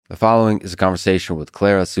The following is a conversation with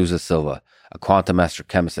Clara Souza Silva, a quantum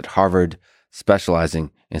astrochemist at Harvard,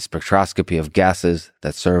 specializing in spectroscopy of gases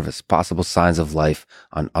that serve as possible signs of life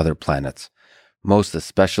on other planets, most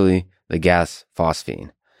especially the gas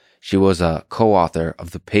phosphine. She was a co-author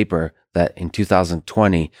of the paper that in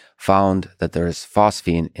 2020 found that there is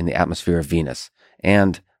phosphine in the atmosphere of Venus,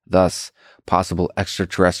 and thus possible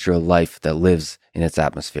extraterrestrial life that lives in its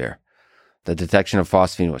atmosphere. The detection of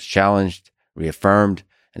phosphine was challenged, reaffirmed,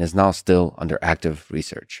 and is now still under active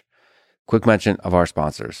research. Quick mention of our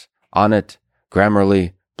sponsors: Onnit,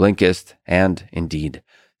 Grammarly, Blinkist, and Indeed.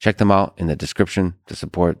 Check them out in the description to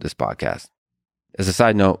support this podcast. As a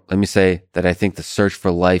side note, let me say that I think the search for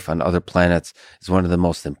life on other planets is one of the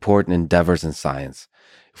most important endeavors in science.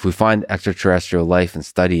 If we find extraterrestrial life and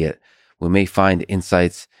study it, we may find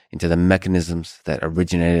insights into the mechanisms that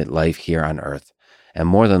originated life here on Earth, and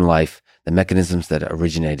more than life, the mechanisms that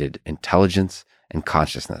originated intelligence and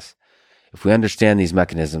consciousness. If we understand these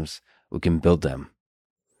mechanisms, we can build them.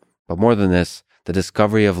 But more than this, the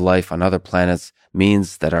discovery of life on other planets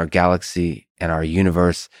means that our galaxy and our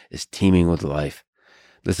universe is teeming with life.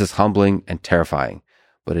 This is humbling and terrifying,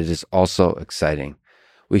 but it is also exciting.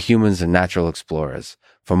 We humans are natural explorers.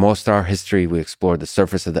 For most of our history, we explored the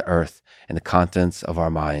surface of the Earth and the contents of our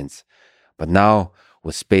minds. But now,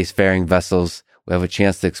 with spacefaring vessels, we have a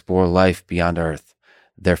chance to explore life beyond Earth,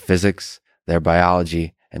 their physics, their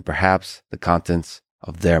biology, and perhaps the contents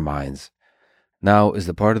of their minds. Now is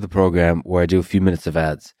the part of the program where I do a few minutes of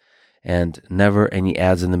ads, and never any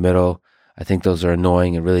ads in the middle. I think those are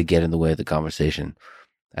annoying and really get in the way of the conversation.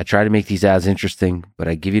 I try to make these ads interesting, but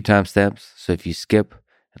I give you timestamps, so if you skip,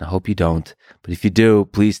 and I hope you don't, but if you do,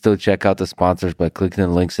 please still check out the sponsors by clicking the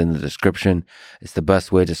links in the description. It's the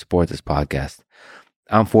best way to support this podcast.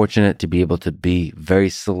 I'm fortunate to be able to be very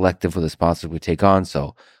selective with the sponsors we take on,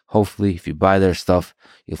 so hopefully if you buy their stuff,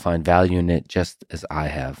 you'll find value in it just as I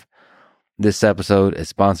have. This episode is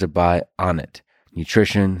sponsored by Onnit,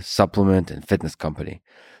 nutrition, supplement, and fitness company.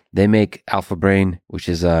 They make Alpha Brain, which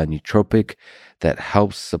is a nootropic that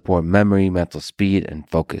helps support memory, mental speed, and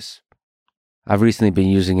focus. I've recently been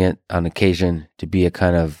using it on occasion to be a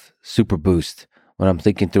kind of super boost when I'm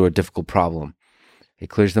thinking through a difficult problem. It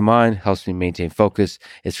clears the mind, helps me maintain focus.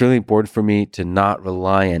 It's really important for me to not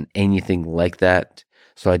rely on anything like that,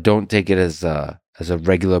 so I don't take it as a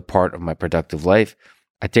regular part of my productive life.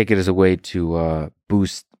 I take it as a way to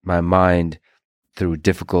boost my mind through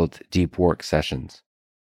difficult, deep work sessions.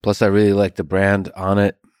 Plus, I really like the brand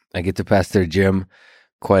Onnit. I get to pass their gym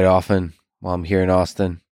quite often while I'm here in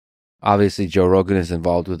Austin. Obviously, Joe Rogan is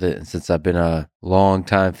involved with it, and since I've been a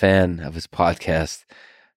long-time fan of his podcast,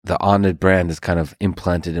 the Onnit brand is kind of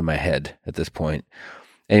implanted in my head at this point.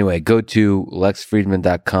 Anyway, go to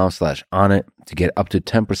lexfriedman.com/Onnit to get up to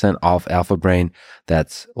 10% off Alpha Brain.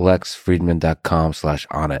 That's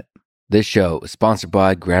lexfriedman.com/Onnit. This show is sponsored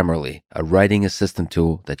by Grammarly, a writing assistant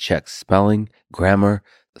tool that checks spelling, grammar,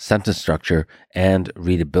 sentence structure, and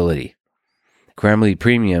readability. Grammarly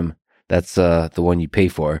Premium, that's the one you pay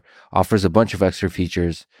for, offers a bunch of extra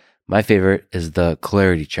features. My favorite is the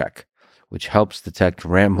clarity check, which helps detect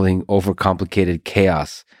rambling, overcomplicated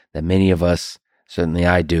chaos that many of us, certainly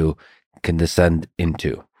I do, can descend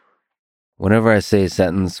into. Whenever I say a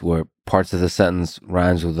sentence where parts of the sentence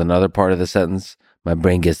rhymes with another part of the sentence, my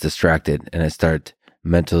brain gets distracted and I start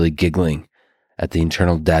mentally giggling at the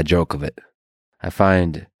internal dad joke of it. I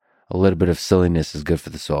find a little bit of silliness is good for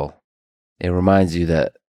the soul. It reminds you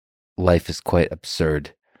that life is quite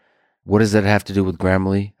absurd. What does that have to do with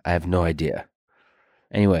Grammarly? I have no idea.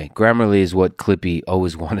 Anyway, Grammarly is what Clippy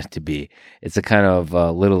always wanted to be. It's a kind of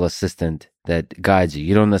little assistant that guides you.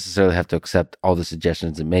 You don't necessarily have to accept all the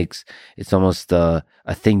suggestions it makes. It's almost a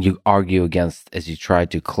thing you argue against as you try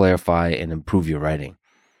to clarify and improve your writing.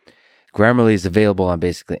 Grammarly is available on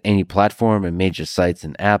basically any platform and major sites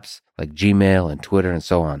and apps like Gmail and Twitter and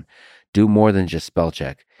so on. Do more than just spell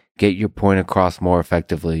check. Get your point across more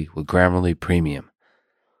effectively with Grammarly Premium.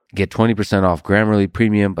 Get 20% off Grammarly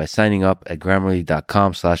Premium by signing up at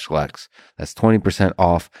Grammarly.com/Lex. That's 20%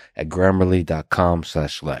 off at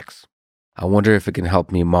Grammarly.com/Lex. I wonder if it can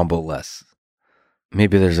help me mumble less.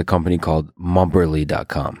 Maybe there's a company called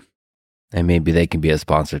Mumberly.com, and maybe they can be a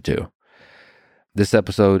sponsor too. This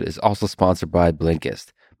episode is also sponsored by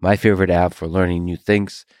Blinkist, my favorite app for learning new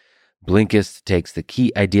things. Blinkist takes the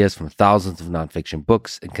key ideas from thousands of nonfiction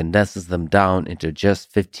books and condenses them down into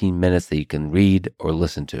just 15 minutes that you can read or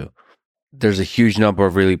listen to. There's a huge number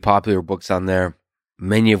of really popular books on there,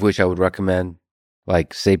 many of which I would recommend,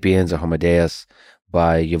 like Sapiens or Homo Deus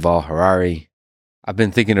by Yuval Harari. I've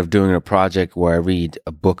been thinking of doing a project where I read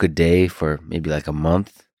a book a day for maybe like a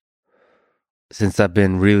month. since I've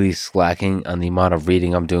been really slacking on the amount of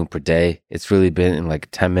reading I'm doing per day. It's really been in like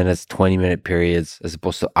 10 minutes, 20-minute periods, as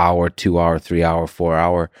opposed to hour, 2 hour, 3 hour, 4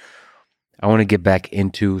 hour. I want to get back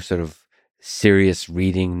into sort of serious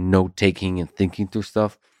reading, note taking, and thinking through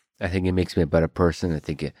stuff. I think it makes me a better person. I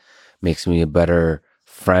think it makes me a better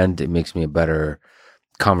friend. It makes me a better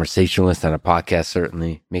conversationalist on a podcast,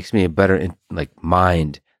 certainly. Makes me a better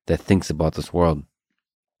mind that thinks about this world.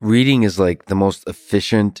 Reading is like the most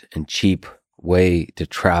efficient and cheap way to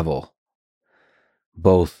travel,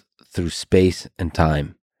 both through space and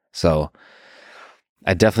time. So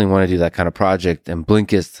I definitely want to do that kind of project, and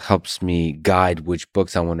Blinkist helps me guide which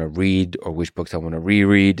books I want to read or which books I want to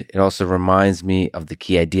reread. It also reminds me of the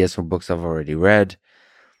key ideas from books I've already read.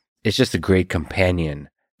 It's just a great companion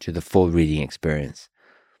to the full reading experience.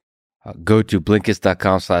 Go to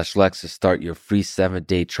Blinkist.com/Lex to start your free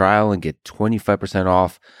 7-day trial and get 25%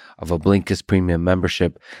 off of a Blinkist premium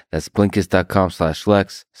membership. That's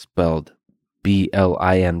Blinkist.com/Lex, spelled Blinkist,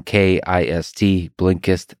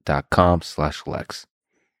 Blinkist.com/Lex.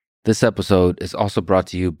 This episode is also brought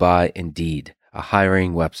to you by Indeed, a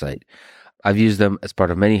hiring website. I've used them as part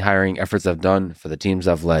of many hiring efforts I've done for the teams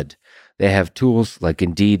I've led. They have tools like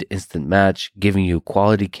Indeed Instant Match, giving you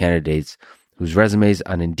quality candidates whose resumes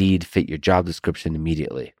on Indeed fit your job description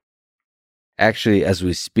immediately. Actually, as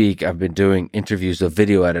we speak, I've been doing interviews with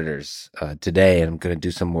video editors today, and I'm going to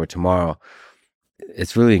do some more tomorrow.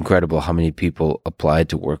 It's really incredible how many people applied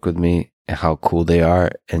to work with me and how cool they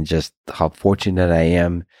are, and just how fortunate I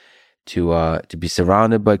am to be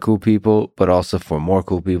surrounded by cool people, but also for more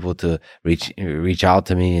cool people to reach out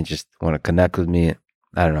to me and just want to connect with me.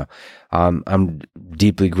 I don't know. I'm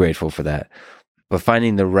deeply grateful for that. But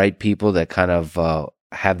finding the right people that kind of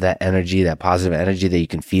have that energy, that positive energy that you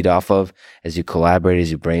can feed off of as you collaborate,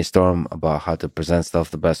 as you brainstorm about how to present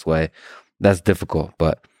stuff the best way, that's difficult.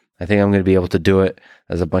 But I think I'm going to be able to do it.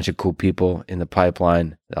 There's a bunch of cool people in the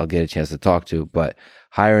pipeline that I'll get a chance to talk to. But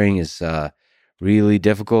hiring is really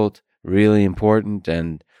difficult, really important,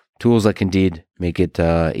 and tools like Indeed make it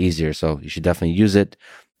easier. So you should definitely use it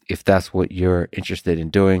if that's what you're interested in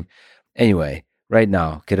doing. Anyway, right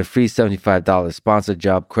now, get a free $75 sponsored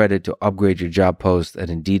job credit to upgrade your job post at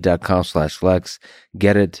Indeed.com/Lex.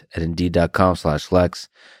 Get it at Indeed.com/Lex.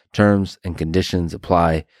 Terms and conditions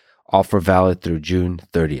apply. Offer valid through June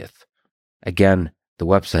 30th. Again, the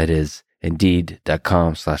website is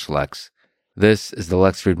Indeed.com/Lex. This is the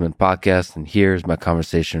Lex Friedman Podcast, and here's my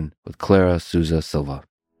conversation with Clara Souza Silva.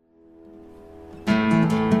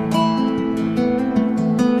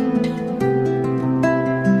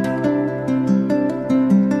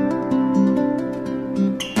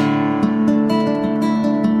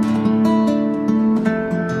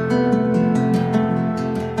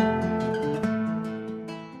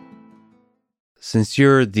 Since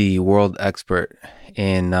you're the world expert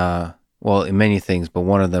in, in many things, but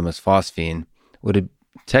one of them is phosphine, would it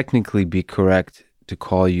technically be correct to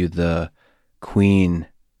call you the queen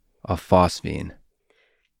of phosphine?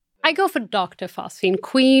 I go for Dr. Phosphine.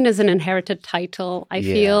 Queen is an inherited title, I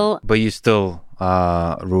feel. But you still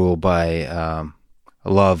rule by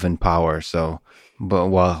love and power, but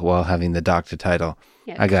while having the doctor title.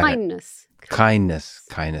 Yeah, I got kindness. it.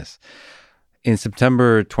 Kindness. In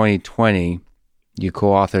September 2020, you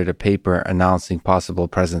co-authored a paper announcing possible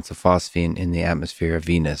presence of phosphine in the atmosphere of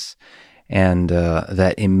Venus, and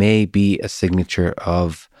that it may be a signature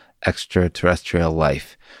of extraterrestrial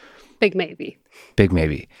life. Big maybe.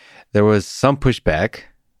 There was some pushback,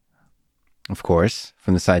 of course,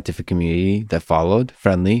 from the scientific community that followed,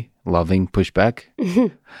 friendly, loving pushback.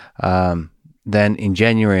 Then in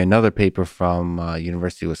January, another paper from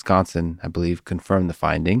University of Wisconsin, I believe, confirmed the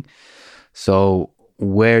finding. So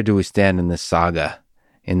where do we stand in this saga,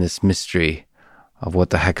 in this mystery of what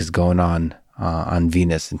the heck is going on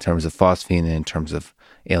Venus in terms of phosphine and in terms of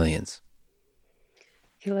aliens?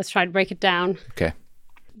 Okay, let's try to break it down. Okay.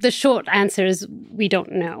 The short answer is we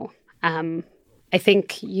don't know. I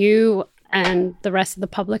think you and the rest of the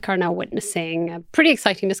public are now witnessing a pretty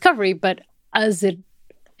exciting discovery, but as it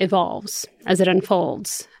evolves, as it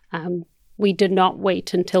unfolds, we did not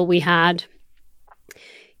wait until we had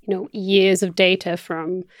years of data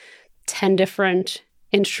from 10 different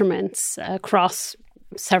instruments across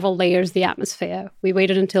several layers of the atmosphere. We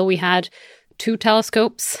waited until we had 2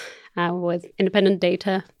 telescopes with independent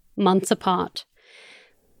data months apart.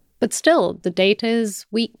 But still, the data is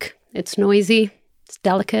weak. It's noisy. It's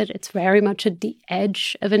delicate. It's very much at the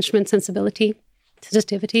edge of instrument sensitivity.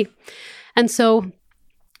 And so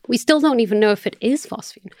we still don't even know if it is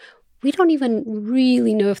phosphine. We don't even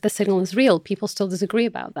really know if the signal is real. People still disagree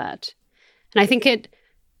about that. And I think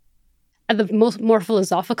at the more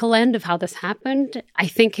philosophical end of how this happened, I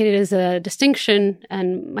think it is a distinction,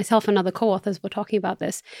 and myself and other co-authors were talking about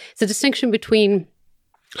this. It's a distinction between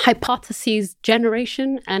hypotheses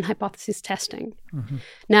generation and hypothesis testing. Mm-hmm.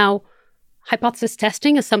 Now, hypothesis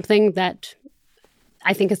testing is something that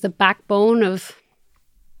I think is the backbone of,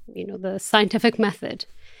 the scientific method.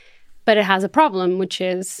 But it has a problem, which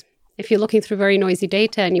is if you're looking through very noisy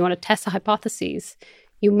data and you want to test a hypothesis,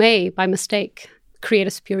 you may, by mistake, create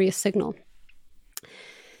a spurious signal.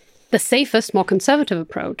 The safest, more conservative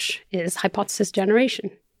approach is hypothesis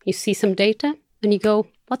generation. You see some data and you go,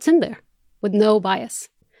 what's in there? With no bias.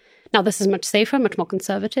 Now, this is much safer, much more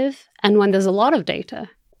conservative. And when there's a lot of data,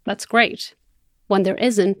 that's great. When there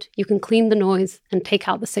isn't, you can clean the noise and take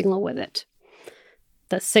out the signal with it.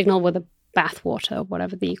 The signal with a bathwater,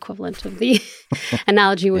 whatever the equivalent of the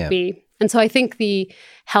analogy would be. And so I think the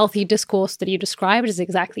healthy discourse that you described is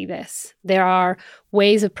exactly this. There are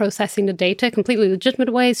ways of processing the data, completely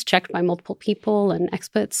legitimate ways, checked by multiple people and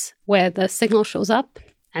experts, where the signal shows up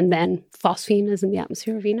and then phosphine is in the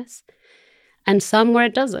atmosphere of Venus, and some where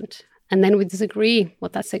it doesn't. And then we disagree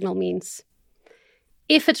what that signal means.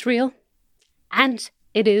 If it's real, and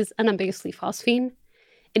it is unambiguously phosphine,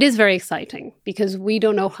 it is very exciting because we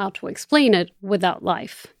don't know how to explain it without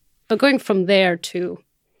life. But going from there to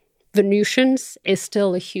Venusians is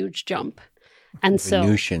still a huge jump. And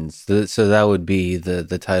Venusians. So that would be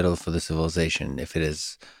the title for the civilization, if it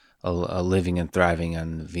is a living and thriving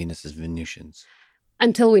on Venus as Venusians.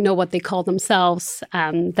 Until we know what they call themselves,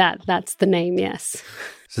 that's the name, yes.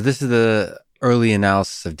 So this is the early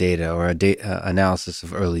analysis of data, or analysis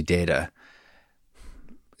of early data.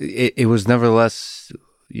 It was nevertheless,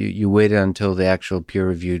 you waited until the actual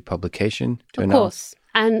peer-reviewed publication to announce? Of course.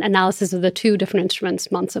 And analysis of the two different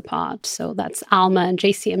instruments months apart. So that's ALMA and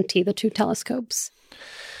JCMT, the two telescopes.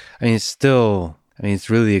 It's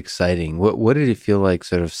really exciting. What did it feel like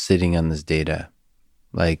sort of sitting on this data?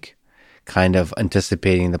 Like kind of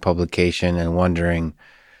anticipating the publication and wondering,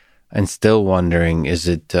 and still wondering, is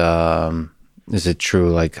it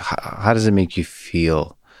true? Like, how does it make you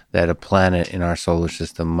feel that a planet in our solar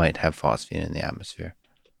system might have phosphine in the atmosphere?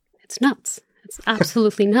 It's nuts. It's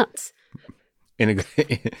absolutely nuts. In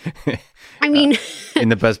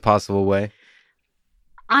the best possible way.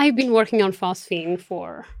 I've been working on phosphine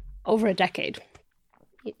for over a decade.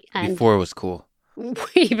 And before it was cool.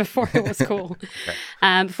 Way before it was cool.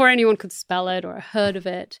 Okay. Before anyone could spell it or heard of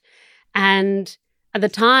it. And at the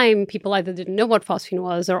time, people either didn't know what phosphine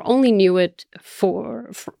was or only knew it for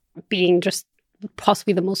being just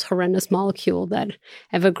possibly the most horrendous molecule that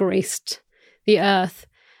ever graced the Earth.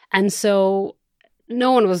 And so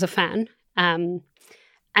no one was a fan. And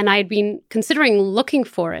I'd been considering looking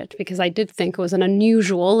for it because I did think it was an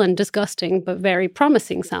unusual and disgusting but very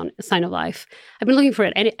promising sign of life. I've been looking for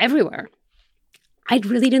it everywhere. I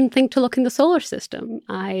really didn't think to look in the solar system.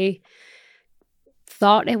 I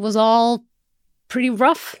thought it was all pretty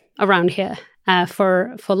rough around here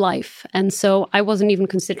for life. And so I wasn't even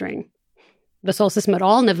considering the solar system at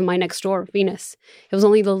all, never mind next door, Venus. It was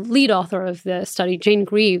only the lead author of the study, Jane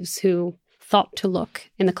Greaves, who thought to look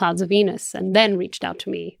in the clouds of Venus and then reached out to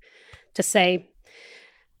me to say,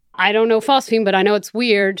 I don't know phosphine, but I know it's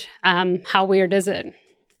weird. How weird is it?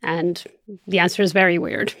 And the answer is very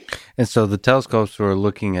weird. And so the telescopes were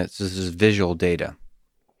looking at, this is visual data.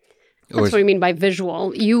 That's what I mean by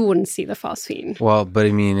visual. You wouldn't see the phosphine. Well, but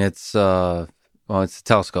I mean, it's a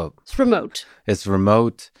telescope. It's remote. It's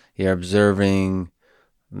remote. You're observing.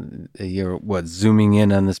 You're zooming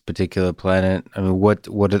in on this particular planet. I mean, what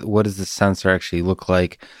does the sensor actually look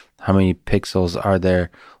like? How many pixels are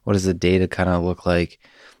there? What does the data kind of look like?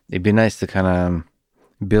 It'd be nice to kind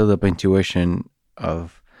of build up intuition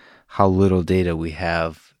of how little data we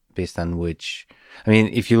have based on which. I mean,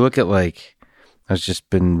 if you look at I've just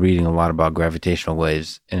been reading a lot about gravitational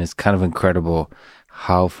waves, and it's kind of incredible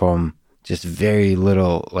how from just very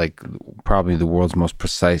little, probably the world's most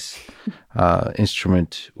precise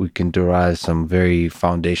instrument, we can derive some very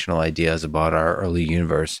foundational ideas about our early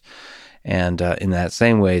universe. And in that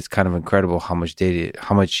same way, it's kind of incredible how much data,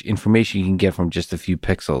 how much information you can get from just a few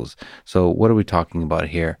pixels. So what are we talking about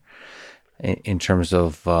here in terms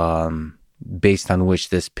of based on which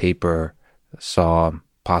this paper saw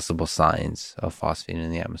possible signs of phosphine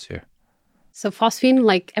in the atmosphere? So phosphine,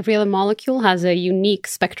 like every other molecule, has a unique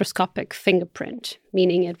spectroscopic fingerprint,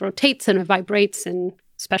 meaning it rotates and it vibrates in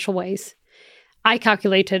special ways. I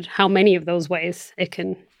calculated how many of those ways it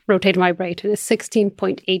can rotate and vibrate, and it's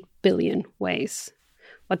 16.8 billion ways.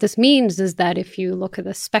 What this means is that if you look at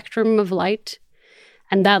the spectrum of light,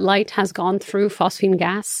 and that light has gone through phosphine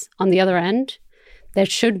gas on the other end, there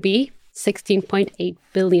should be 16.8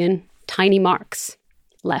 billion tiny marks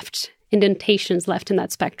left, indentations left in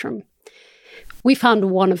that spectrum. We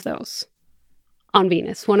found one of those on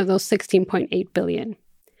Venus, one of those 16.8 billion.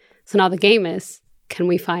 So now the game is, can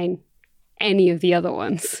we find any of the other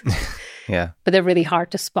ones? Yeah. But they're really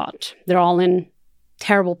hard to spot. They're all in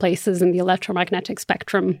terrible places in the electromagnetic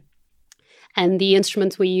spectrum. And the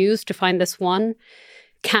instruments we use to find this one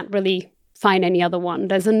can't really find any other one.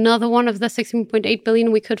 There's another one of the 16.8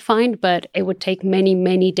 billion we could find, but it would take many,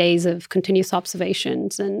 many days of continuous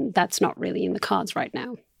observations, and that's not really in the cards right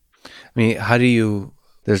now. I mean,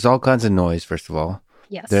 there's all kinds of noise, first of all.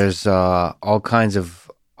 Yes. There's all kinds of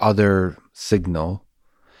other signal.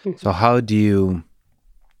 Mm-hmm. So how do you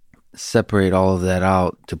separate all of that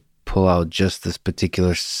out to pull out just this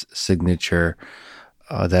particular signature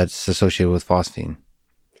that's associated with phosphine?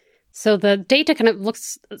 So the data kind of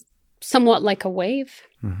looks somewhat like a wave,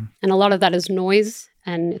 and a lot of that is noise,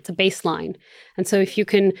 and it's a baseline. And so if you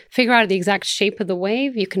can figure out the exact shape of the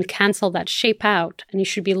wave, you can cancel that shape out, and you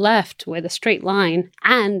should be left with a straight line,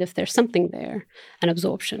 and if there's something there, an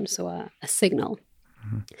absorption, so a signal.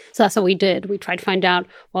 So that's what we did. We tried to find out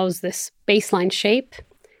what was this baseline shape,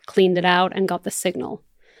 cleaned it out, and got the signal.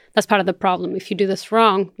 That's part of the problem. If you do this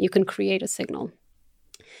wrong, you can create a signal.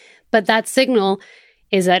 But that signal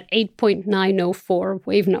is at 8.904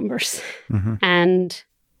 wave numbers. And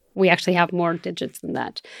we actually have more digits than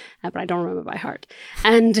that, but I don't remember by heart.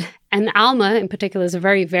 And ALMA in particular is a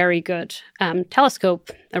very, very good telescope,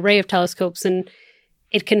 array of telescopes, and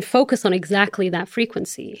it can focus on exactly that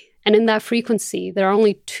frequency. And in that frequency, there are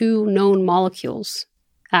only 2 known molecules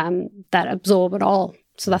that absorb at all.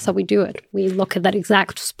 So that's how we do it. We look at that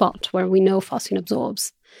exact spot where we know phosphine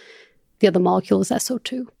absorbs. The other molecule is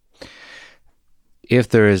SO2. If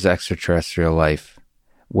there is extraterrestrial life,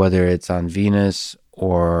 whether it's on Venus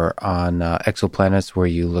or on exoplanets where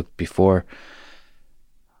you looked before,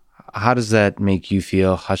 how does that make you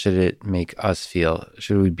feel? How should it make us feel?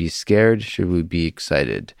 Should we be scared? Should we be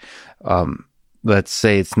excited? Let's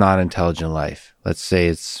say it's not intelligent life. Let's say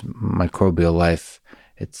it's microbial life.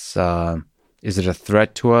 It's is it a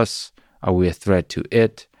threat to us? Are we a threat to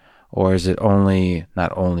it? Or is it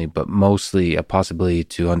not only, but mostly a possibility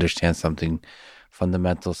to understand something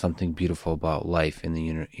fundamental, something beautiful about life in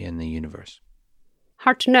the universe?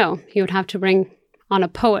 Hard to know. You would have to bring on a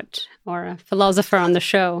poet or a philosopher on the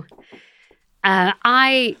show.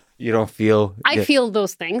 You don't feel... I feel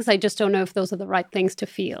those things. I just don't know if those are the right things to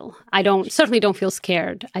feel. I certainly don't feel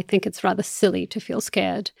scared. I think it's rather silly to feel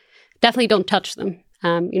scared. Definitely don't touch them.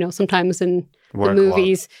 Sometimes in the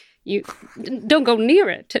movies, you don't go near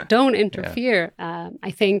it. Don't interfere. Yeah.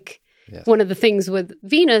 I think one of the things with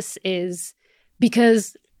Venus is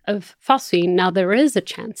because of phosphine, now there is a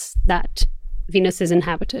chance that Venus is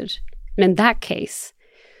inhabited. And in that case,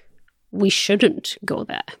 we shouldn't go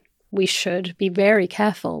there. We should be very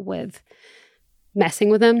careful with messing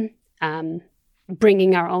with them,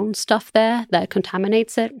 bringing our own stuff there that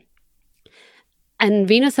contaminates it. And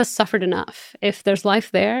Venus has suffered enough. If there's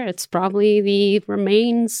life there, it's probably the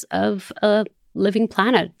remains of a living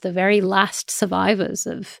planet, the very last survivors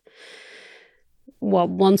of what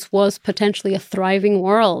once was potentially a thriving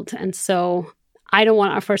world. And so I don't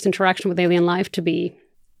want our first interaction with alien life to be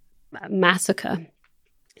a massacre.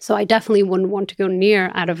 So I definitely wouldn't want to go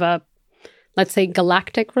near out of a, let's say,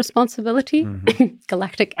 galactic responsibility,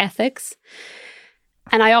 galactic ethics.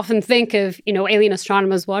 And I often think of, alien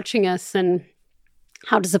astronomers watching us and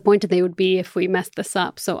how disappointed they would be if we messed this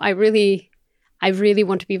up. So I really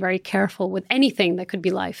want to be very careful with anything that could be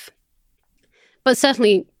life. But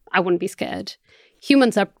certainly I wouldn't be scared.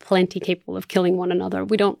 Humans are plenty capable of killing one another.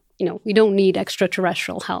 We don't need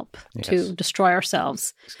extraterrestrial help to destroy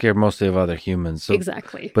ourselves. Scared mostly of other humans. So,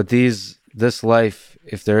 exactly. But this life,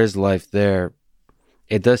 if there is life there,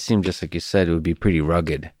 it does seem, just like you said, it would be pretty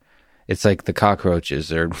rugged. It's like the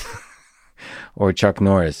cockroaches or Chuck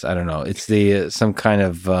Norris. I don't know. It's some kind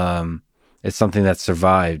of it's something that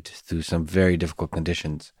survived through some very difficult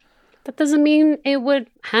conditions. That doesn't mean it would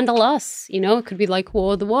handle us. It could be like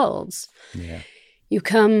War of the Worlds. Yeah. You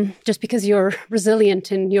come, just because you're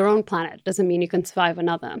resilient in your own planet doesn't mean you can survive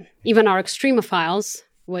another. Even our extremophiles,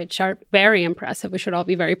 which are very impressive, we should all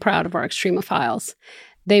be very proud of our extremophiles,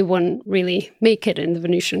 they wouldn't really make it in the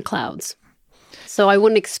Venusian clouds. So I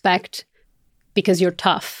wouldn't expect, because you're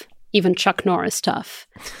tough, even Chuck Norris tough,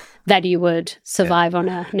 that you would survive on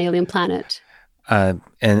an alien planet. And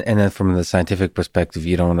then from the scientific perspective,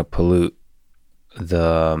 you don't want to pollute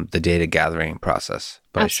the data gathering process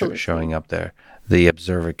by showing up there. The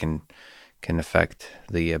observer can affect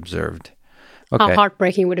the observed. Okay. How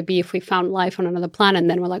heartbreaking would it be if we found life on another planet and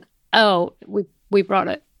then we're like, oh, we brought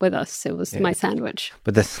it. with us. It was my sandwich.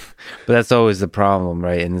 But that's always the problem,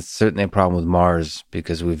 right? And it's certainly a problem with Mars,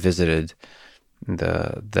 because we visited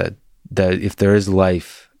the if there is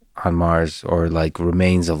life on Mars, or like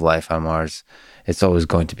remains of life on Mars, it's always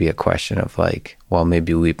going to be a question of like, well,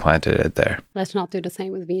 maybe we planted it there. Let's not do the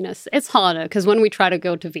same with Venus. It's harder because when we try to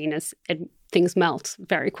go to Venus, things melt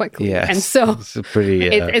very quickly. Yeah, and so it's pretty.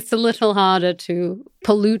 It's a little harder to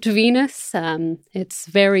pollute Venus. It's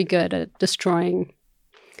very good at destroying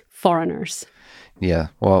foreigners. Yeah,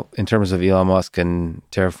 well, in terms of Elon Musk and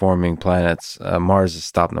terraforming planets, Mars is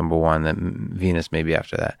stop number one. Then Venus maybe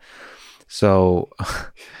after that. So,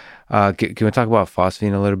 can we talk about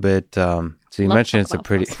phosphine a little bit? So you mentioned it's a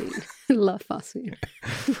pretty... Love phosphine.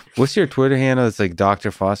 What's your Twitter handle? It's like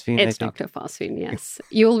Dr. Phosphine, It's Dr. Phosphine, yes.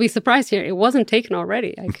 You will be surprised here. It wasn't taken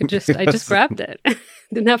already. I just grabbed it.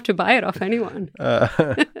 Didn't have to buy it off anyone.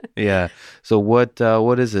 Yeah. So what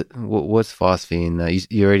is it? What's phosphine?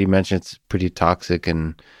 You already mentioned it's pretty toxic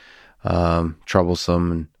and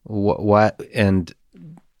troublesome. And what and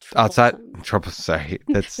outside trouble. Sorry,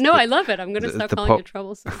 that's no. I love it. I'm going to stop calling it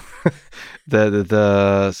troublesome.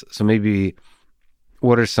 So maybe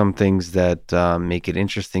what are some things that make it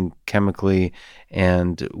interesting chemically,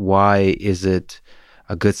 and why is it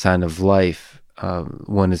a good sign of life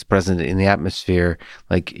when it's present in the atmosphere,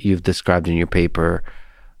 like you've described in your paper,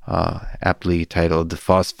 aptly titled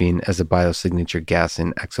 "Phosphine as a Biosignature Gas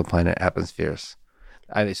in Exoplanet Atmospheres"?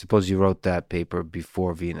 I suppose you wrote that paper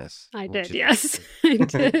before Venus. I did, yes. I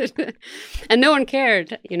did. And no one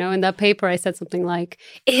cared. You know, in that paper, I said something like,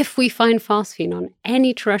 if we find phosphine on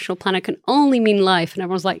any terrestrial planet, can only mean life. And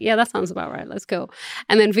everyone's like, yeah, that sounds about right. Let's go.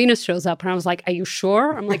 And then Venus shows up, and I was like, are you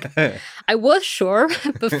sure? I'm like, I was sure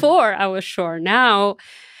before I was sure. Now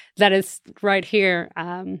that it's right here,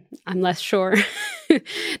 I'm less sure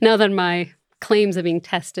now that my claims are being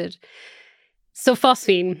tested. So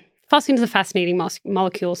phosphine is a fascinating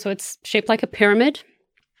molecule. So it's shaped like a pyramid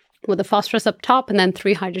with a phosphorus up top and then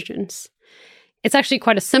 3 hydrogens. It's actually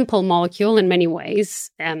quite a simple molecule in many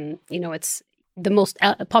ways. It's the most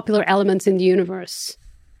popular elements in the universe: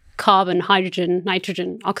 carbon, hydrogen,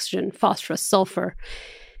 nitrogen, oxygen, phosphorus, sulfur.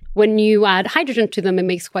 When you add hydrogen to them, it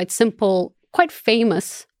makes quite simple, quite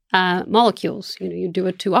famous molecules. You know, you do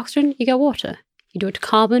it to oxygen, you get water. You do it to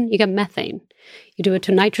carbon, you get methane. You do it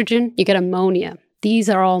to nitrogen, you get ammonia. These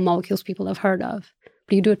are all molecules people have heard of.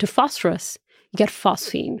 But you do it to phosphorus, you get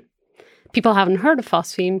phosphine. People haven't heard of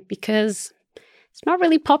phosphine because it's not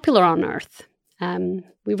really popular on Earth.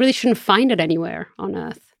 We really shouldn't find it anywhere on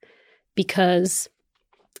Earth because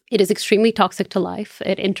it is extremely toxic to life.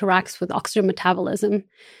 It interacts with oxygen metabolism,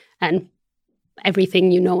 and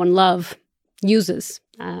everything you know and love uses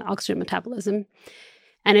oxygen metabolism.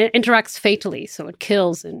 And it interacts fatally, so it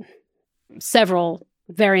kills in several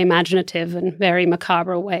very imaginative and very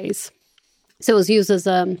macabre ways. So it was used as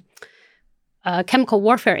a chemical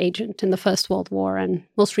warfare agent in the First World War and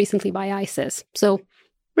most recently by ISIS. So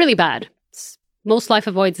really bad. Most life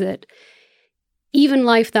avoids it. Even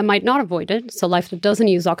life that might not avoid it, so life that doesn't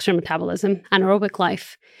use oxygen metabolism, anaerobic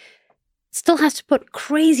life, still has to put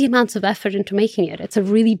crazy amounts of effort into making it. It's a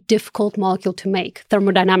really difficult molecule to make,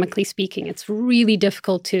 thermodynamically speaking. It's really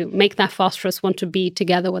difficult to make that phosphorus want to be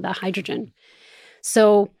together with that hydrogen.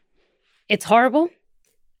 So it's horrible.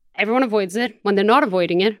 Everyone avoids it. When they're not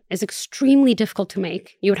avoiding it, it's extremely difficult to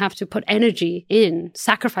make. You would have to put energy in,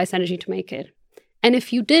 sacrifice energy to make it. And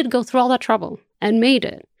if you did go through all that trouble and made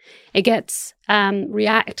it, it gets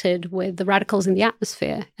reacted with the radicals in the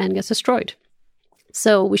atmosphere and gets destroyed.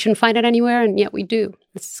 So we shouldn't find it anywhere, and yet we do.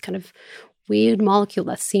 It's this kind of weird molecule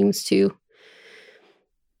that seems to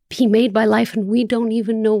be made by life, and we don't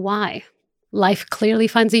even know why. Life clearly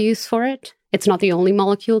finds a use for it. It's not the only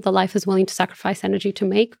molecule that life is willing to sacrifice energy to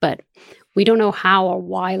make, but we don't know how or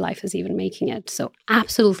why life is even making it. So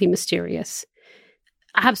absolutely mysterious,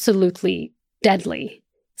 absolutely deadly,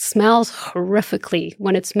 smells horrifically.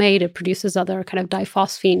 When it's made, it produces other kind of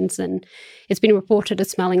diphosphines, and it's been reported as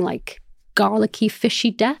smelling like garlicky,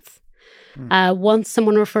 fishy death. Once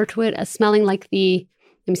someone referred to it as smelling like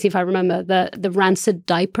let me see if I remember, the rancid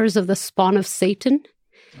diapers of the spawn of Satan.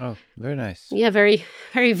 Oh, very nice. Yeah, very,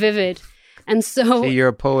 very vivid. And so... See, you're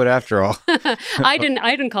a poet after all. I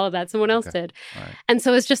didn't call it that. Someone else did. Right. And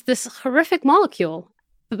so it's just this horrific molecule,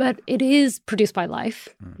 but it is produced by life.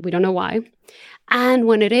 We don't know why. And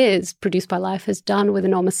when it is produced by life, it's done with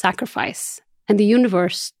enormous sacrifice. And the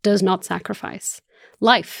universe does not sacrifice.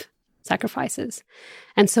 Life sacrifices.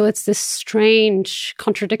 And so it's this strange,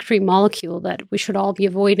 contradictory molecule that we should all be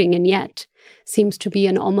avoiding, and yet seems to be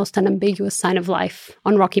almost an ambiguous sign of life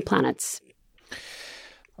on rocky planets.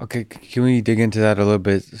 Okay, can we dig into that a little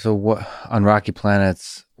bit? So, what on rocky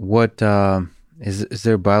planets? What is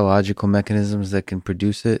there biological mechanisms that can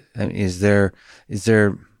produce it? I mean, is there?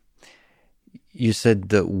 You said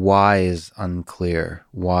that why is unclear.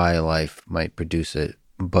 Why life might produce it,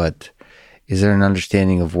 but is there an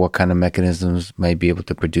understanding of what kind of mechanisms might be able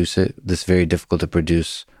to produce it? This very difficult to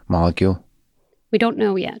produce molecule. We don't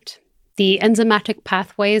know yet. The enzymatic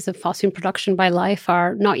pathways of phosphine production by life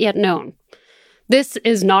are not yet known. This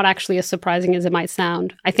is not actually as surprising as it might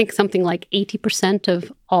sound. I think something like 80%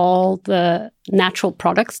 of all the natural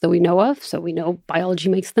products that we know of, so we know biology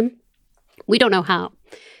makes them, we don't know how.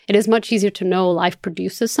 It is much easier to know life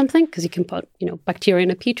produces something because you can put, bacteria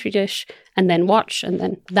in a petri dish and then watch, and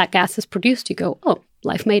then that gas is produced. You go, oh,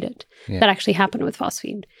 life made it. Yeah. That actually happened with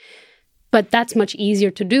phosphine. But that's much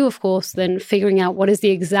easier to do, of course, than figuring out what is the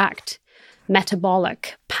exact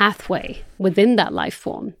metabolic pathway within that life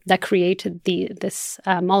form that created this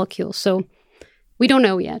molecule. So we don't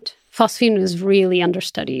know yet. Phosphine is really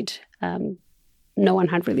understudied. No one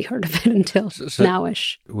had really heard of it until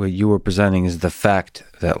nowish. What you were presenting is the fact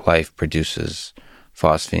that life produces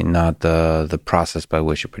phosphine, not the process by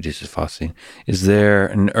which it produces phosphine. Is there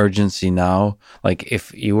an urgency now? Like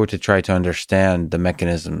if you were to try to understand the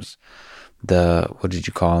mechanisms, what did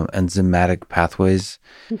you call them? Enzymatic pathways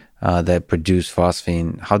that produce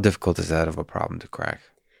phosphine, how difficult is that of a problem to crack?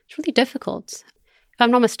 It's really difficult. If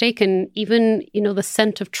I'm not mistaken, even, the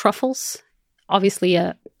scent of truffles, obviously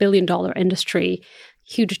a billion-dollar industry,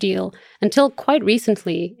 huge deal. Until quite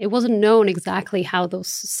recently, it wasn't known exactly how those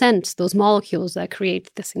scents, those molecules that create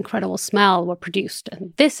this incredible smell were produced.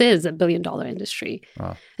 And this is a billion-dollar industry.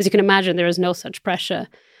 Wow. As you can imagine, there is no such pressure.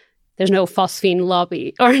 There's no phosphine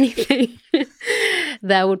lobby or anything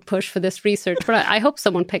that would push for this research. But I hope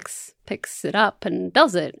someone picks it up and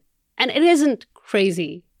does it. And it isn't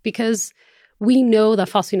crazy because we know that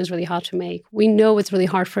phosphine is really hard to make. We know it's really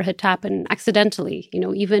hard for it to happen accidentally.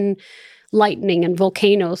 Even lightning and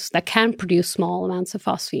volcanoes that can produce small amounts of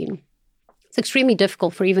phosphine. It's extremely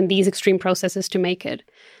difficult for even these extreme processes to make it.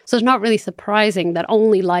 So it's not really surprising that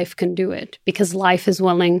only life can do it because life is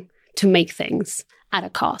willing to make things at a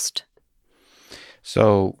cost.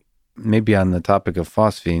 So maybe on the topic of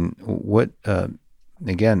phosphine, what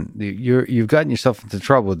again, you've gotten yourself into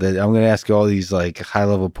trouble that I'm going to ask you all these like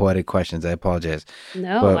high-level poetic questions. I apologize.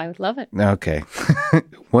 No, but I would love it. Okay.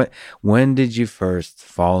 When did you first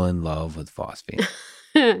fall in love with phosphine?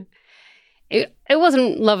 It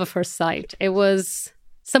wasn't love at first sight. It was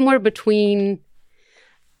somewhere between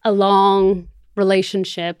a long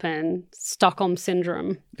relationship and Stockholm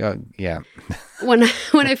syndrome. Yeah. When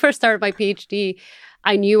I first started my PhD,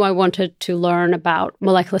 I knew I wanted to learn about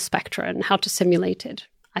molecular spectra and how to simulate it.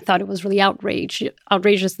 I thought it was really outrageous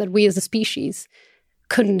that we as a species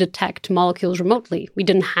couldn't detect molecules remotely. We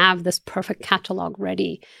didn't have this perfect catalog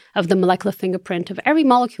ready of the molecular fingerprint of every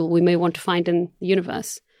molecule we may want to find in the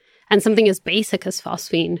universe. And something as basic as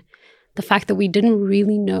phosphine, the fact that we didn't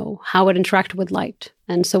really know how it interacted with light,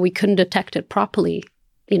 and so we couldn't detect it properly,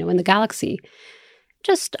 in the galaxy.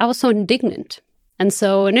 I was so indignant. And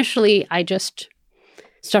so initially I just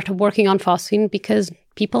started working on phosphine because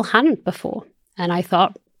people hadn't before. And I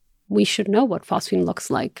thought we should know what phosphine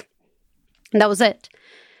looks like. And that was it.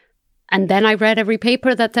 And then I read every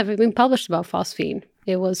paper that's ever been published about phosphine.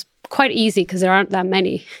 It was quite easy because there aren't that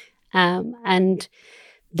many. And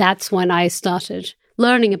that's when I started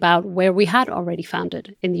learning about where we had already found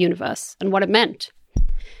it in the universe and what it meant.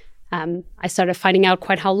 I started finding out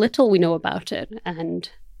quite how little we know about it and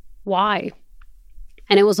why.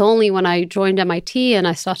 And it was only when I joined MIT and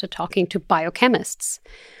I started talking to biochemists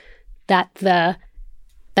that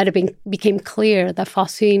it became clear that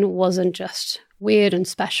phosphine wasn't just weird and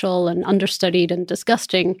special and understudied and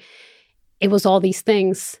disgusting. It was all these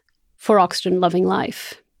things for oxygen-loving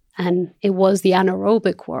life. And it was the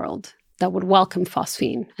anaerobic world that would welcome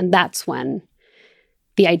phosphine. And that's when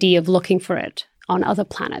the idea of looking for it on other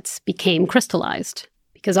planets became crystallized.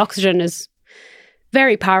 Because oxygen is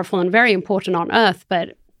very powerful and very important on Earth,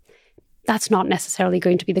 but that's not necessarily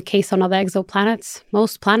going to be the case on other exoplanets.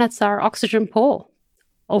 Most planets are oxygen poor.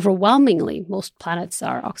 Overwhelmingly, most planets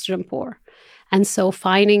are oxygen poor. And so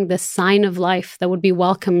finding this sign of life that would be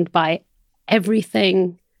welcomed by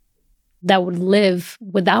everything that would live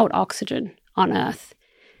without oxygen on Earth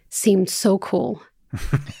seemed so cool.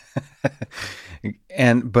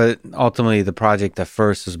 But ultimately, the project at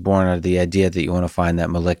first was born out of the idea that you want to find that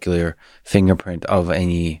molecular fingerprint of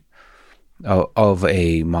a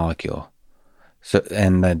molecule. So,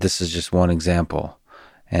 and that this is just one example,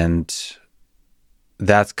 and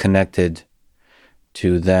that's connected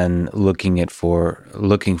to then looking for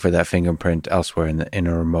that fingerprint elsewhere in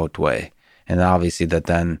a remote way. And obviously that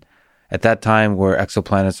then, at that time, were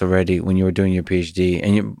exoplanets already, when you were doing your PhD,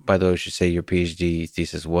 and you, by the way, I should say your PhD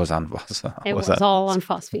thesis was on phosphine. It was all on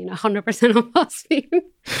phosphine, 100% on phosphine,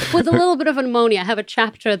 with a little bit of ammonia. I have a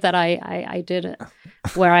chapter that I did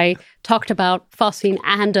where I talked about phosphine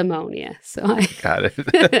and ammonia. So I got it.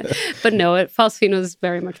 But no, phosphine was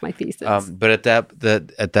very much my thesis. But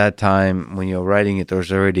at that time, when you were writing it, there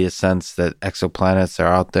was already a sense that exoplanets are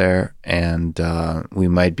out there, and we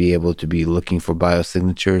might be able to be looking for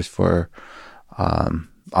biosignatures for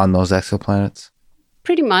on those exoplanets.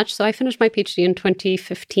 Pretty much. So I finished my PhD in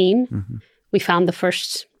 2015. Mm-hmm. We found the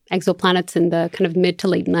first exoplanets in the kind of mid to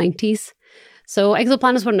late 90s. So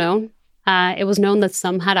exoplanets were known. It was known that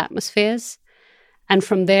some had atmospheres. And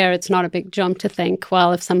from there, it's not a big jump to think,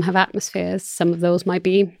 well, if some have atmospheres, some of those might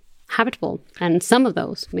be habitable, and some of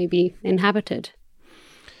those may be inhabited.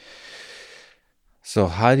 So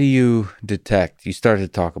how do you detect, you started to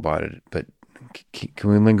talk about it, but can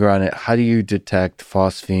we linger on it? How do you detect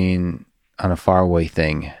phosphine on a faraway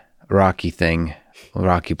thing, rocky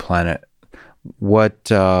planet? What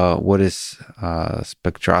is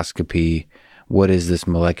spectroscopy? What is this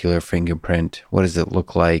molecular fingerprint? What does it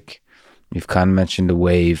look like? You've kind of mentioned a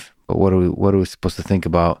wave, but what are we supposed to think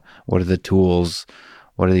about? What are the tools?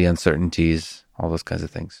 What are the uncertainties? All those kinds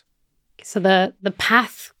of things. So the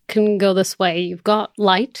path can go this way. You've got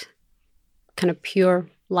light, kind of pure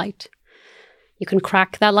light. You can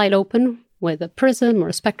crack that light open with a prism or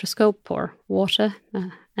a spectroscope or water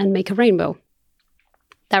and make a rainbow.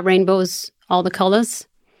 That rainbow is all the colors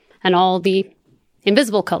and all the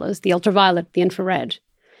invisible colors, the ultraviolet, the infrared.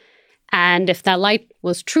 And if that light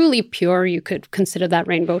was truly pure, you could consider that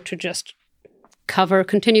rainbow to just cover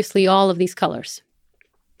continuously all of these colors.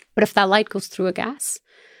 But if that light goes through a gas,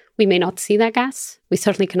 we may not see that gas. We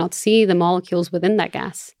certainly cannot see the molecules within that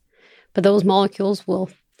gas. But those molecules will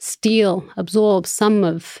absorb some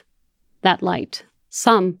of that light.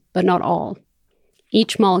 Some, but not all.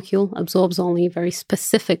 Each molecule absorbs only very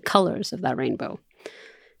specific colors of that rainbow.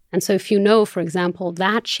 And so if you know, for example,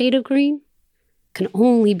 that shade of green can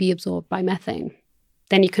only be absorbed by methane,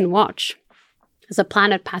 then you can watch as a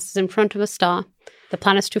planet passes in front of a star. The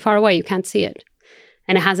planet's too far away, you can't see it.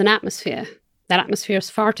 And it has an atmosphere. That atmosphere is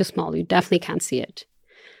far too small, you definitely can't see it.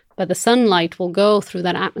 But the sunlight will go through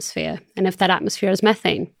that atmosphere. And if that atmosphere is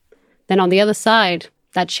methane, then on the other side,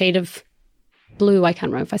 that shade of blue, I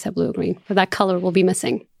can't remember if I said blue or green, but that color will be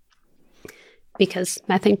missing because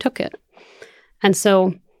methane took it. And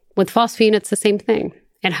so with phosphine, it's the same thing.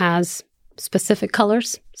 It has specific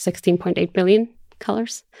colors, 16.8 billion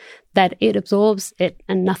colors, that it absorbs it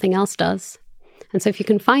and nothing else does. And so if you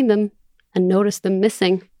can find them and notice them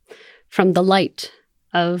missing from the light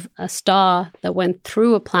of a star that went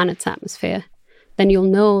through a planet's atmosphere, then you'll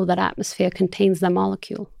know that atmosphere contains that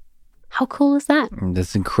molecule. How cool is that?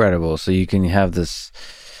 That's incredible. So you can have this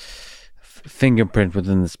fingerprint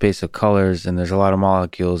within the space of colors, and there's a lot of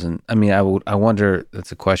molecules. And I mean, I wonder,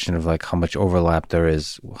 that's a question of like how much overlap there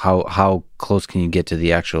is. How close can you get to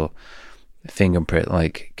the actual fingerprint?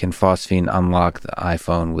 Like, can phosphine unlock the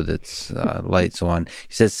iPhone with its light, so on?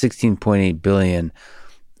 He says 16.8 billion.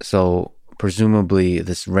 So presumably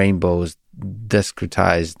this rainbow is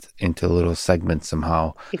discretized into little segments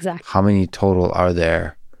somehow. Exactly. How many total are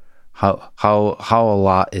there? How a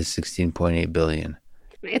lot is 16.8 billion?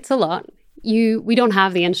 It's a lot. We don't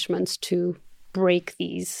have the instruments to break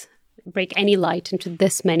any light into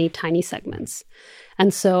this many tiny segments.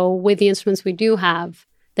 And so with the instruments we do have,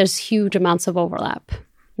 there's huge amounts of overlap.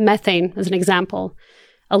 Methane, as an example,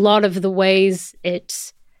 a lot of the ways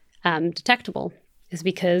it's detectable is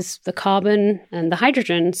because the carbon and the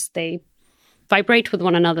hydrogens, they vibrate with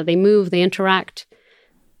one another, they move, they interact.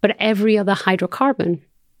 But every other hydrocarbon,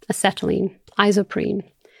 acetylene, isoprene,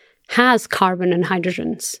 has carbon and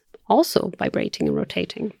hydrogens also vibrating and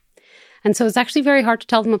rotating. And so it's actually very hard to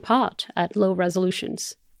tell them apart at low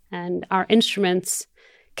resolutions. And our instruments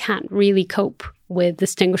can't really cope with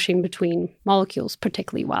distinguishing between molecules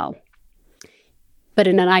particularly well. But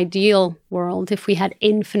in an ideal world, if we had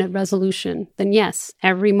infinite resolution, then yes,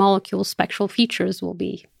 every molecule's spectral features will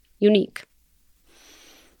be unique.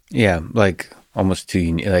 Yeah, like almost too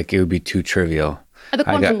unique. Like it would be too trivial. At the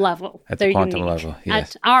quantum level. At the quantum level,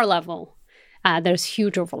 yes. At our level, there's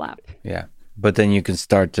huge overlap. Yeah. But then you can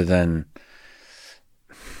start to then,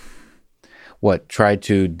 try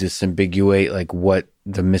to disambiguate, like what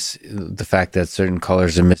the fact that certain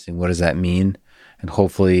colors are missing, what does that mean? And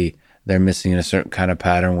hopefully they're missing in a certain kind of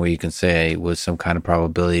pattern where you can say with some kind of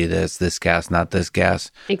probability that it's this gas, not this gas.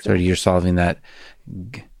 Exactly. So you're solving that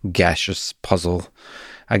gaseous puzzle.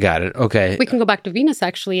 I got it. Okay. We can go back to Venus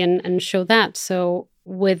actually and show that. So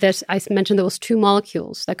with this, I mentioned there was two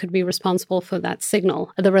molecules that could be responsible for that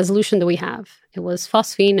signal, the resolution that we have. It was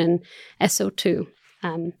phosphine and SO2,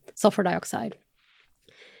 sulfur dioxide.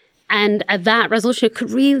 And at that resolution, it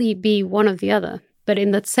could really be one or the other. But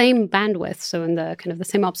in that same bandwidth, so in the kind of the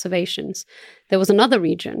same observations, there was another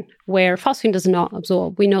region where phosphine does not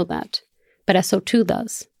absorb. We know that. But SO2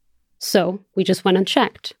 does. So we just went and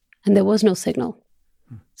checked, and there was no signal.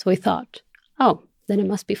 So we thought, oh, then it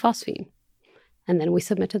must be phosphine. And then we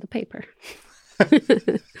submitted the paper.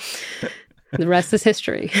 The rest is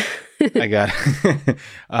history. I got it.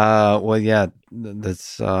 Well, yeah,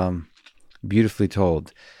 that's beautifully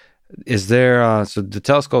told. Is there, so the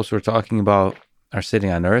telescopes we're talking about are sitting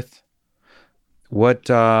on Earth. What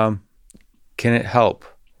can it help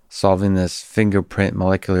solving this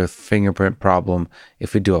molecular fingerprint problem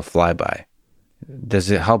if we do a flyby? Does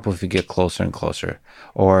it help if we get closer and closer?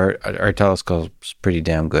 Or are telescopes pretty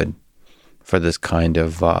damn good for this kind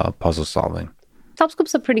of puzzle solving?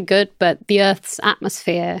 Telescopes are pretty good, but the Earth's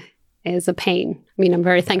atmosphere is a pain. I mean, I'm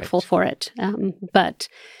very thankful for it. But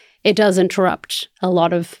it does interrupt a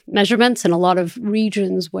lot of measurements, and a lot of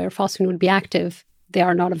regions where phosphine would be active, they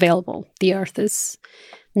are not available. The Earth is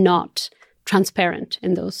not transparent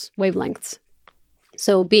in those wavelengths.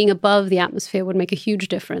 So being above the atmosphere would make a huge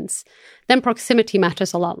difference. Then proximity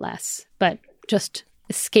matters a lot less, but just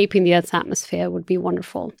escaping the Earth's atmosphere would be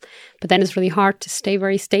wonderful. But then it's really hard to stay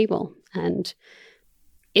very stable. And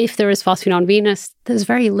if there is phosphine on Venus, there's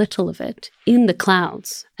very little of it in the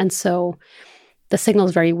clouds. And so the signal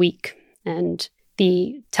is very weak. And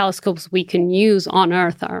the telescopes we can use on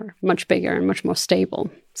Earth are much bigger and much more stable.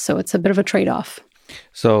 So it's a bit of a trade-off.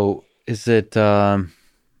 So is it...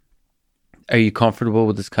 Are you comfortable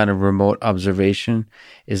with this kind of remote observation?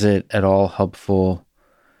 Is it at all helpful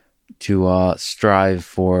to strive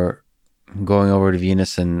for going over to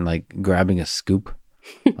Venus and like grabbing a scoop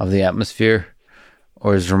of the atmosphere?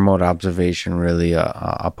 Or is remote observation really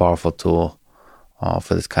a powerful tool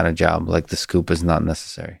for this kind of job? Like the scoop is not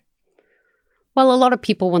necessary. Well, a lot of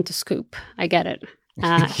people want to scoop. I get it.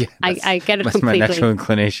 Yeah, I get it that's completely. My natural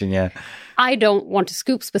inclination, yeah. I don't want to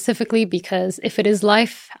scoop specifically because if it is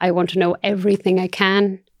life, I want to know everything I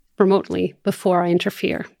can remotely before I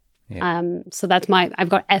interfere. Yeah. So that's I've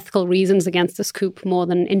got ethical reasons against the scoop more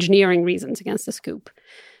than engineering reasons against the scoop.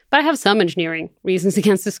 But I have some engineering reasons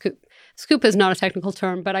against the scoop. Scoop is not a technical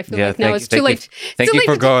term, but I feel like now it's too late. Thank you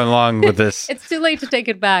for going along with this. It's too late to take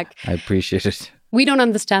it back. I appreciate it. We don't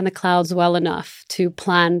understand the clouds well enough to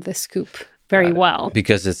plan the scoop very well.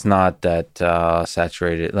 Because it's not that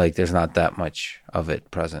saturated, like there's not that much of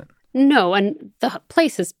it present. No, and the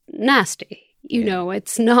place is nasty. You know,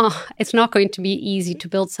 it's not going to be easy to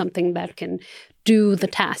build something that can do the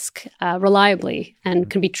task reliably and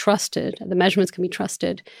can be trusted. The measurements can be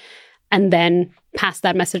trusted and then pass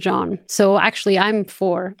that message on. So actually, I'm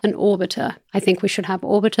for an orbiter. I think we should have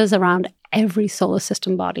orbiters around every solar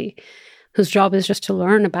system body whose job is just to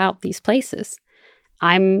learn about these places.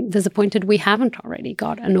 I'm disappointed we haven't already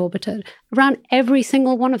got an orbiter around every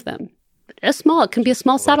single one of them. It can be a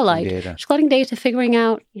small satellite. Just collecting data, figuring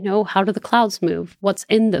out, how do the clouds move? What's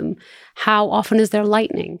in them? How often is there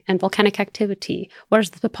lightning and volcanic activity? Where's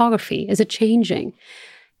the topography? Is it changing?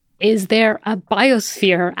 Is there a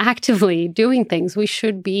biosphere actively doing things? We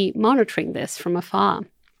should be monitoring this from afar.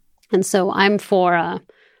 And so I'm for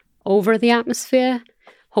over the atmosphere,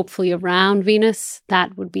 hopefully around Venus.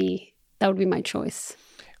 That would be my choice.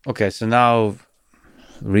 Okay, so now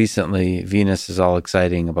recently Venus is all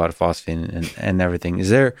exciting about phosphine and everything.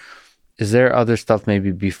 Is there other stuff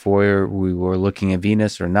maybe before we were looking at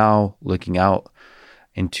Venus or now looking out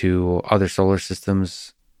into other solar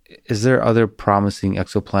systems? Is there other promising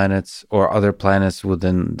exoplanets or other planets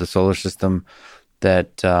within the solar system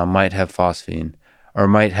that might have phosphine or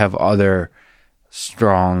might have other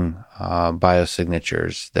strong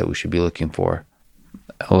biosignatures that we should be looking for,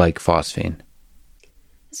 like phosphine?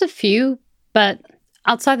 There's a few, but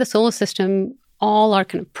outside the solar system, all are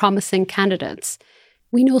kind of promising candidates.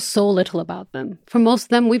 We know so little about them. For most of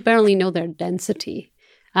them, we barely know their density.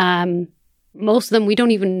 Most of them, we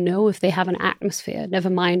don't even know if they have an atmosphere, never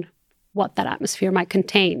mind what that atmosphere might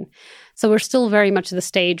contain. So we're still very much at the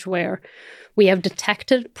stage where we have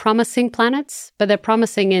detected promising planets, but they're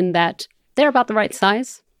promising in that they're about the right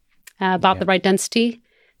size, the right density.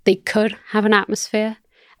 They could have an atmosphere,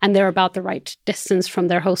 and they're about the right distance from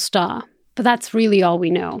their host star. But that's really all we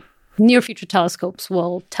know. Near future telescopes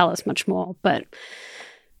will tell us much more, but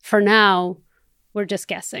for now, we're just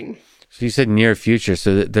guessing. So you said near future.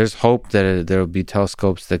 So there's hope that there will be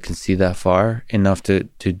telescopes that can see that far enough to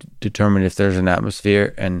determine if there's an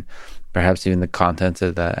atmosphere and perhaps even the contents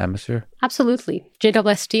of that atmosphere? Absolutely.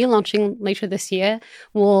 JWST, launching later this year,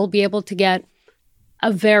 will be able to get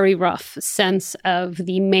a very rough sense of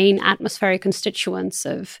the main atmospheric constituents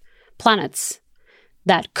of planets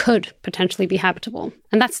that could potentially be habitable.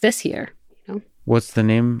 And that's this year. What's the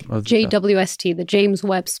name of JWST, the James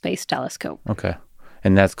Webb Space Telescope. Okay.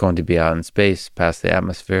 And that's going to be out in space, past the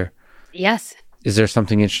atmosphere? Yes. Is there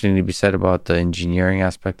something interesting to be said about the engineering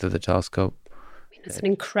aspect of the telescope? It's an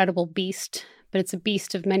incredible beast, but it's a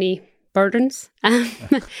beast of many burdens.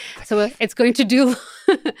 So it's going to do...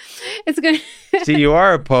 it's going. See, you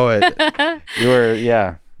are a poet.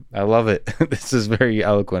 Yeah. I love it. This is very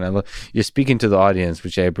eloquent. You're speaking to the audience,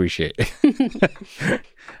 which I appreciate.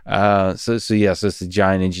 So it's a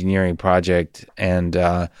giant engineering project. And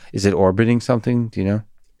is it orbiting something? Do you know?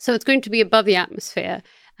 So it's going to be above the atmosphere.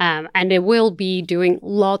 And it will be doing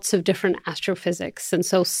lots of different astrophysics. And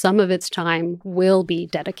so some of its time will be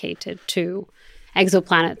dedicated to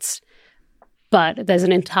exoplanets. But there's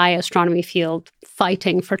an entire astronomy field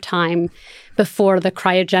fighting for time before the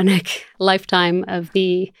cryogenic lifetime of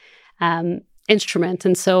the instrument.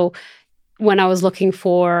 And so when I was looking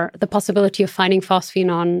for the possibility of finding phosphine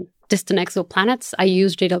on distant exoplanets, I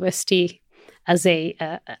used JWST as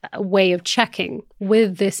a way of checking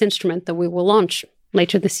with this instrument that we will launch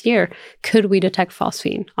later this year. Could we detect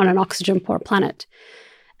phosphine on an oxygen-poor planet?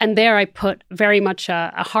 And there I put very much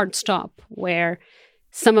a hard stop where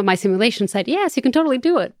some of my simulations said, yes, you can totally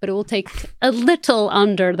do it, but it will take a little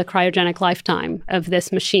under the cryogenic lifetime of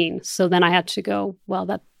this machine. So then I had to go, well,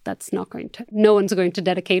 that's not going to, no one's going to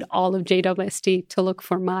dedicate all of JWST to look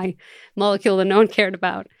for my molecule that no one cared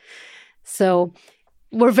about. So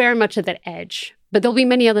we're very much at that edge. But there'll be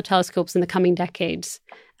many other telescopes in the coming decades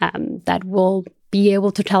that will be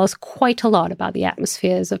able to tell us quite a lot about the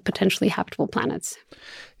atmospheres of potentially habitable planets.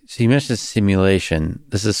 So you mentioned simulation.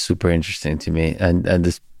 This is super interesting to me. And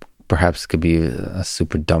this perhaps could be a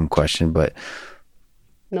super dumb question, but...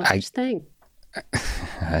 No such thing.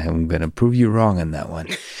 I'm going to prove you wrong on that one.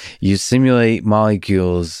 You simulate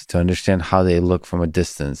molecules to understand how they look from a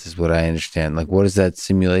distance, is what I understand. Like, what does that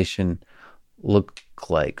simulation look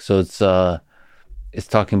like? So it's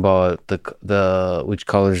talking about the which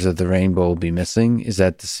colors of the rainbow will be missing. Is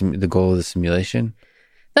that the goal of the simulation?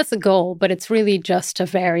 That's the goal, but it's really just a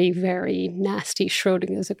very, very nasty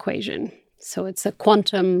Schrodinger's equation. So it's a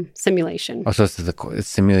quantum simulation. Oh, so it's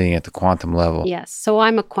simulating at the quantum level. Yes. So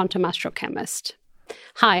I'm a quantum astrochemist.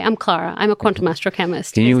 Hi, I'm Clara. I'm a quantum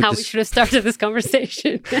astrochemist. That's how we should have started this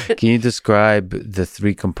conversation. Can you describe the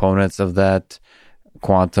three components of that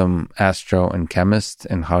quantum astro and chemist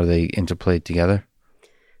and how they interplay together?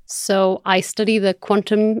 So I study the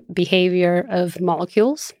quantum behavior of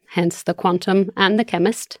molecules, hence the quantum and the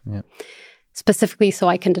chemist, specifically so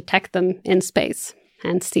I can detect them in space,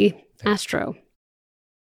 hence the astro.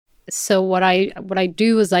 So what I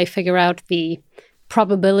do is I figure out the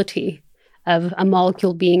probability of a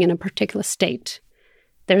molecule being in a particular state.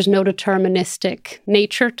 There's no deterministic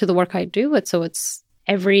nature to the work I do. So it's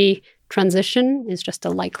every transition is just a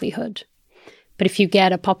likelihood. But if you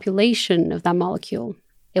get a population of that molecule,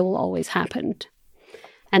 it will always happen.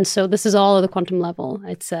 And so this is all at the quantum level.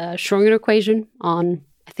 It's a Schrödinger equation on,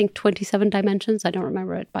 I think, 27 dimensions. I don't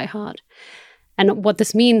remember it by heart. And what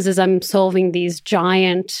this means is I'm solving these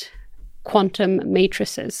giant quantum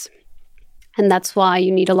matrices. And that's why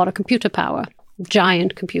you need a lot of computer power,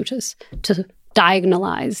 giant computers, to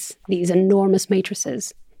diagonalize these enormous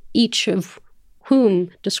matrices, each of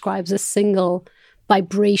whom describes a single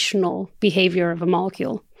vibrational behavior of a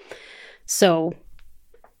molecule. So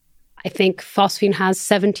I think phosphine has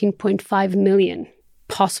 17.5 million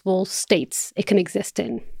possible states it can exist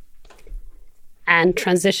in. And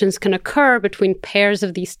transitions can occur between pairs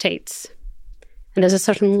of these states. And there's a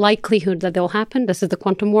certain likelihood that they'll happen. This is the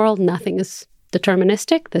quantum world. Nothing is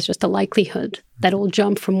deterministic. There's just a likelihood that it will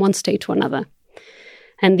jump from one state to another.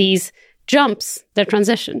 And these jumps, they're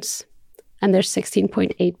transitions. And there's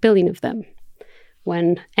 16.8 billion of them.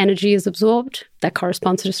 When energy is absorbed, that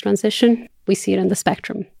corresponds to this transition. We see it in the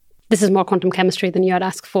spectrum. This is more quantum chemistry than you had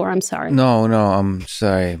asked for. I'm sorry. No, I'm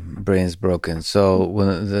sorry. Brain's broken. So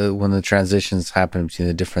when the transitions happen between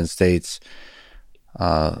the different states,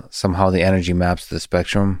 somehow the energy maps to the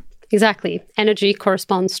spectrum. Exactly. Energy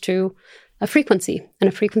corresponds to a frequency, and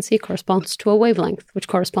a frequency corresponds to a wavelength, which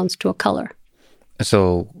corresponds to a color.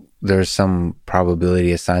 So there's some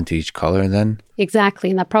probability assigned to each color then? Exactly.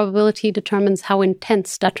 And that probability determines how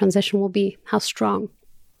intense that transition will be, how strong.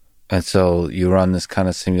 And so you run this kind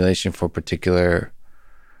of simulation for particular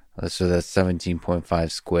So that's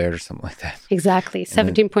 17.5 squared or something like that. Exactly.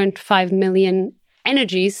 17.5 million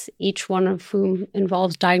energies, each one of whom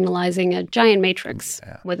involves diagonalizing a giant matrix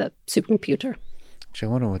with a supercomputer. Actually,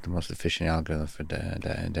 I wonder what the most efficient algorithm for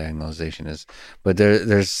diagonalization is. But there's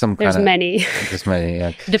many. There's many, yeah.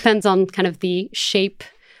 It depends on kind of the shape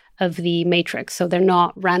of the matrix. So they're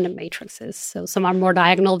not random matrices. So some are more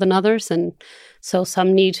diagonal than others, and so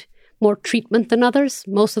some need more treatment than others.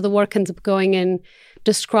 Most of the work ends up going in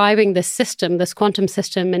describing this system, this quantum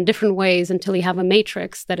system, in different ways until you have a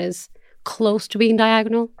matrix that is close to being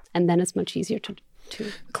diagonal, and then it's much easier to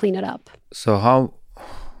clean it up. So how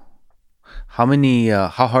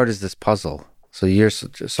hard is this puzzle? So you're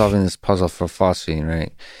solving this puzzle for phosphine,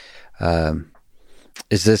 right? Are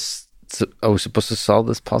we supposed to solve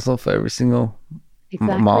this puzzle for every single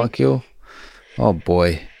molecule? Oh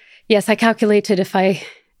boy. Yes, I calculated if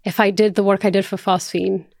I did the work I did for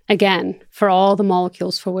phosphine, again, for all the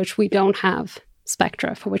molecules for which we don't have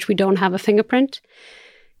spectra, for which we don't have a fingerprint,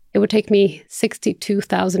 it would take me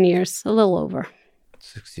 62,000 years, a little over.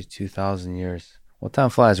 62,000 years. Well, time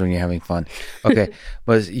flies when you're having fun. Okay,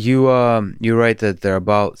 but you write that there are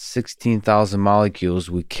about 16,000 molecules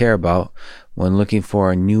we care about when looking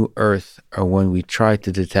for a new Earth or when we try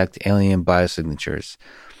to detect alien biosignatures.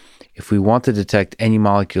 If we want to detect any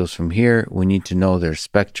molecules from here, we need to know their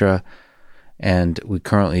spectra, and we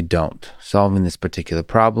currently don't. Solving this particular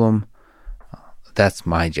problem, that's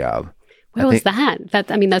my job. Where was that? That's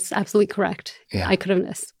absolutely correct. Yeah. I could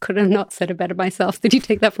have not said it better myself. Did you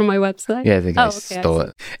take that from my website? Yeah, I think I stole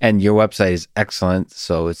it. And your website is excellent,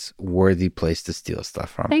 so it's a worthy place to steal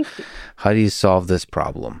stuff from. Thank you. How do you solve this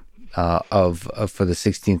problem for the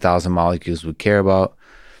 16,000 molecules we care about,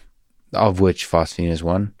 of which phosphine is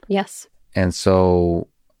one? Yes. And so,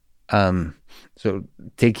 so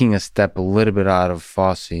taking a step a little bit out of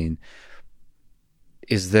phosphine,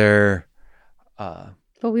 is there...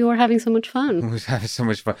 But we were having so much fun. We were having so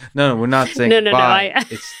much fun. No, we're not saying no, bye.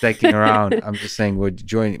 It's sticking around. I'm just saying we're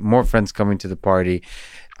joining more friends coming to the party.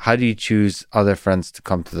 How do you choose other friends to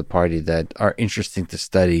come to the party that are interesting to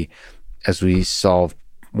study as we solve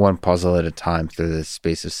one puzzle at a time through the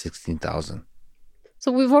space of 16,000?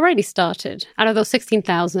 So we've already started. Out of those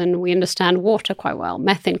 16,000, we understand water quite well,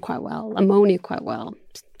 methane quite well, ammonia quite well,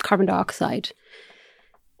 carbon dioxide.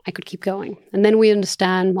 I could keep going. And then we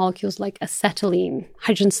understand molecules like acetylene,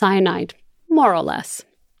 hydrogen cyanide, more or less.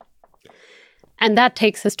 And that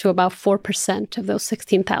takes us to about 4% of those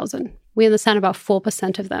 16,000. We understand about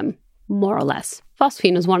 4% of them, more or less.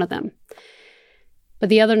 Phosphine is one of them. But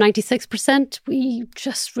the other 96%, we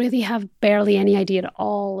just really have barely any idea at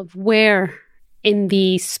all of where in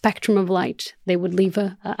the spectrum of light they would leave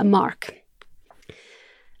a mark.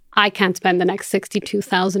 I can't spend the next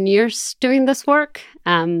 62,000 years doing this work,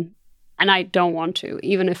 and I don't want to.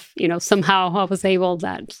 Even if somehow I was able,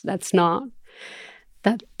 that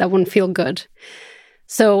wouldn't feel good.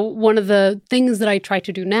 So one of the things that I try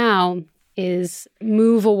to do now is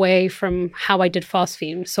move away from how I did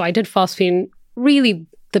phosphine. So I did phosphine really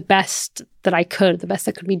the best that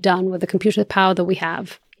could be done with the computer power that we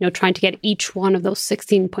have. Trying to get each one of those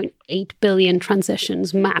 16.8 billion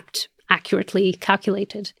transitions mapped, accurately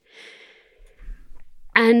calculated.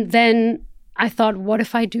 And then I thought, what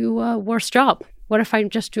if I do a worse job? What if I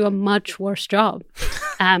just do a much worse job?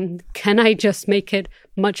 Can I just make it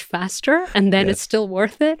much faster and then it's still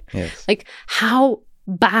worth it? Yes. Like, how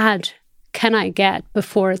bad can I get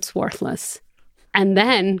before it's worthless? And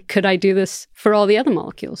then could I do this for all the other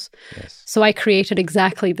molecules? Yes. So I created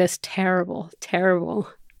exactly this terrible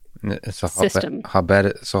system.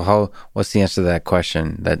 What's the answer to that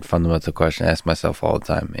question, that fundamental question I ask myself all the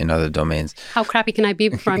time in other domains? How crappy can I be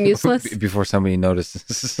before I'm useless? Before somebody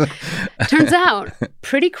notices. Turns out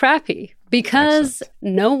pretty crappy, because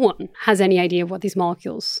no one has any idea of what these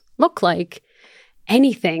molecules look like.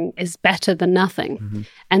 Anything is better than nothing. Mm-hmm.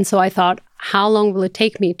 And so I thought, how long will it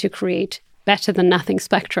take me to create better than nothing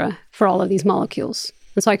spectra for all of these molecules?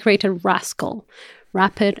 And so I created RASCAL,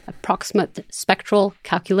 Rapid Approximate Spectral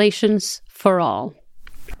Calculations for all.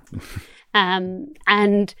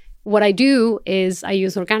 And what I do is I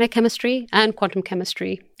use organic chemistry and quantum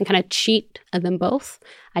chemistry and kind of cheat at them both.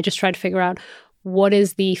 I just try to figure out what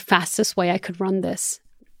is the fastest way I could run this.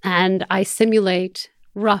 And I simulate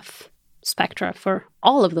rough spectra for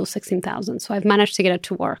all of those 16,000. So I've managed to get it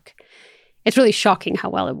to work. It's really shocking how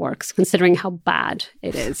well it works, considering how bad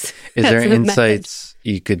it is. Is there insights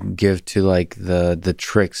you could give to like the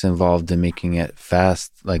tricks involved in making it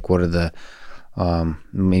fast? Like, what are the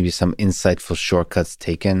maybe some insightful shortcuts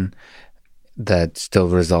taken that still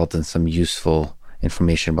result in some useful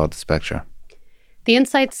information about the spectra? The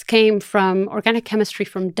insights came from organic chemistry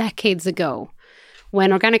from decades ago.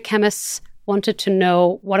 When organic chemists wanted to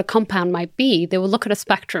know what a compound might be, they would look at a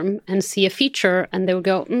spectrum and see a feature, and they would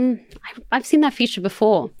go, I've seen that feature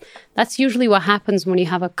before. That's usually what happens when you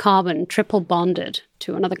have a carbon triple bonded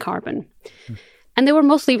to another carbon. And they were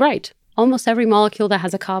mostly right. Almost every molecule that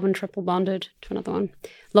has a carbon triple bonded to another one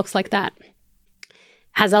looks like that.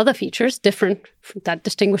 Has other features different that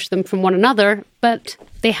distinguish them from one another, but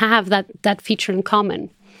they have that feature in common.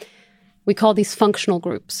 We call these functional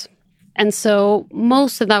groups. And so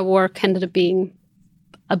most of that work ended up being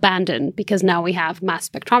abandoned because now we have mass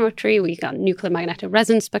spectrometry, we got nuclear magnetic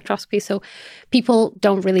resonance spectroscopy, so people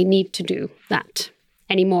don't really need to do that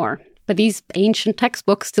anymore. But these ancient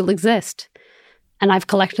textbooks still exist, and I've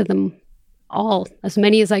collected them all, as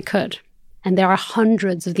many as I could. And there are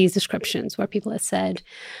hundreds of these descriptions where people have said,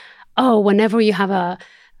 oh, whenever you have a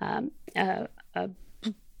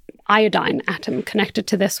iodine atom connected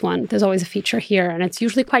to this one, there's always a feature here. And it's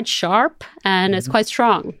usually quite sharp and it's quite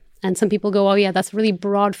strong. And some people go, oh, yeah, that's a really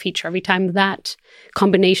broad feature every time that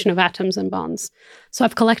combination of atoms and bonds. So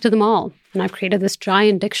I've collected them all. And I've created this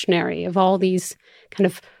giant dictionary of all these kind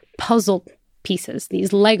of puzzle pieces,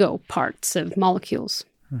 these Lego parts of molecules.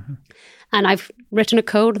 Mm-hmm. And I've written a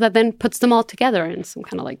code that then puts them all together in some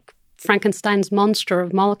kind of like Frankenstein's monster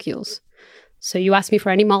of molecules. So you ask me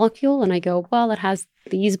for any molecule, and I go, well, it has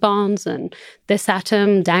these bonds and this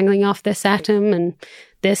atom dangling off this atom and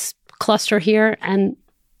this cluster here. And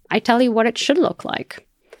I tell you what it should look like.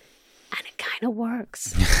 And it kind of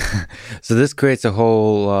works. So this creates a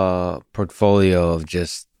whole portfolio of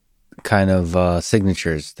just kind of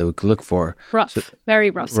signatures that we could look for.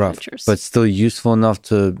 Very rough signatures. But still useful enough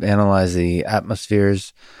to analyze the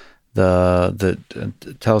atmospheres, the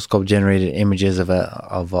telescope-generated images of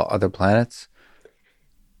other planets?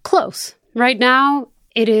 Close. Right now,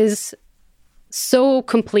 it is so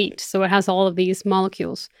complete, so it has all of these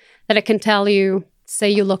molecules, that it can tell you, say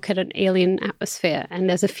you look at an alien atmosphere and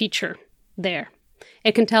there's a feature there.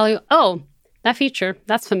 It can tell you, oh, that feature,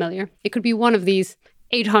 that's familiar. It could be one of these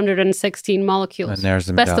 816 molecules. And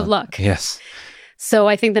there's Best of luck. Yes. So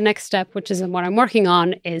I think the next step, which is what I'm working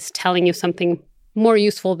on, is telling you something more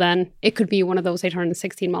useful than it could be one of those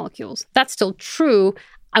 816 molecules. That's still true.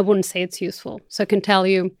 I wouldn't say it's useful. So it can tell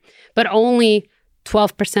you, but only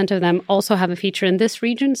 12% of them also have a feature in this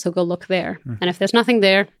region, so go look there. Mm. And if there's nothing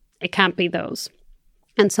there, it can't be those,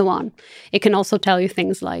 and so on. It can also tell you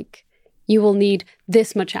things like, you will need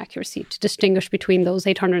this much accuracy to distinguish between those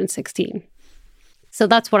 816. So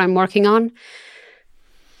that's what I'm working on,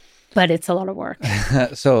 but it's a lot of work.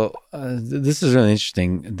 So this is really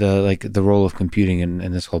interesting, the role of computing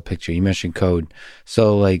in this whole picture. You mentioned code.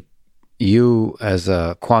 So like you as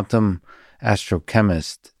a quantum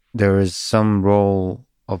astrochemist, there is some role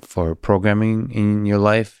for programming in your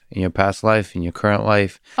life, in your past life, in your current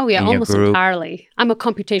life? Oh yeah, almost entirely. I'm a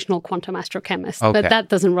computational quantum astrochemist, okay. But that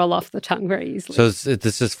doesn't roll off the tongue very easily. So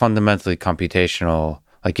this is fundamentally computational.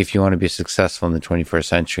 Like if you want to be successful in the 21st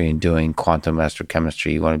century in doing quantum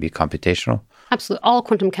astrochemistry, you want to be computational? Absolutely. All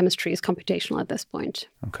quantum chemistry is computational at this point.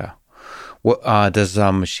 Okay. What, does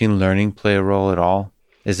machine learning play a role at all?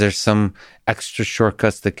 Is there some extra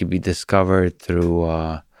shortcuts that could be discovered through,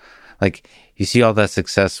 like you see all that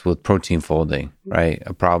success with protein folding, right?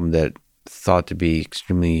 A problem that thought to be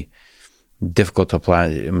extremely difficult to apply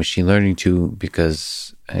machine learning to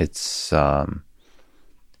because it's,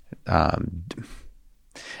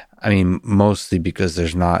 mostly because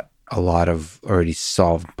there's not a lot of already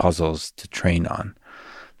solved puzzles to train on.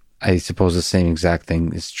 I suppose the same exact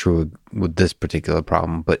thing is true with this particular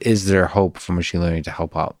problem, but is there hope for machine learning to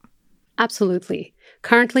help out? Absolutely.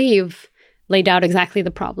 Currently, you've laid out exactly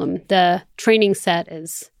the problem. The training set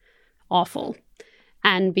is awful.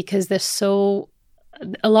 And because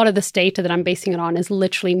a lot of this data that I'm basing it on is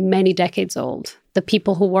literally many decades old. The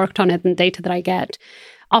people who worked on it and the data that I get,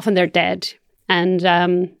 often they're dead. And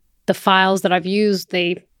the files that I've used,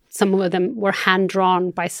 some of them were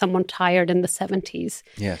hand-drawn by someone tired in the 70s.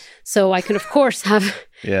 Yes. So I can, of course, have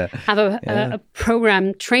a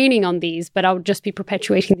program training on these, but I would just be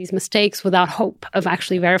perpetuating these mistakes without hope of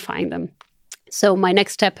actually verifying them. So my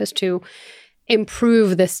next step is to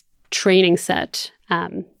improve this training set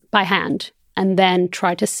by hand and then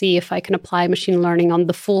try to see if I can apply machine learning on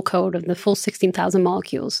the full code of the full 16,000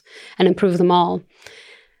 molecules and improve them all.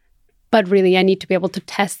 But really, I need to be able to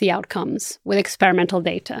test the outcomes with experimental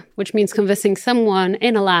data, which means convincing someone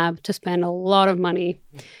in a lab to spend a lot of money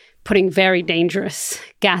putting very dangerous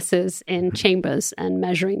gases in chambers and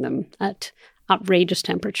measuring them at outrageous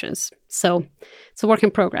temperatures. So it's a work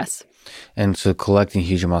in progress. And so collecting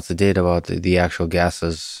huge amounts of data about the actual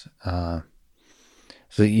gases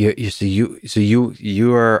So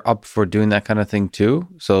you are up for doing that kind of thing too?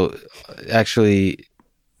 So actually,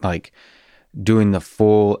 like doing the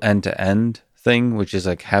full end-to-end thing, which is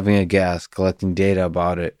like having a gas, collecting data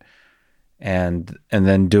about it, and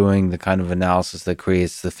then doing the kind of analysis that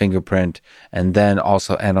creates the fingerprint, and then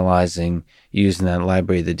also analyzing using that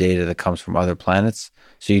library the data that comes from other planets.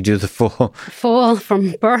 So you do the full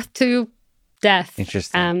from birth to death.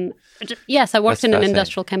 Interesting. Yes, I worked in an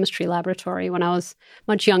industrial chemistry laboratory when I was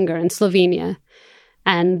much younger in Slovenia.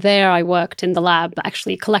 And there I worked in the lab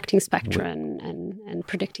actually collecting spectra and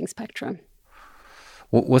predicting spectra.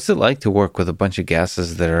 What's it like to work with a bunch of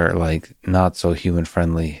gases that are like not so human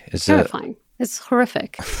friendly? It's terrifying. It's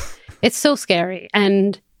horrific. It's so scary.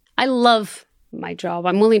 And I love my job.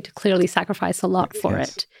 I'm willing to clearly sacrifice a lot for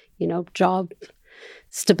it. You know, job,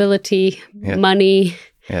 stability, money,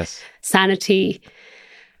 sanity.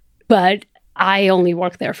 But I only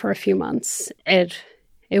worked there for a few months. It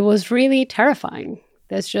was really terrifying.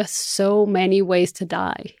 There's just so many ways to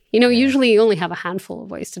die. You know, usually you only have a handful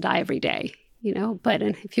of ways to die every day, you know, but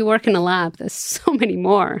if you work in a lab, there's so many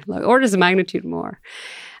more, like orders of magnitude more.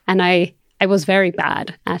 And I was very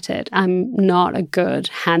bad at it. I'm not a good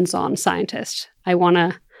hands-on scientist. I want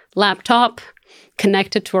a laptop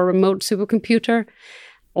connected to a remote supercomputer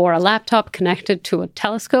or a laptop connected to a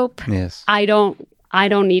telescope. Yes. I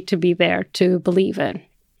don't need to be there to believe it.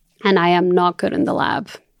 And I am not good in the lab.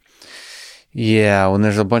 Yeah, when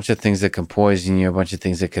there's a bunch of things that can poison you, a bunch of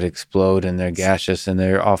things that could explode, and they're gaseous, and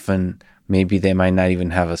they're often, maybe they might not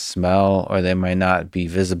even have a smell, or they might not be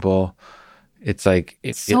visible. It's like...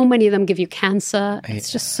 so many of them give you cancer.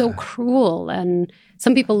 It's just so cruel. And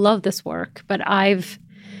some people love this work, but I've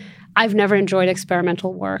never enjoyed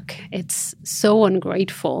experimental work. It's so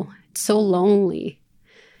ungrateful. It's so lonely.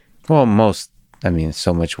 Well,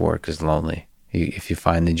 so much work is lonely if you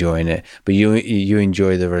find the joy in it, but you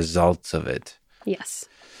enjoy the results of it. Yes.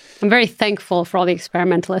 I'm very thankful for all the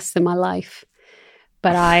experimentalists in my life,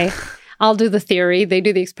 but I'll do the theory, they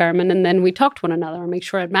do the experiment, and then we talk to one another and make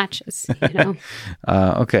sure it matches, you know?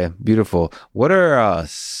 Okay, beautiful. What are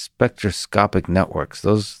spectroscopic networks?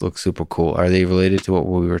 Those look super cool. Are they related to what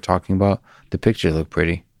we were talking about? The pictures look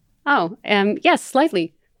pretty. Oh, yes,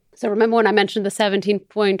 slightly. So remember when I mentioned the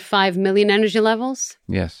 17.5 million energy levels?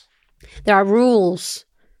 Yes. There are rules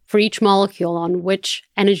for each molecule on which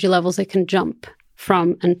energy levels it can jump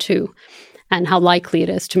from and to, and how likely it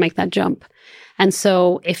is to make that jump. And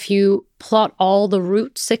so if you plot all the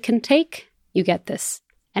routes it can take, you get this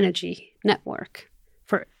energy network,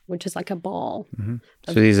 which is like a ball. Mm-hmm.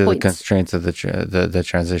 So these are the constraints of the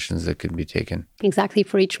transitions that could be taken. Exactly,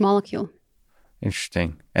 for each molecule.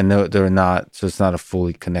 Interesting. And they're not, so it's not a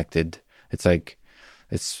fully connected, it's like,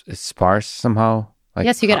 it's sparse somehow? Like,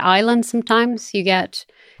 yes, you get islands sometimes. You get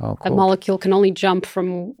a molecule can only jump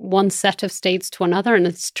from one set of states to another, and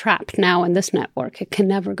it's trapped now in this network. It can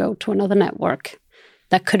never go to another network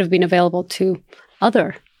that could have been available to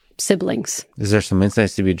other siblings. Is there some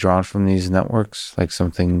insights to be drawn from these networks? Like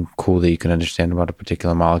something cool that you can understand about a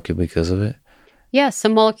particular molecule because of it? Yes,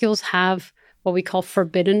 some molecules have what we call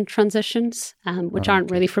forbidden transitions, which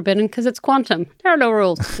aren't really forbidden because it's quantum. There are no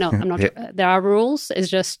rules. No, I'm not. There are rules. It's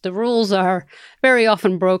just the rules are very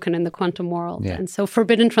often broken in the quantum world. Yeah. And so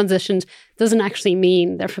forbidden transitions doesn't actually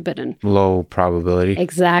mean they're forbidden. Low probability.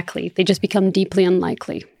 Exactly. They just become deeply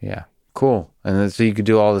unlikely. Yeah. Cool. And then, so you could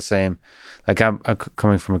do all the same. Like I'm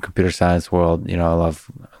coming from a computer science world, you know, I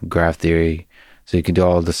love graph theory. So you can do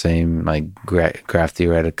all the same, like graph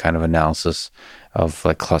theoretic kind of analysis of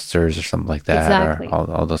like clusters or something like that, exactly.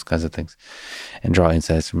 Or all those kinds of things, and draw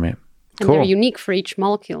insights from it. And they're unique for each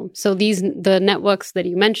molecule. So the networks that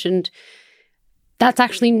you mentioned, that's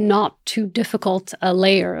actually not too difficult a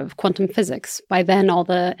layer of quantum physics. By then, all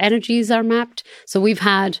the energies are mapped. So we've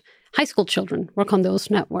had high school children work on those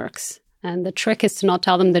networks. And the trick is to not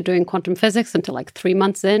tell them they're doing quantum physics until like 3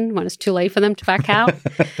 months in, when it's too late for them to back out.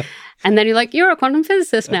 And then you're like, you're a quantum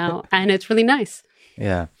physicist now. And it's really nice.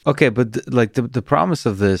 Yeah. Okay. But the promise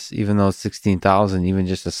of this, even though it's 16,000, even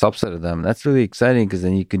just a subset of them, that's really exciting because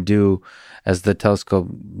then you can do, as the telescope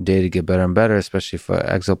data get better and better, especially for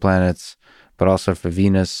exoplanets, but also for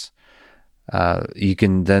Venus, you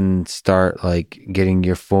can then start like getting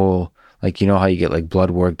your full, like, you know how you get like blood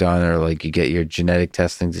work done or like you get your genetic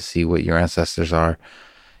testing to see what your ancestors are.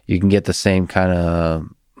 You can get the same kind of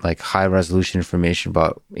like high resolution information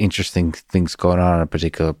about interesting things going on a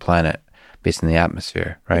particular planet based on the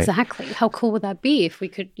atmosphere, right? Exactly. How cool would that be if we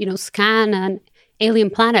could, scan an alien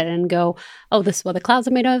planet and go, oh, this is what the clouds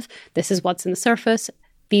are made of. This is what's in the surface.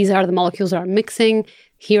 These are the molecules that are mixing.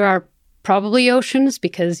 Here are probably oceans,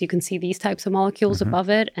 because you can see these types of molecules above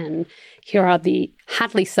it. And here are the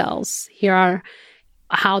Hadley cells. Here are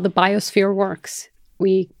how the biosphere works.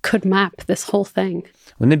 We could map this whole thing.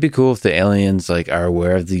 Wouldn't it be cool if the aliens like are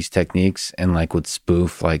aware of these techniques and like would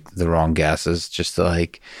spoof like the wrong gases just to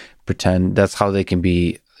like pretend that's how they can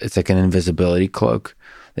be? It's like an invisibility cloak.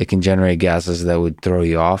 They can generate gases that would throw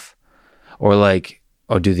you off, or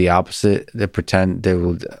do the opposite. They pretend they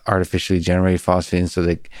will artificially generate phosphine, so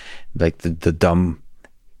they like the dumb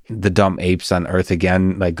apes on Earth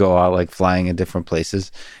again, like go out like flying in different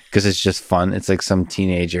places because it's just fun. It's like some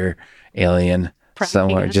teenager alien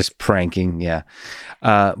somewhere just pranking. Yeah.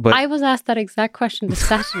 But I was asked that exact question this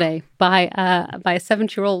Saturday by a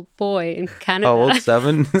 7-year-old boy in Canada. Oh, old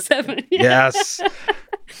 7? 7. Yeah. Yes.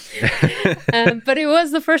 But it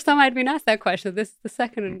was the first time I'd been asked that question. This is the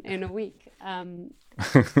second in a week.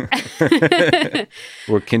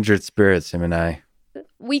 We're kindred spirits, him and I.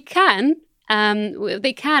 We can.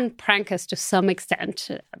 They can prank us to some extent,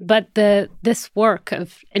 but this work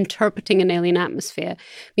of interpreting an alien atmosphere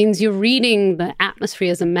means you're reading the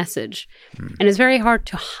atmosphere as a message. And it's very hard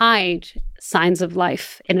to hide signs of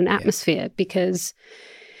life in an atmosphere because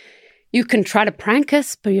you can try to prank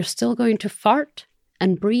us, but you're still going to fart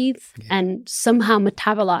and breathe and somehow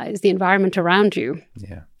metabolize the environment around you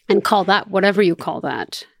and call that whatever you call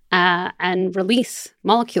that and release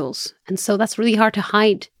molecules. And so that's really hard to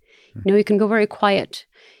hide. You know, you can go very quiet.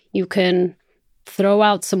 You can throw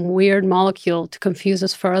out some weird molecule to confuse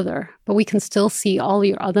us further, but we can still see all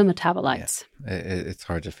your other metabolites. Yeah. It's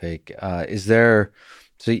hard to fake. Is there?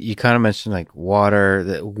 So you kind of mentioned like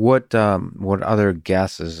water. What other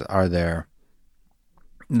gases are there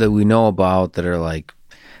that we know about that are like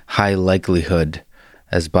high likelihood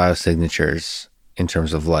as biosignatures in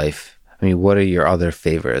terms of life? I mean, what are your other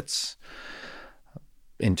favorites?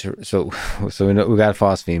 So we know we got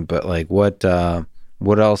phosphine, but like what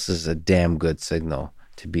else is a damn good signal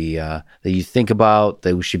to be that you think about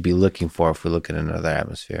that we should be looking for if we look at another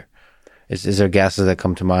atmosphere? Is there gases that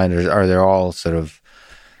come to mind, or are there all sort of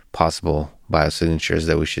possible biosignatures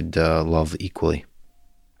that we should love equally?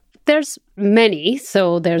 There's many.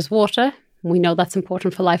 So there's water. We know that's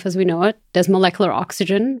important for life as we know it. There's molecular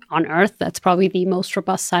oxygen on Earth. That's probably the most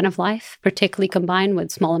robust sign of life, particularly combined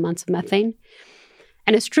with small amounts of methane.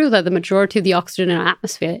 And it's true that the majority of the oxygen in our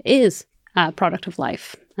atmosphere is a product of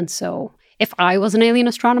life. And so if I was an alien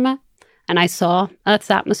astronomer and I saw Earth's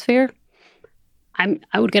atmosphere,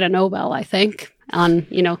 I would get a Nobel, I think, on,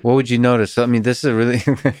 What would you notice? I mean, this is really...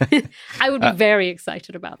 I would be very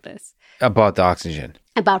excited about this. About the oxygen.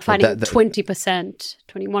 About finding 20%,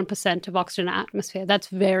 21% of oxygen in the atmosphere. That's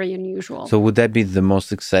very unusual. So would that be the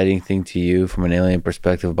most exciting thing to you from an alien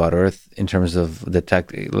perspective about Earth in terms of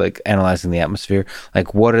analyzing the atmosphere?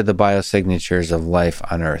 Like, what are the biosignatures of life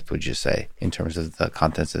on Earth, would you say, in terms of the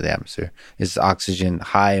contents of the atmosphere? Is oxygen,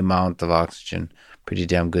 high amount of oxygen, pretty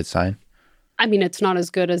damn good sign? I mean, it's not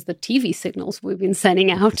as good as the TV signals we've been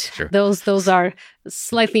sending out. Those are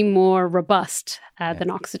slightly more robust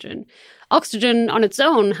than oxygen. Oxygen on its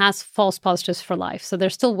own has false positives for life, so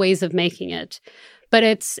there's still ways of making it. But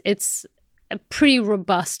it's a pretty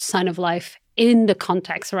robust sign of life in the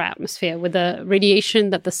context of our atmosphere, with the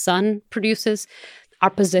radiation that the sun produces,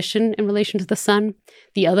 our position in relation to the sun,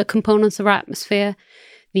 the other components of our atmosphere,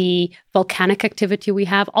 the volcanic activity we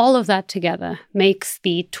have, all of that together makes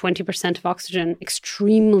the 20% of oxygen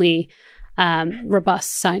extremely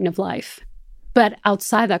robust sign of life. But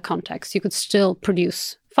outside that context, you could still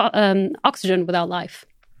produce oxygen without life.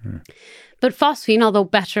 But phosphine, although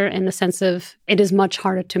better in the sense of it is much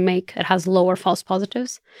harder to make, it has lower false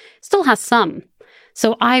positives, still has some.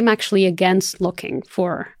 So I'm actually against looking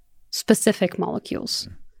for specific molecules.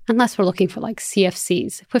 Unless we're looking for like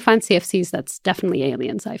CFCs. If we find CFCs, that's definitely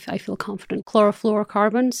aliens. I feel confident.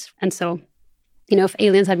 Chlorofluorocarbons. And so, if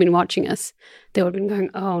aliens had been watching us, they would have been going,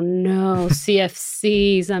 oh no,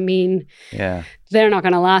 CFCs. I mean, they're not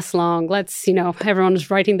going to last long. Let's, everyone's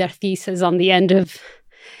writing their thesis on the end of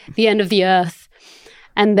the Earth.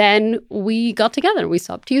 And then we got together. We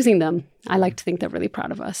stopped using them. I like to think they're really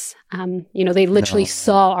proud of us. They literally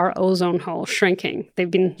saw our ozone hole shrinking.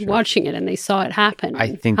 They've been watching it and they saw it happen.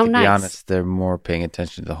 I think, to be honest, they're more paying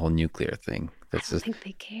attention to the whole nuclear thing. I don't think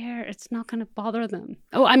they care. It's not going to bother them.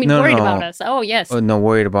 Oh, I mean, worried about us. Oh, yes. Oh, no,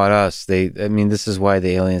 worried about us. This is why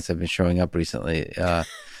the aliens have been showing up recently.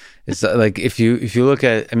 It's like if you look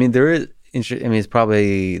at, it's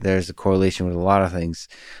probably there's a correlation with a lot of things.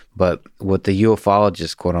 But what the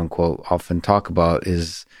ufologists, quote unquote, often talk about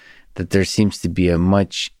is that there seems to be a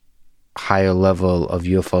much higher level of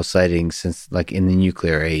UFO sightings since, like, in the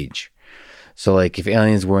nuclear age. So, like, if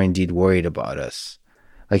aliens were indeed worried about us,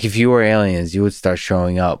 Like if you were aliens, you would start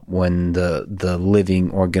showing up when the living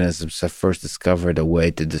organisms have first discovered a way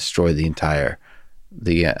to destroy the entire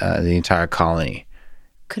colony.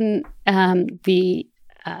 Can the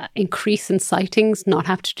increase in sightings not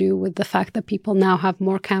have to do with the fact that people now have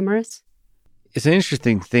more cameras? It's an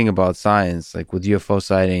interesting thing about science. Like with UFO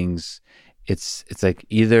sightings, it's like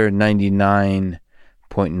either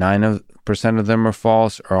 99.9% of them are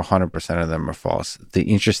false or 100% of them are false. The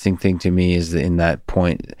interesting thing to me is that in that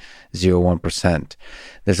 0.01%,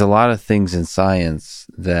 there's a lot of things in science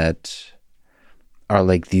that are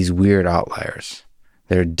like these weird outliers.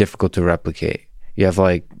 They're difficult to replicate. You have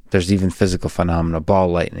there's even physical phenomena, ball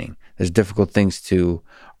lightning. There's difficult things to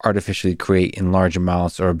artificially create in large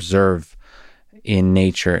amounts or observe in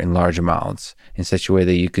nature in large amounts in such a way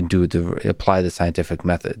that you can apply the scientific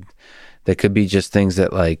method. There could be just things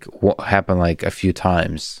that happen a few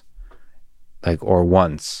times, or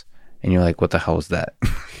once, and you're like, what the hell is that?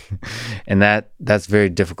 And that's very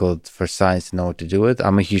difficult for science to know what to do with.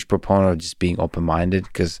 I'm a huge proponent of just being open-minded,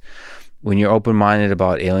 because when you're open-minded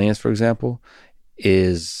about aliens, for example,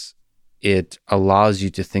 it allows you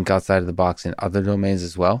to think outside of the box in other domains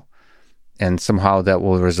as well. And somehow that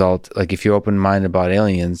will result, if you're open-minded about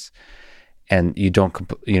aliens and you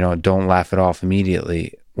don't laugh it off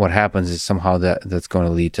immediately, what happens is somehow that's going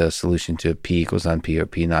to lead to a solution to P equals NP or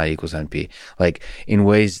P not equals NP, in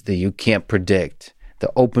ways that you can't predict.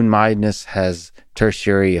 The open-mindedness has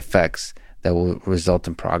tertiary effects that will result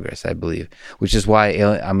in progress, I believe, which is why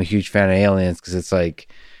I'm a huge fan of aliens, because it's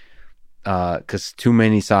because too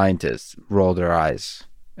many scientists roll their eyes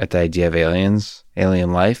at the idea of aliens,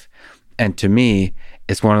 alien life. And to me,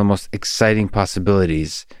 it's one of the most exciting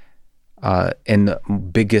possibilities and the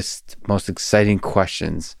biggest, most exciting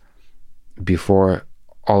questions before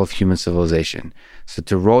all of human civilization. So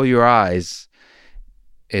to roll your eyes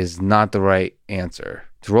is not the right answer.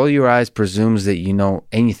 To roll your eyes presumes that you know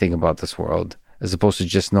anything about this world, as opposed to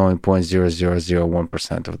just knowing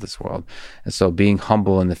 0.0001% of this world. And so being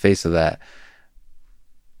humble in the face of that,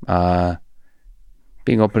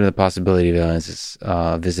 being open to the possibility of aliens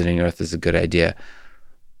visiting Earth is a good idea.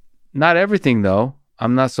 Not everything, though.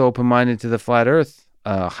 I'm not so open-minded to the flat Earth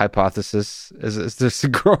hypothesis as there's a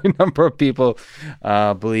growing number of people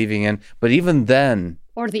believing in. But even then...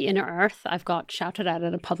 Or the inner Earth. I've got shouted at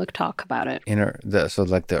a public talk about it. So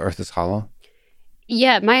the Earth is hollow?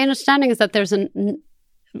 Yeah, my understanding is that there's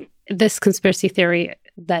this conspiracy theory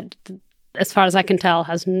that, as far as I can tell,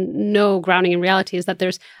 has no grounding in reality, is that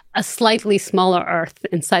there's a slightly smaller Earth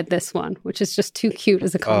inside this one, which is just too cute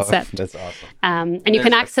as a concept. Oh, that's awesome. And you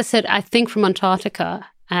can access it, I think, from Antarctica.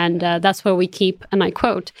 And that's where we keep, and I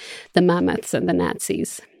quote, the mammoths and the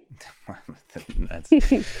Nazis.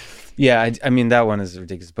 Yeah, I mean, that one is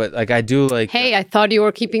ridiculous. But I do like... Hey, I thought you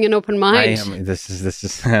were keeping an open mind. I am. This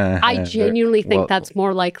is I genuinely think that's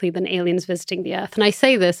more likely than aliens visiting the Earth. And I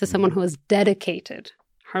say this as someone who has dedicated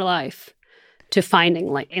her life to finding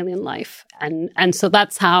alien life. And so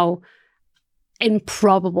that's how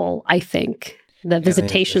improbable I think the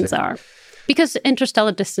visitations are. Because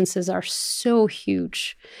interstellar distances are so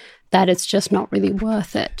huge that it's just not really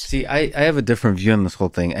worth it. See, I have a different view on this whole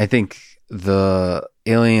thing. I think the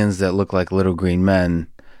aliens that look like little green men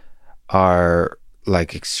are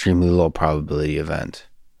extremely low probability event.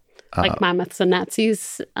 Mammoths and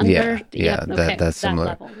Nazis that's similar.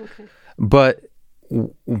 That level. Okay.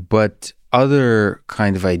 But other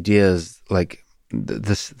kind of ideas,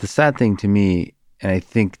 the sad thing to me, and I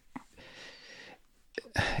think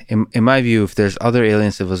in my view, if there's other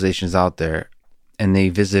alien civilizations out there and they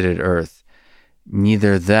visited Earth,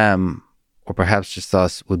 neither them or perhaps just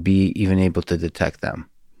us would be even able to detect them.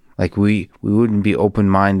 We wouldn't be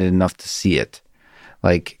open-minded enough to see it.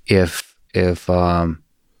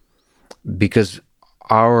 Because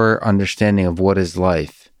our understanding of what is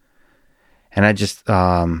life, and I just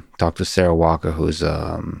talked to Sarah Walker, who's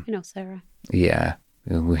you know Sarah. Yeah,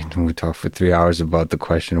 we talked for 3 hours about the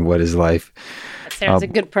question of what is life. Sarah's a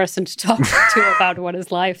good person to talk to about what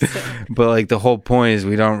is life. So. But the whole point is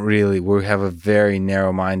we have a very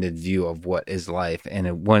narrow-minded view of what is life,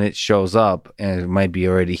 and when it shows up, and it might be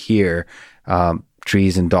already here,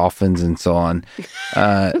 trees and dolphins and so on.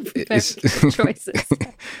 Choices.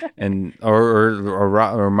 And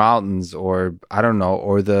or mountains, or I don't know,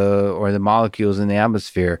 or the molecules in the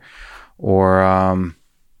atmosphere, or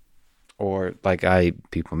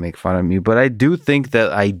people make fun of me, but I do think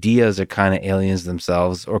that ideas are kind of aliens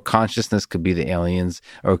themselves, or consciousness could be the aliens,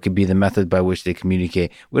 or it could be the method by which they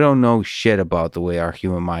communicate. We don't know shit about the way our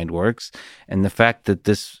human mind works, and the fact that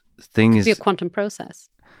this thing is be a quantum process.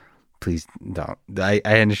 Please don't. I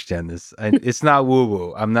understand this. It's not woo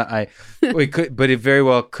woo. I'm not. It could, but it very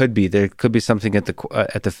well could be. There could be something at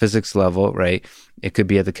the physics level, right? It could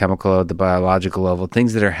be at the chemical or the biological level.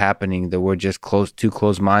 Things that are happening that we're just too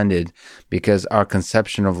close minded, because our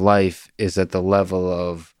conception of life is at the level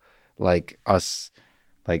of like us,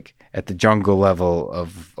 like at the jungle level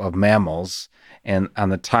of mammals, and on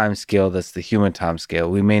the time scale that's the human time scale,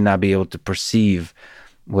 we may not be able to perceive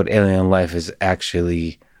what alien life is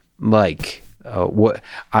actually like,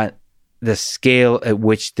 the scale at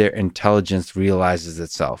which their intelligence realizes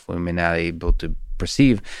itself. We may not be able to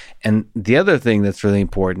perceive. And the other thing that's really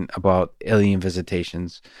important about alien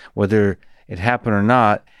visitations, whether it happened or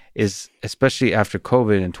not, is especially after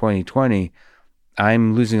COVID in 2020,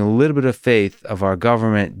 I'm losing a little bit of faith of our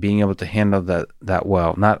government being able to handle that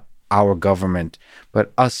well. Not our government,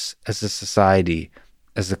 but us as a society,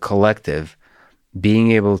 as a collective,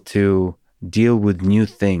 being able to deal with new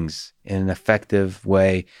things in an effective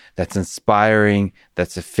way that's inspiring,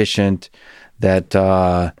 that's efficient, that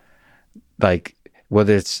like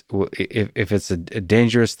whether it's if it's a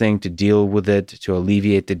dangerous thing, to deal with it, to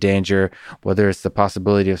alleviate the danger, whether it's the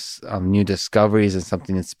possibility of new discoveries and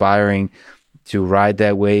something inspiring, to ride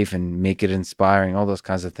that wave and make it inspiring, all those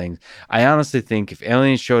kinds of things. I honestly think if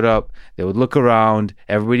aliens showed up, they would look around,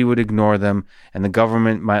 everybody would ignore them, and the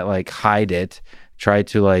government might like hide it, try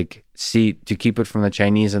to like to keep it from the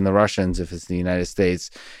Chinese and the Russians if it's the United States,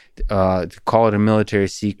 to call it a military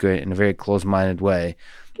secret in a very close-minded way.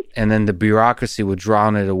 And then the bureaucracy would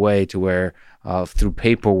drown it away to where through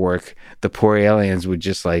paperwork, the poor aliens would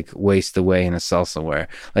just like waste away in a cell somewhere.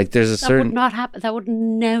 Like there's a certain... That would not happen. That would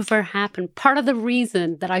never happen. Part of the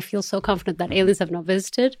reason that I feel so confident that aliens have not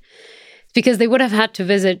visited is because they would have had to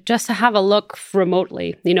visit just to have a look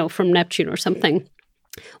remotely, from Neptune or something.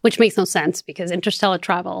 Which makes no sense because interstellar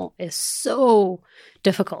travel is so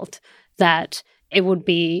difficult that it would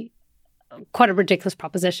be quite a ridiculous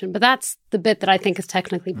proposition. But that's the bit that I think is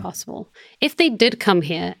technically possible. If they did come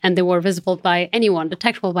here and they were visible by anyone,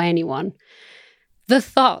 detectable by anyone, the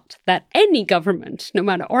thought that any government, no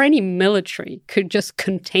matter, or any military could just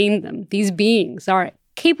contain them, these beings are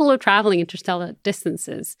capable of traveling interstellar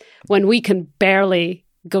distances when we can barely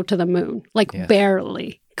go to the moon,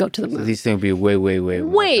 barely go to the moon. So these things would be way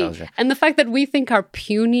more intelligent. And the fact that we think our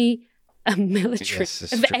puny military,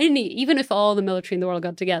 even if all the military in the world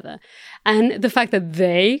got together, and the fact that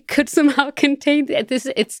they could somehow contain this,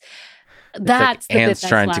 that's like the ants bit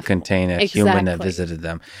trying that's to contain a human that visited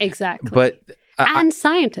them. Exactly. But and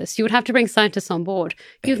scientists. You would have to bring scientists on board.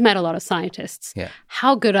 You've met a lot of scientists. Yeah.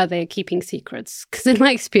 How good are they at keeping secrets? Because in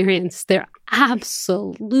my experience, they're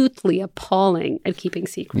absolutely appalling at keeping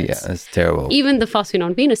secrets. Yeah, that's terrible. Even the phosphine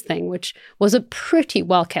on Venus thing, which was a pretty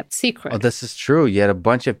well-kept secret. Oh, this is true. You had a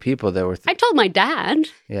bunch of people that were... I told my dad.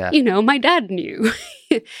 Yeah. My dad knew.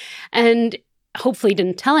 And hopefully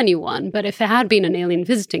didn't tell anyone. But if it had been an alien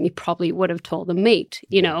visiting, he probably would have told the mate,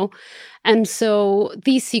 And so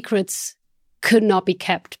these secrets could not be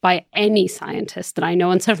kept by any scientist that I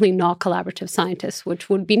know, and certainly not collaborative scientists, which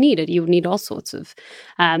would be needed. You would need all sorts of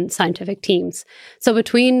scientific teams. So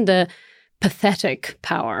between the pathetic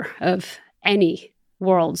power of any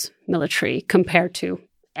world's military compared to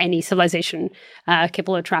any civilization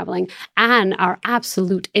capable of traveling, and our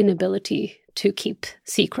absolute inability to keep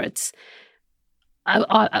secrets,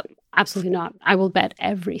 absolutely not. I will bet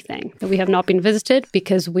everything that we have not been visited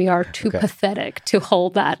because we are too pathetic to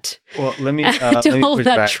hold that. Well, let me hold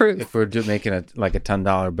that back. truth. If we're making a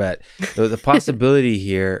 $10 bet, the possibility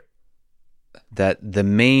here that the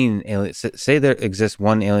main alien, say there exists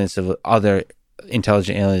one other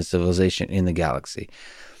intelligent alien civilization in the galaxy.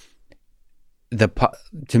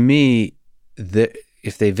 To me,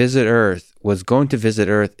 if they visit Earth, what's going to visit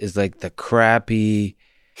Earth is like the crappy.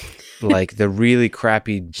 Like the really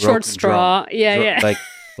crappy short straw,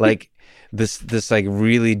 like this like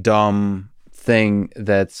really dumb thing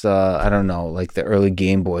that's I don't know, like the early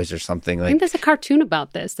Game Boys or something. Like, I think there's a cartoon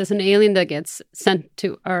about this. There's an alien that gets sent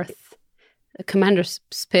to Earth, Commander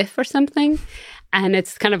Spiff or something, and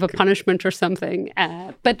it's kind of a punishment or something.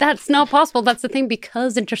 But that's not possible. That's the thing,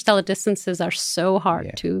 because interstellar distances are so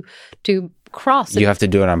hard to cross. You have to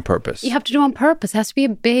do it on purpose. You have to do it on purpose. It has to be a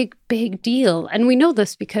big, big deal. And we know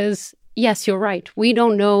this because, yes, you're right. We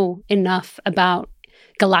don't know enough about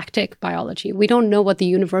galactic biology. We don't know what the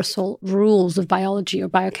universal rules of biology or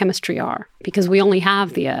biochemistry are because we only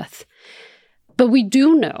have the Earth. But we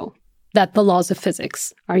do know that the laws of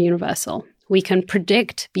physics are universal. We can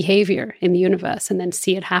predict behavior in the universe and then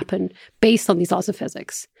see it happen based on these laws of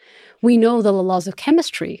physics. We know that the laws of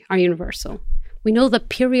chemistry are universal. We know the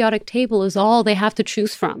periodic table is all they have to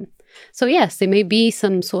choose from. So yes, they may be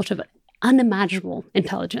some sort of unimaginable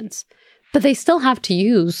intelligence, but they still have to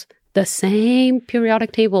use the same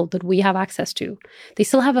periodic table that we have access to. They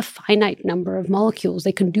still have a finite number of molecules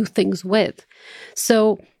they can do things with.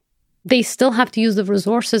 So they still have to use the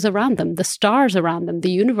resources around them, the stars around them,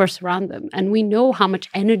 the universe around them. And we know how much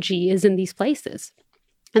energy is in these places.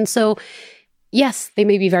 And so, yes, they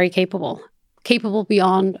may be very capable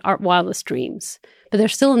beyond our wildest dreams, but they're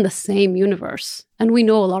still in the same universe. And we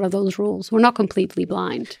know a lot of those rules. We're not completely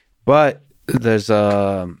blind. But there's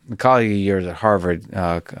a colleague of yours at Harvard,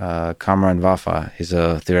 Kamran Vafa. He's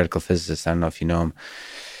a theoretical physicist. I don't know if you know him.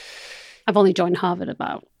 I've only joined Harvard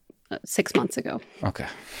about 6 months ago. Okay.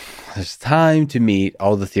 There's time to meet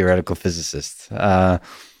all the theoretical physicists.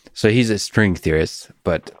 So he's a string theorist,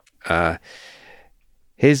 but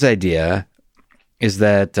his idea is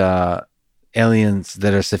that aliens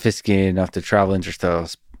that are sophisticated enough to travel interstellar,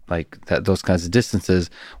 like that, those kinds of distances,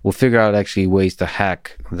 will figure out actually ways to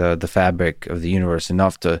hack the fabric of the universe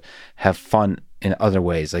enough to have fun in other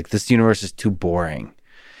ways. Like, this universe is too boring.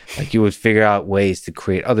 Like, you would figure out ways to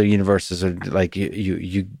create other universes, or like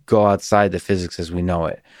you go outside the physics as we know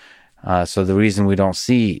it. So the reason we don't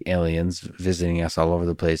see aliens visiting us all over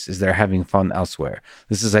the place is they're having fun elsewhere.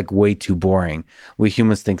 This is like way too boring. We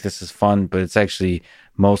humans think this is fun, but it's actually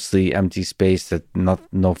mostly empty space that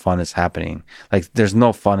no fun is happening. Like, there's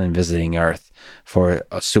no fun in visiting Earth for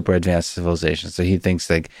a super advanced civilization. So he thinks,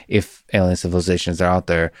 like, if alien civilizations are out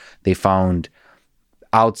there, they found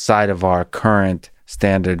outside of our current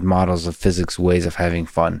standard models of physics ways of having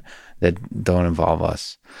fun that don't involve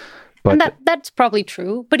us. But and that's probably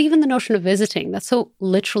true. But even the notion of visiting, that's so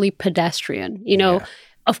literally pedestrian.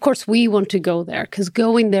 Of course, we want to go there because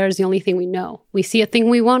going there is the only thing we know. We see a thing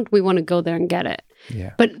we want to go there and get it.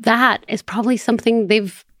 Yeah. But that is probably something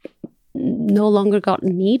they've no longer got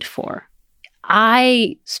need for.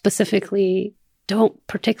 I specifically don't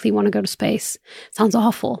particularly want to go to space. Sounds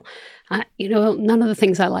awful. None of the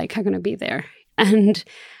things I like are going to be there. And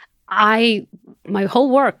my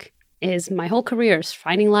whole career is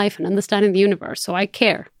finding life and understanding the universe. So I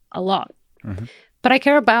care a lot. Mm-hmm. But I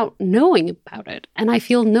care about knowing about it. And I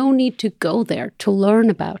feel no need to go there to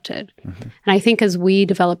learn about it. Mm-hmm. And I think as we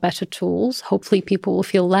develop better tools, hopefully people will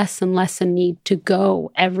feel less and less a need to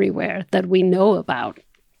go everywhere that we know about.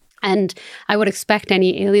 And I would expect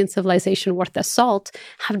any alien civilization worth their salt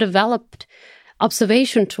have developed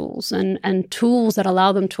observation tools and tools that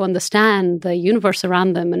allow them to understand the universe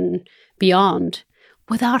around them and beyond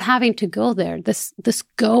without having to go there. This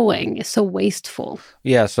going is so wasteful.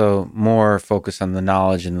 Yeah, so more focus on the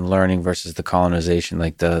knowledge and the learning versus the colonization,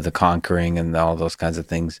 like the conquering and all those kinds of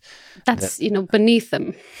things. That's beneath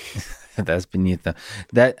them. That's beneath them.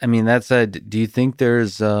 That said, do you think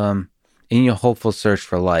there's in your hopeful search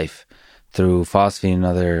for life through phosphine and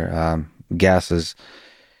other gases,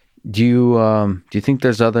 do you think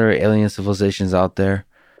there's other alien civilizations out there?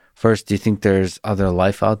 First, do you think there's other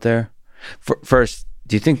life out there? First,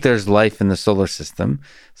 do you think there's life in the solar system?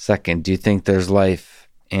 Second, do you think there's life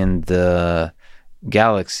in the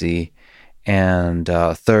galaxy? And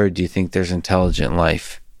third, do you think there's intelligent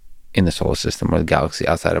life in the solar system or the galaxy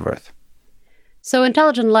outside of Earth? So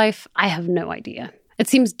intelligent life, I have no idea. It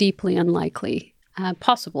seems deeply unlikely.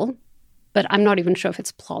 Possible, but I'm not even sure if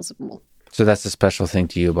it's plausible. So that's the special thing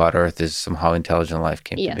to you about Earth, is somehow intelligent life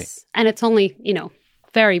came to be. Yes, and it's only,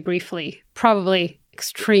 very briefly, probably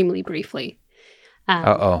extremely briefly.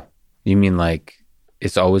 You mean like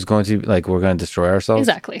it's always going to be, like, we're going to destroy ourselves?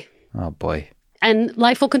 Exactly. Oh, boy. And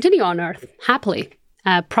life will continue on Earth, happily,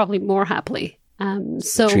 probably more happily.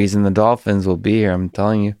 The trees and the dolphins will be here, I'm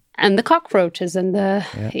telling you. And the cockroaches and the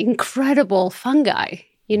incredible fungi,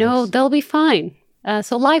 they'll be fine.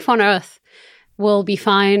 So life on Earth will be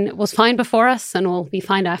fine, was fine before us and will be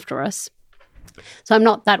fine after us. So I'm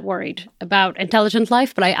not that worried about intelligent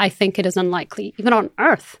life, but I think it is unlikely. Even on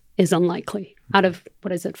Earth is unlikely. Out of,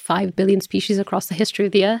 5 billion species across the history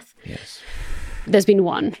of the Earth? Yes. There's been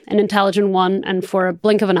one, an intelligent one, and for a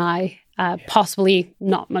blink of an eye, possibly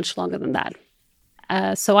not much longer than that.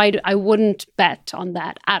 So I wouldn't bet on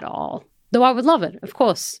that at all. Though I would love it, of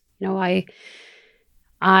course.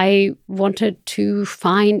 I wanted to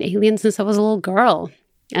find aliens since I was a little girl.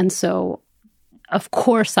 And so, of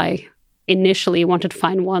course, I initially wanted to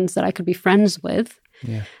find ones that I could be friends with.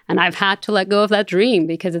 Yeah. And I've had to let go of that dream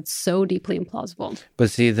because it's so deeply implausible.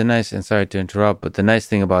 But see, and sorry to interrupt, but the nice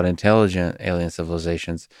thing about intelligent alien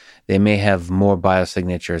civilizations, they may have more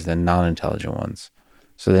biosignatures than non-intelligent ones.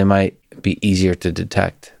 So they might be easier to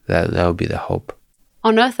detect. That would be the hope.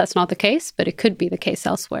 On Earth, that's not the case, but it could be the case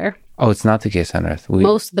elsewhere. Oh, it's not the case on Earth.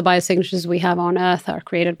 Most of the biosignatures we have on Earth are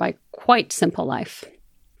created by quite simple life.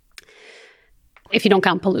 If you don't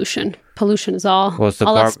count pollution. Pollution is all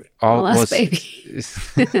us, baby.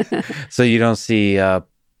 So you don't see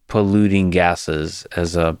polluting gases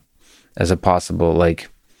as a possible, like...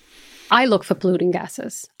 I look for polluting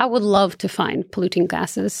gases. I would love to find polluting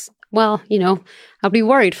gases. Well, I'd be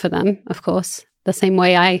worried for them, of course, the same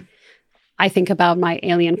way I think about my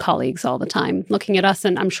alien colleagues all the time, looking at us,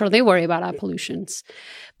 and I'm sure they worry about our pollutions.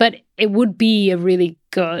 But it would be a really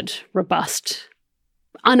good, robust,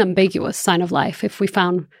 unambiguous sign of life if we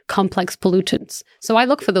found complex pollutants. So I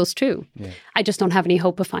look for those too. Yeah. I just don't have any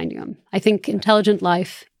hope of finding them. I think intelligent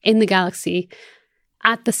life in the galaxy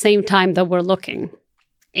at the same time that we're looking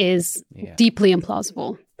is deeply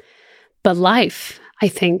implausible. But life, I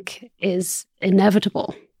think, is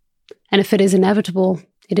inevitable. And if it is inevitable,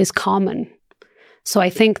 it is common. So I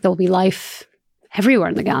think there'll be life everywhere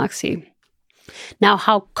in the galaxy. Now,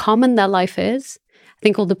 how common that life is, I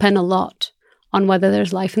think will depend a lot on whether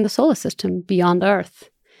there's life in the solar system beyond Earth.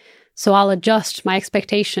 So I'll adjust my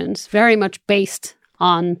expectations very much based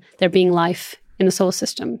on there being life in the solar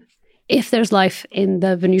system. If there's life in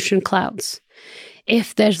the Venusian clouds,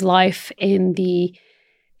 if there's life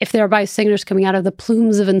if there are biosignators coming out of the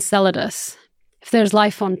plumes of Enceladus, if there's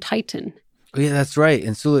life on Titan. Oh, yeah, that's right.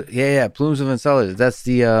 Plumes of Enceladus. That's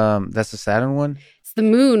the Saturn one? It's the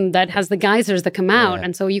moon that has the geysers that come out,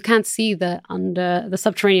 and so you can't see under the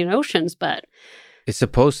subterranean oceans, but so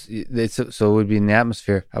it would be in the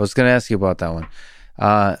atmosphere. I was going to ask you about that one.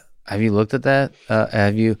 Have you looked at that?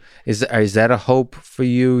 Is that a hope for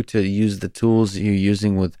you to use the tools you're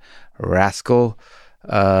using with Rascal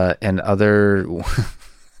and other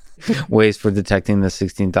ways for detecting the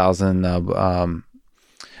 16,000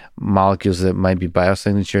 molecules that might be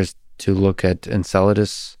biosignatures to look at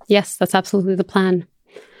Enceladus? Yes, that's absolutely the plan.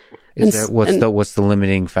 What's the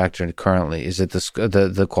limiting factor currently? Is it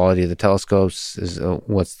the quality of the telescopes?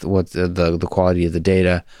 What's the quality of the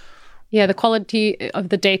data? Yeah, the quality of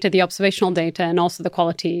the data, the observational data, and also the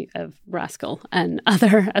quality of Rascal and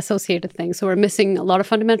other associated things. So we're missing a lot of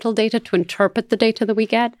fundamental data to interpret the data that we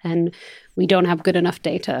get, and we don't have good enough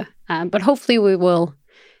data. But hopefully we will,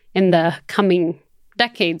 in the coming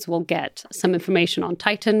decades, we'll get some information on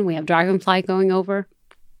Titan. We have Dragonfly going over.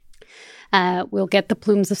 We'll get the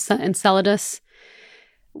plumes of Enceladus.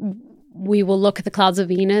 We will look at the clouds of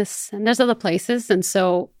Venus, and there's other places. And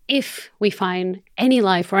so if we find any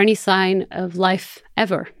life or any sign of life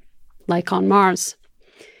ever, like on Mars,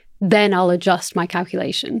 then I'll adjust my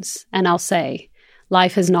calculations and I'll say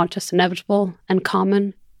life is not just inevitable and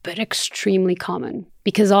common, but extremely common.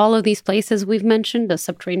 Because all of these places we've mentioned, the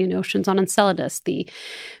subterranean oceans on Enceladus, the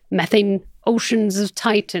methane oceans of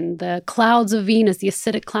Titan, the clouds of Venus, the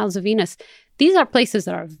acidic clouds of Venus, these are places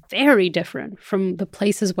that are very different from the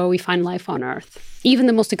places where we find life on Earth, even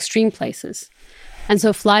the most extreme places. And so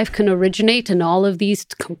if life can originate in all of these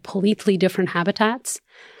completely different habitats,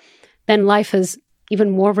 then life is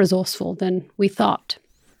even more resourceful than we thought.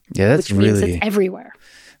 Yeah, that's which means it's everywhere.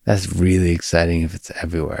 That's really exciting if it's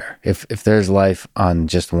everywhere. If there's life on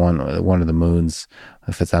just one of the moons,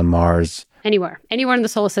 if it's on Mars. Anywhere in the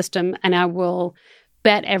solar system, and I will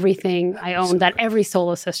bet everything I own that every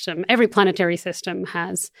solar system, every planetary system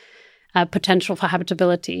has potential for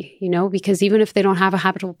habitability, because even if they don't have a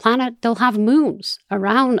habitable planet, they'll have moons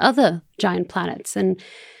around other giant planets, and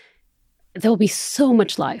there'll be so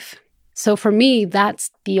much life. So for me, that's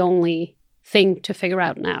the only thing to figure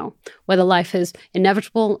out now, whether life is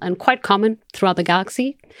inevitable and quite common throughout the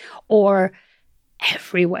galaxy or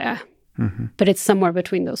everywhere. Mm-hmm. But it's somewhere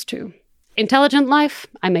between those two. Intelligent life,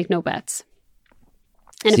 I make no bets.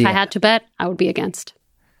 And if I had to bet, I would be against.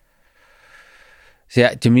 See,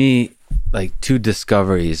 to me, like 2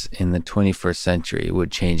 discoveries in the 21st century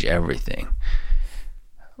would change everything.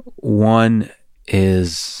 One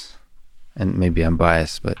is, and maybe I'm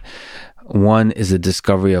biased, but one is the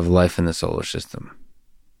discovery of life in the solar system.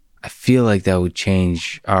 I feel like that would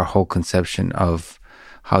change our whole conception of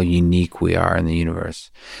how unique we are in the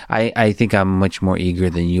universe. I think I'm much more eager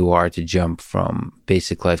than you are to jump from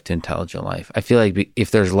basic life to intelligent life. I feel like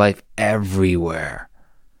if there's life everywhere,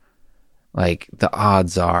 like the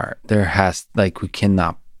odds are we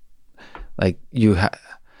cannot,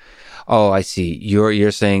 oh, I see.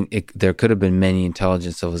 You're saying there could have been many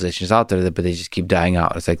intelligent civilizations out there, but they just keep dying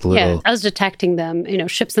out. It's like little... Yeah, I was detecting them,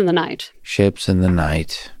 ships in the night. Ships in the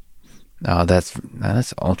night. Oh, that's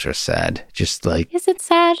ultra sad. Just like... Is it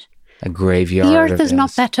sad? A graveyard. The Earth is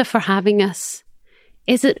not better for having us.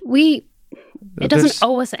 Is it? It doesn't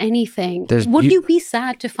owe us anything. Would you be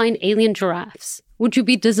sad to find alien giraffes? Would you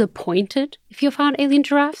be disappointed if you found alien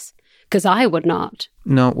giraffes? because I would not.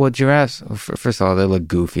 No, well, giraffes, first of all, they look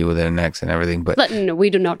goofy with their necks and everything, but... No, we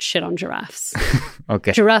do not shit on giraffes.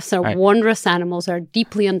 Okay. Giraffes are wondrous animals, are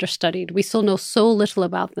deeply understudied. We still know so little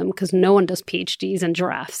about them because no one does PhDs in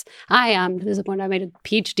giraffes. I am disappointed I made a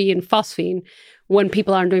PhD in phosphine when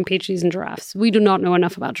people aren't doing PhDs in giraffes. We do not know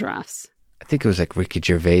enough about giraffes. I think it was like Ricky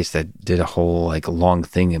Gervais that did a whole like long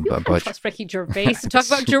thing about... Trust Ricky Gervais to talk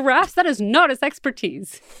about giraffes? That is not his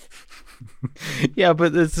expertise. Yeah,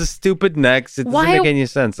 but it's the stupid necks. It doesn't make any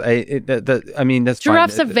sense. I mean, that's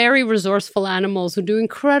giraffes fine. are very resourceful animals who do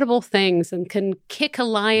incredible things and can kick a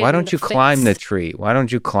lion. Why don't you climb the tree? Why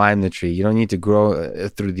don't you climb the tree? You don't need to grow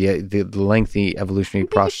through the lengthy evolutionary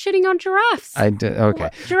process. You're shitting on giraffes. Okay.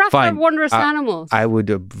 Giraffes are wondrous animals. I would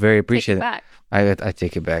very appreciate it. I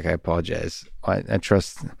take it back. I apologize. I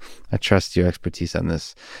trust your expertise on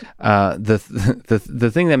this.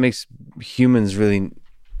 The thing that makes humans really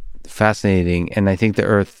fascinating, and I think the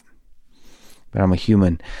Earth, but I'm a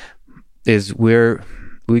human, is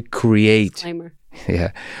we create. Disclaimer.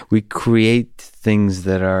 Yeah, we create things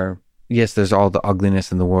that are. Yes, there's all the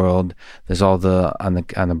ugliness in the world. There's all the on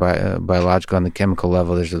the biological, on the chemical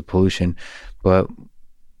level. There's the pollution, but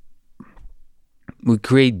we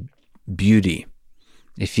create beauty.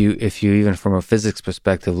 If you even from a physics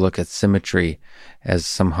perspective look at symmetry as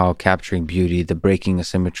somehow capturing beauty, the breaking of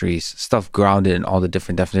symmetries, stuff grounded in all the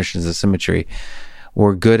different definitions of symmetry,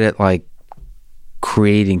 we're good at like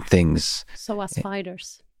creating things. So are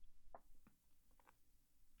spiders.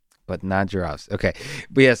 But not giraffes. Okay.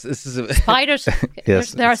 But yes, this is spiders.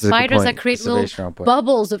 Yes, there are spiders that create little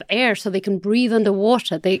bubbles of air so they can breathe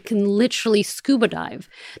underwater. They can literally scuba dive.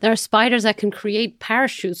 There are spiders that can create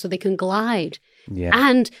parachutes so they can glide. Yeah.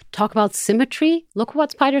 And talk about symmetry. Look what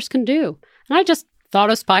spiders can do. And I just thought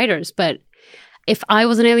of spiders, but if I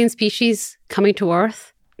was an alien species coming to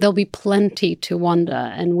Earth, there'll be plenty to wonder,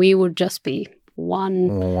 and we would just be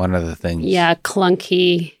one of the things. Yeah,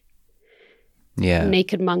 clunky. Yeah.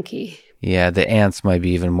 Naked monkey. Yeah, the ants might be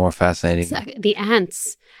even more fascinating. The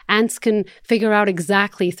ants. Ants can figure out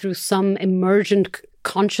exactly through some emergent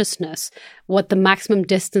consciousness what the maximum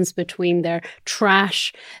distance between their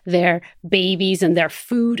trash, their babies, and their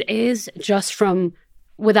food is, just from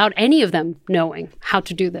without any of them knowing how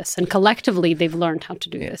to do this. And collectively, they've learned how to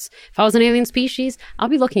do this. If I was an alien species, I'll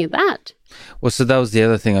be looking at that. Well, so that was the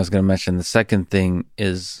other thing I was going to mention. The second thing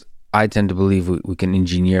is I tend to believe we can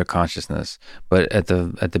engineer consciousness, but at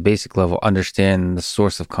the basic level, understand the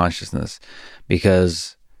source of consciousness.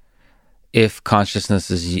 Because if consciousness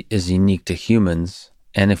is unique to humans,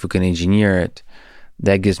 and if we can engineer it,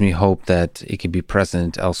 that gives me hope that it could be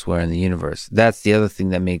present elsewhere in the universe. That's the other thing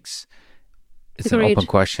that makes, it's Agreed. An open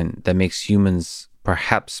question, that makes humans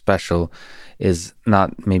perhaps special, is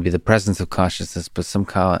not maybe the presence of consciousness, but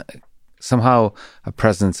somehow a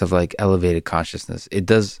presence of like elevated consciousness. It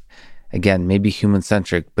does, again, maybe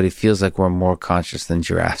human-centric, but it feels like we're more conscious than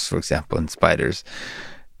giraffes, for example, and spiders.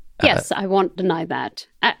 Yes, I won't deny that.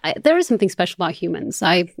 There is something special about humans.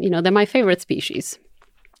 They're my favorite species.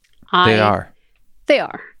 They are.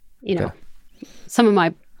 Okay. Some of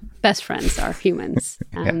my best friends are humans.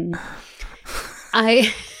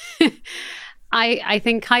 I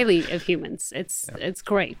think highly of humans. It's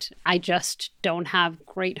great. I just don't have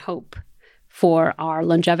great hope for our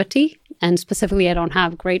longevity. And specifically, I don't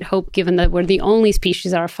have great hope given that we're the only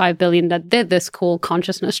species out of 5 billion that did this cool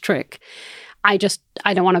consciousness trick. I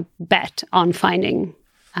don't want to bet on finding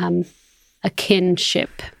a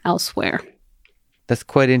kinship elsewhere. That's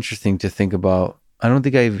quite interesting to think about. I don't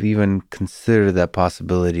think I've even considered that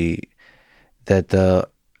possibility that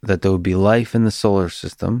there would be life in the solar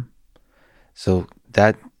system. So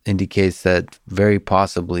that indicates that very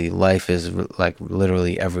possibly life is like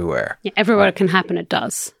literally everywhere. Yeah, everywhere it can happen, it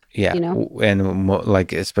does. Yeah, and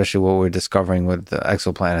like especially what we're discovering with the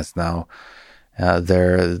exoplanets now,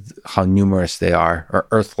 how numerous they are, or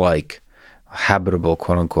Earth-like, habitable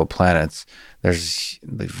quote unquote planets. There's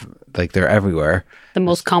like they're everywhere. The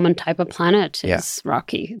most common type of planet is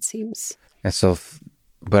rocky, it seems. And so,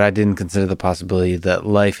 but I didn't consider the possibility that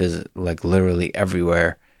life is like literally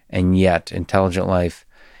everywhere, and yet intelligent life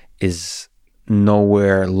is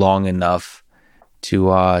nowhere long enough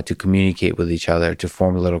to communicate with each other, to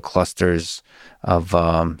form little clusters of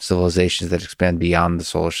civilizations that expand beyond the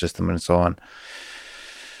solar system and so on.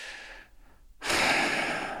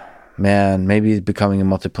 Man, maybe becoming a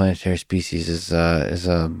multiplanetary species is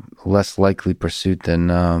a less likely pursuit than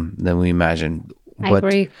we imagined. I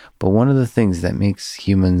agree. But one of the things that makes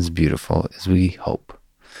humans beautiful is we hope.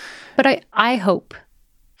 But I hope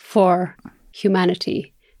for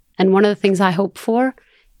humanity. And one of the things I hope for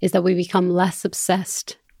is that we become less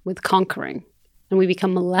obsessed with conquering and we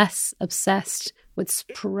become less obsessed with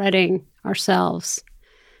spreading ourselves,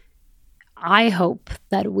 I hope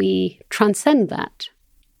that we transcend that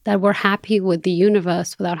we're happy with the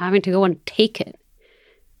universe without having to go and take it.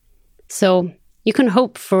 So you can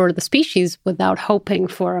hope for the species without hoping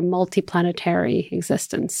for a multiplanetary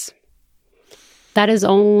existence. That is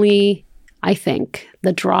only, I think,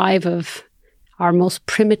 the drive of our most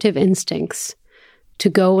primitive instincts to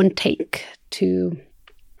go and take, to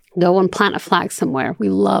go and plant a flag somewhere. We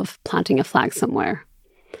love planting a flag somewhere.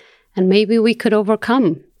 And maybe we could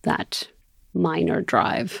overcome that minor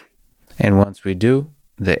drive. And once we do,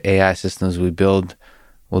 the AI systems we build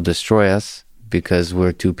will destroy us because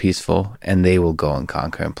we're too peaceful, and they will go and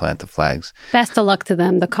conquer and plant the flags. Best of luck to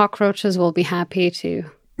them. The cockroaches will be happy to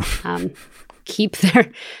keep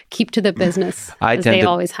to the business as they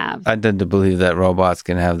always have. I tend to believe that robots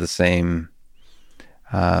can have the same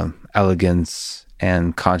elegance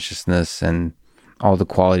and consciousness and all the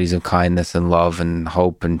qualities of kindness and love and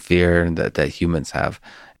hope and fear that humans have.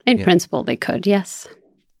 In principle, they could, yes.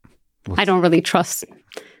 I don't really trust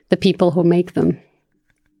the people who make them.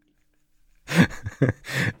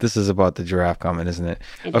 This is about the giraffe comment, isn't it?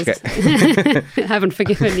 Okay. I haven't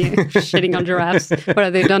forgiven you for shitting on giraffes. What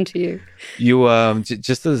have they done to you? You,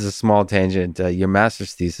 just as a small tangent, your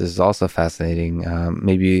master's thesis is also fascinating.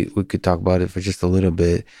 Maybe we could talk about it for just a little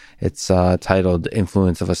bit. It's titled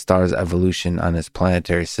Influence of a Star's Evolution on Its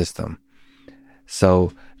Planetary System.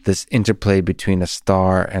 So this interplay between a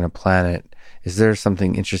star and a planet, is there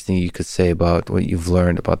something interesting you could say about what you've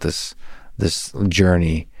learned about this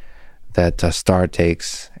journey that a star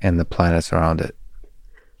takes and the planets around it?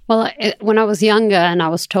 Well, when I was younger and I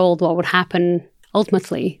was told what would happen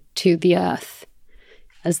ultimately to the Earth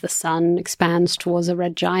as the sun expands towards a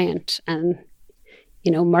red giant, and,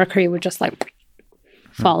 Mercury would just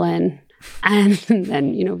fall in, and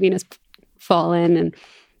then, Venus fall in, and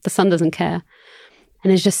the sun doesn't care.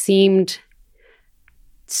 And it just seemed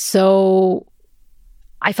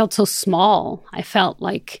I felt so small. I felt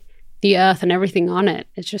like the Earth and everything on it,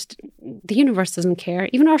 it's just, the universe doesn't care.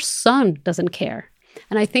 Even our sun doesn't care.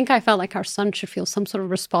 And I think I felt like our sun should feel some sort of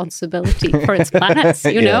responsibility for its planets,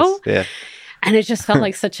 you know? Yeah. And it just felt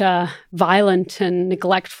like such a violent and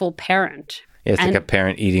neglectful parent. Yeah, it's like a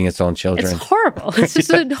parent eating its own children. It's horrible. It's just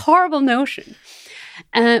a horrible notion.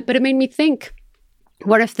 But it made me think,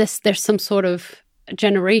 what if there's some sort of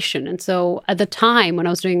generation? And so at the time when I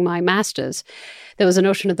was doing my master's, there was a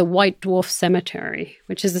notion of the white dwarf cemetery,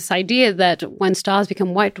 which is this idea that when stars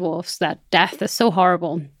become white dwarfs, that death is so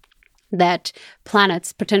horrible that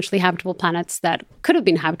planets, potentially habitable planets that could have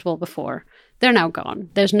been habitable before, they're now gone.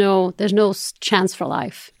 There's no chance for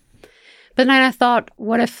life. But then I thought,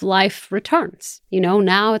 what if life returns?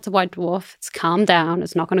 Now it's a white dwarf. It's calmed down.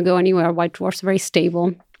 It's not going to go anywhere. White dwarfs are very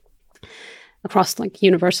stable across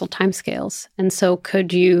universal timescales. And so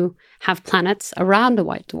could you have planets around a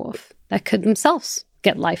white dwarf that could themselves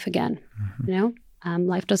get life again? Mm-hmm.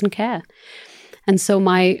 Life doesn't care. And so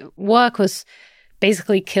my work was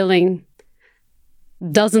basically killing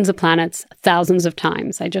dozens of planets thousands of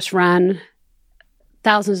times. I just ran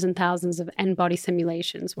thousands and thousands of N-body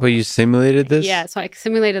simulations. Well, you simulated this? Yeah, so I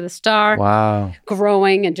simulated the star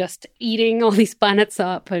growing and just eating all these planets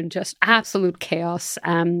up, and just absolute chaos.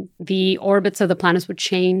 The orbits of the planets would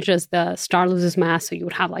change as the star loses mass, so you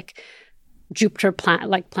would have Jupiter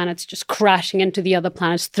planets just crashing into the other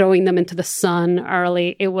planets, throwing them into the sun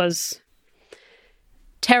early. It was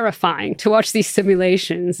terrifying to watch these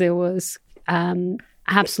simulations. It was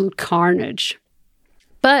absolute carnage.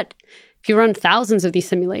 But if you run thousands of these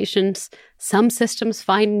simulations, some systems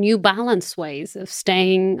find new balanced ways of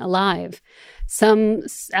staying alive. Some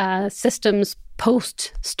systems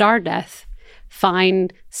post-star death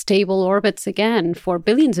find stable orbits again for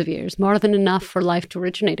billions of years, more than enough for life to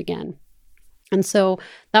originate again. And so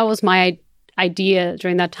that was my idea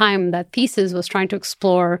during that time. That thesis was trying to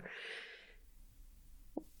explore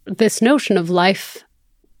this notion of life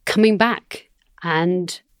coming back,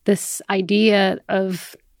 and this idea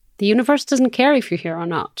of the universe doesn't care if you're here or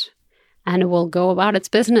not, and it will go about its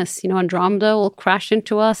business. Andromeda will crash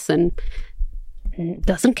into us and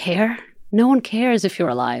doesn't care. No one cares if you're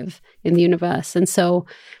alive in the universe. And so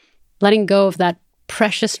letting go of that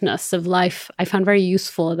preciousness of life, I found very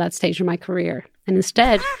useful at that stage of my career. And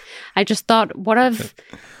instead, I just thought, what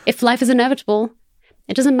if life is inevitable?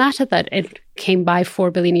 It doesn't matter that it came by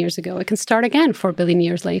 4 billion years ago. It can start again 4 billion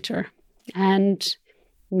years later. And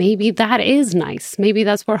maybe that is nice. Maybe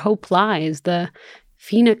that's where hope lies, the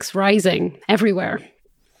phoenix rising everywhere.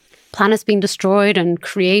 Planets being destroyed and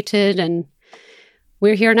created, and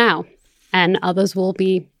we're here now. And others will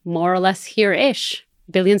be more or less here-ish.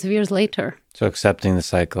 billions of years later. So accepting the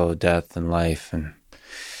cycle of death and life and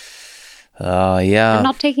and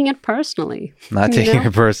not taking it personally. Not taking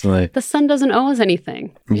it personally. The sun doesn't owe us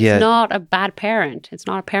anything. It's not a bad parent. It's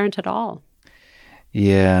not a parent at all.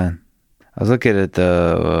 Yeah. I was looking at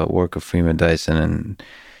the work of Freeman Dyson and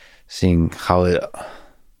seeing how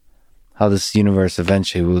this universe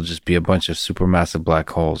eventually will just be a bunch of supermassive black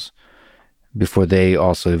holes before they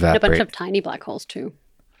also evaporate. And a bunch of tiny black holes too.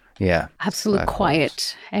 Yeah. Absolute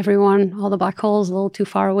quiet. Everyone, all the black holes, a little too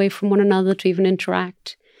far away from one another to even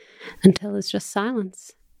interact until it's just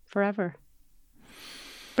silence forever.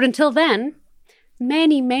 But until then,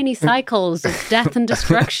 many, many cycles of death and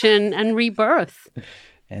destruction and rebirth.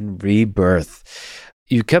 And rebirth.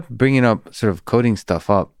 You kept bringing up sort of coding stuff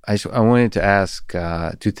up. I wanted to ask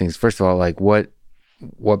two things. First of all, like what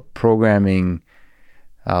programming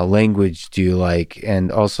language do you like?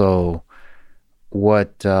 And also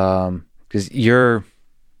what, because you're,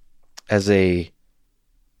 as a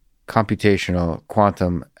computational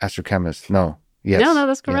quantum astrochemist. No,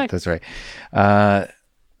 that's correct. Yeah, that's right.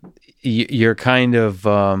 You're kind of,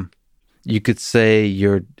 you could say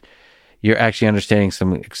you're actually understanding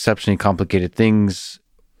some exceptionally complicated things.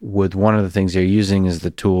 With one of the things you're using is the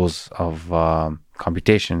tools of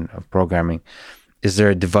computation, of programming. Is there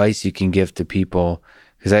a device you can give to people?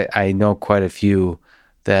 Because I know quite a few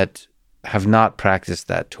that have not practiced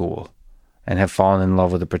that tool and have fallen in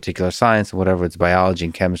love with a particular science, whatever it's biology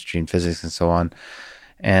and chemistry and physics and so on.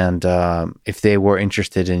 And if they were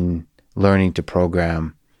interested in learning to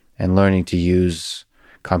program and learning to use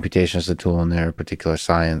computation as a tool in their particular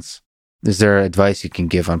science, is there advice you can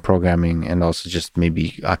give on programming, and also just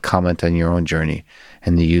maybe a comment on your own journey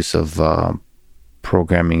and the use of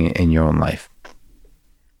programming in your own life?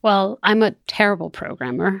 Well, I'm a terrible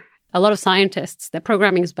programmer. A lot of scientists, their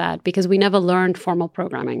programming is bad because we never learned formal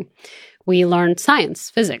programming. We learned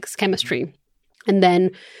science, physics, chemistry. And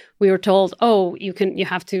then we were told, you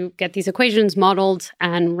have to get these equations modeled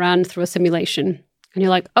and run through a simulation. And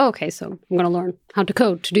you're like, okay, so I'm going to learn how to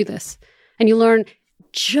code to do this. And you learn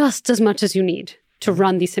just as much as you need to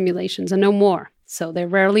run these simulations and no more. So they're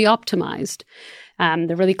rarely optimized.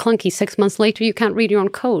 They're really clunky. 6 months later, you can't read your own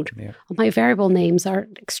code. Yeah. All my variable names are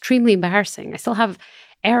extremely embarrassing. I still have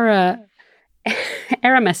error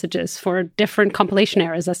messages for different compilation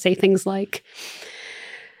errors that say things like,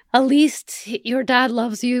 at least your dad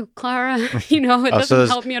loves you, Clara. It doesn't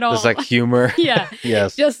help me at all. There's like humor. Yeah.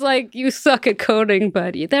 Yes. Just like you suck at coding,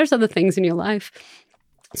 but there's other things in your life.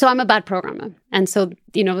 So I'm a bad programmer. And so,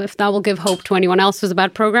 if that will give hope to anyone else who's a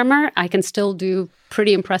bad programmer, I can still do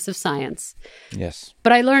pretty impressive science. Yes.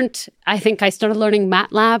 But I think I started learning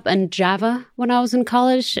MATLAB and Java when I was in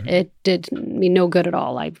college. Mm-hmm. It did me no good at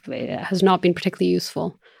all. It has not been particularly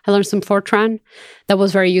useful. I learned some Fortran. That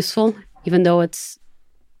was very useful, even though it's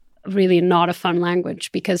really not a fun language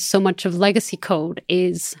because so much of legacy code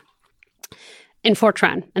is in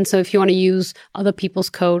Fortran. And so if you want to use other people's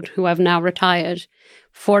code who have now retired,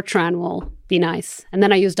 Fortran will be nice. And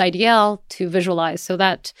then I used IDL to visualize. So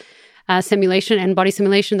that simulation and body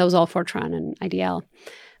simulation, that was all Fortran and IDL.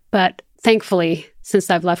 But thankfully, since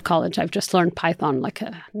I've left college, I've just learned Python like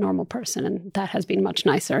a normal person, and that has been much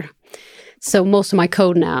nicer. So most of my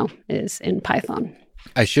code now is in Python.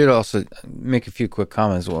 I should also make a few quick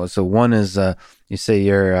comments. Well, so one is you say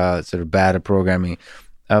you're sort of bad at programming.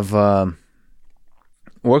 I've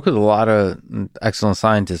worked with a lot of excellent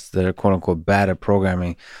scientists that are quote unquote bad at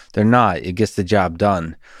programming. They're not. It gets the job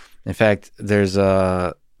done. In fact, there's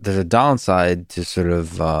a downside to sort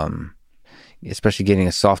of especially getting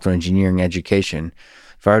a software engineering education.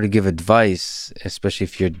 If I were to give advice, especially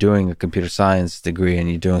if you're doing a computer science degree and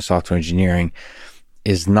you're doing software engineering,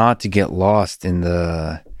 is not to get lost in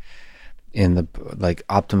the like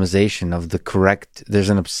optimization of the correct. There's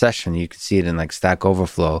an obsession, you can see it in like Stack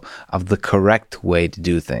Overflow, of the correct way to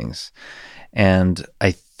do things. And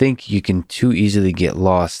I think you can too easily get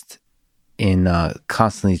lost in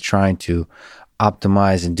constantly trying to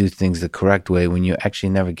optimize and do things the correct way when you actually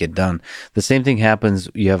never get done. The same thing happens.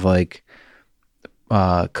 You have like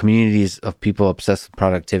communities of people obsessed with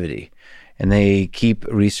productivity, and they keep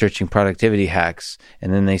researching productivity hacks,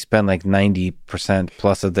 and then they spend like 90%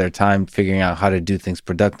 plus of their time figuring out how to do things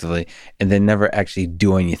productively, and then never actually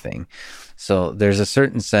do anything. So there's a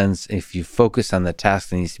certain sense, if you focus on the task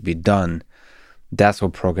that needs to be done, that's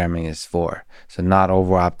what programming is for. So not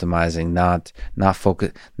over optimizing, not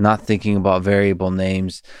thinking about variable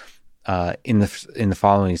names. In the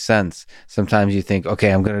following sense, sometimes you think,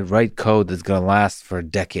 okay, I'm going to write code that's going to last for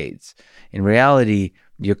decades. In reality,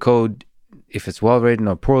 your code if it's well written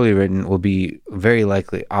or poorly written, will be very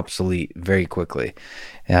likely obsolete very quickly.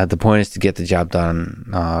 The point is to get the job done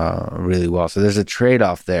really well. So there's a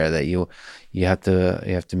trade-off there that you have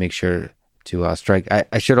to make sure to strike.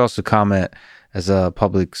 I should also comment as a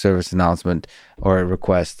public service announcement or a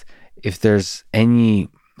request, if there's any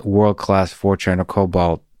world-class Fortran or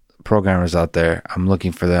COBOL programmers out there, I'm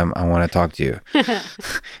looking for them. I want to talk to you.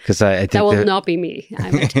 Because I think that will not be me.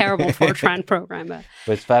 I'm a terrible Fortran programmer.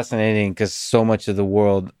 But it's fascinating because so much of the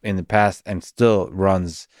world in the past and still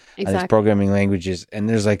runs on these programming languages, and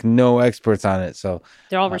there's like no experts on it. So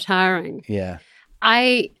they're all retiring. Yeah.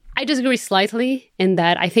 I disagree slightly in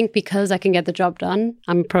that I think because I can get the job done,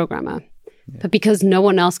 I'm a programmer. Yeah. But because no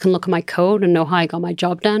one else can look at my code and know how I got my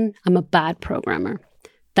job done, I'm a bad programmer.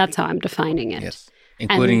 That's how I'm defining it. Yes.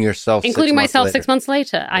 Including yourself. Including myself 6 months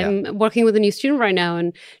later. Yeah. I'm working with a new student right now,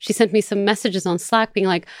 and she sent me some messages on Slack being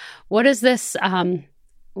like, what is this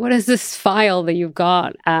file that you've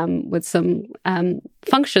got with some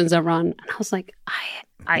functions I run? And I was like,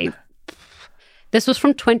 this was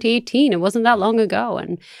from 2018. It wasn't that long ago.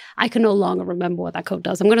 And I can no longer remember what that code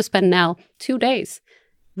does. I'm going to spend now 2 days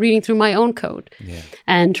reading through my own code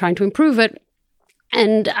and trying to improve it.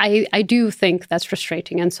 And I do think that's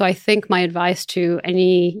frustrating. And so I think my advice to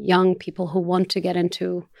any young people who want to get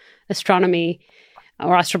into astronomy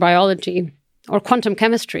or astrobiology or quantum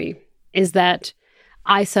chemistry is that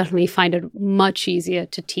I certainly find it much easier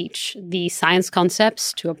to teach the science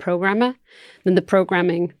concepts to a programmer than the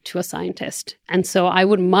programming to a scientist. And so I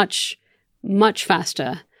would much, much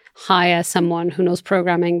faster hire someone who knows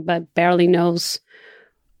programming but barely knows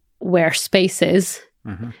where space is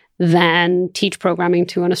than teach programming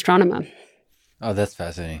to an astronomer. Oh, that's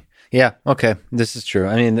fascinating. Yeah, okay. This is true.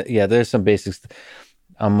 I mean, yeah, there's some basics.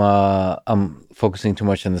 I'm focusing too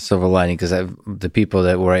much on the silver lining because the people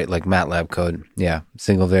that write like MATLAB code,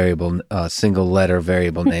 single letter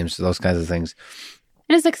variable names, those kinds of things.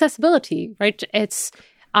 And it's accessibility, right?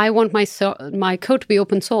 I want my code to be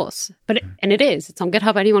open source, and it is. It's on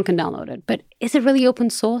GitHub. Anyone can download it. But is it really open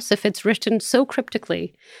source if it's written so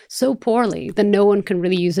cryptically, so poorly, that no one can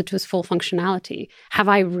really use it to its full functionality? Have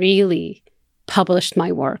I really published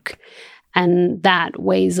my work? And that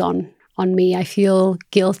weighs on me. I feel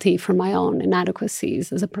guilty for my own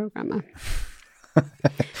inadequacies as a programmer. But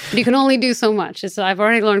you can only do so much. I've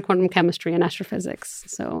already learned quantum chemistry and astrophysics,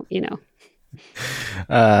 so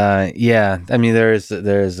I mean, there's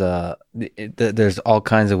all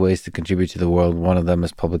kinds of ways to contribute to the world. One of them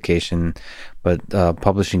is publication, but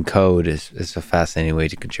publishing code is a fascinating way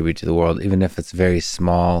to contribute to the world, even if it's very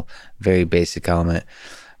small, very basic element.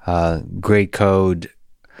 Great code.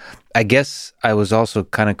 I guess I was also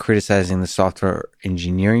kind of criticizing the software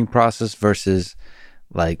engineering process versus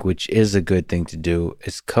which is a good thing to do,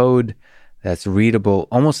 is code that's readable,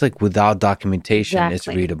 almost like without documentation. Exactly. It's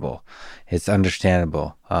readable. It's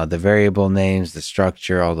understandable. The variable names, the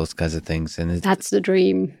structure, all those kinds of things. And that's the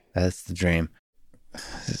dream. That's the dream.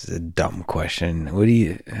 This is a dumb question. What do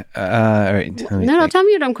you... all right. No, tell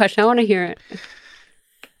me your dumb question. I want to hear it.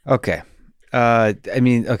 Okay.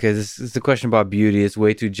 This is the question about beauty. It's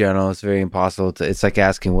way too general. It's very impossible it's like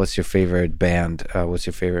asking, what's your favorite band? What's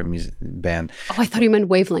your favorite music band? Oh, I thought you meant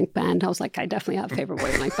wavelength band. I was like, I definitely have favorite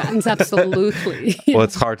wavelength bands. Absolutely. Well,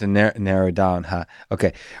 it's hard to narrow down, huh?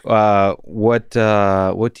 Okay. What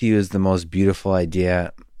to you is the most beautiful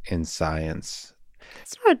idea in science?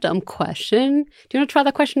 It's not a dumb question. Do you want to try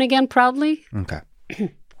that question again proudly? Okay.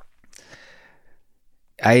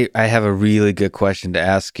 I have a really good question to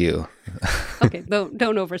ask you. Okay, don't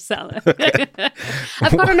oversell it. Okay.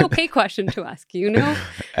 I've got an okay question to ask you, I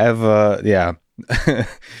have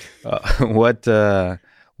what to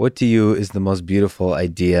you is the most beautiful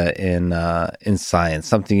idea in science?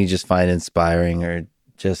 Something you just find inspiring, or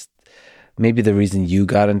just maybe the reason you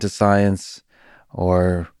got into science,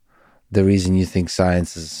 or the reason you think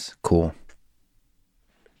science is cool?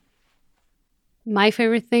 My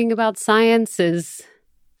favorite thing about science is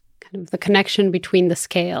kind of the connection between the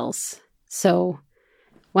scales. So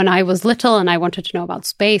when I was little and I wanted to know about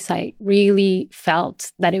space, I really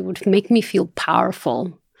felt that it would make me feel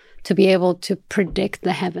powerful to be able to predict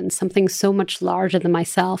the heavens, something so much larger than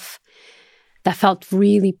myself that felt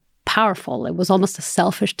really powerful. It was almost a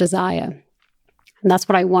selfish desire. And that's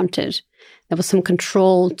what I wanted. There was some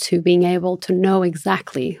control to being able to know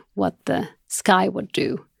exactly what the sky would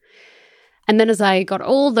do. And then as I got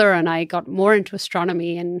older and I got more into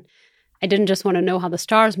astronomy, and I didn't just want to know how the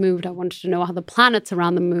stars moved, I wanted to know how the planets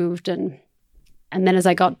around them moved. And then as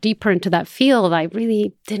I got deeper into that field, I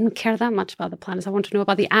really didn't care that much about the planets. I wanted to know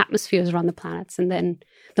about the atmospheres around the planets, and then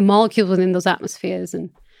the molecules within those atmospheres and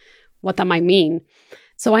what that might mean.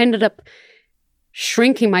 So I ended up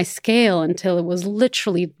shrinking my scale until it was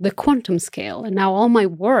literally the quantum scale. And now all my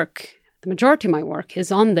work, the majority of my work,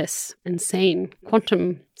 is on this insane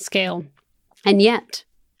quantum scale. And yet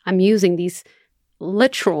I'm using these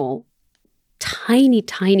literal tiny,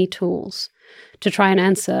 tiny tools to try and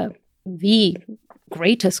answer the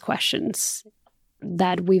greatest questions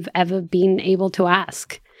that we've ever been able to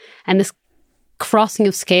ask. And this crossing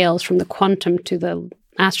of scales from the quantum to the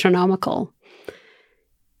astronomical,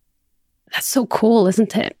 that's so cool,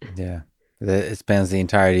 isn't it? Yeah. It spans the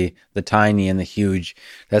entirety, the tiny and the huge.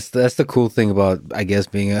 That's the cool thing about, I guess,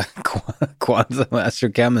 being a quantum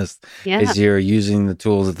astrochemist, is you're using the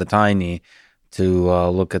tools of the tiny to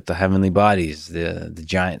look at the heavenly bodies, the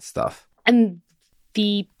giant stuff. And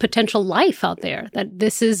the potential life out there, that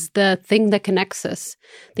this is the thing that connects us,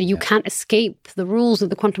 that you can't escape the rules of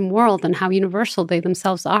the quantum world and how universal they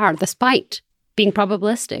themselves are, despite being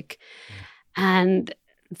probabilistic. And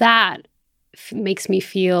that makes me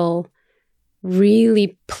feel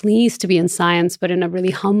really pleased to be in science, but in a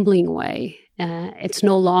really humbling way. It's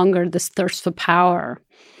no longer this thirst for power.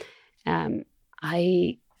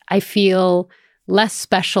 I feel less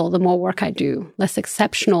special the more work I do, less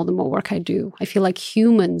exceptional the more work I do. I feel like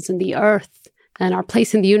humans and the earth and our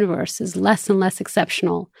place in the universe is less and less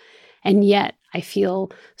exceptional. And yet I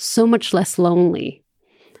feel so much less lonely.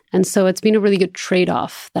 And so it's been a really good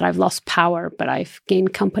trade-off that I've lost power, but I've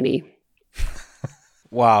gained company.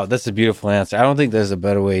 Wow, that's a beautiful answer. I don't think there's a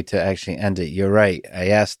better way to actually end it. You're right. I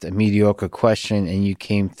asked a mediocre question and you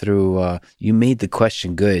came through, you made the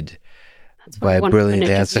question good by a brilliant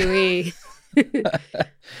answer.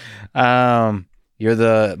 You're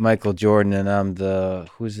the Michael Jordan and I'm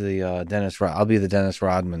who's the Dennis Rodman? I'll be the Dennis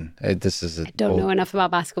Rodman. I don't know enough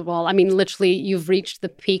about basketball. I mean, literally, you've reached the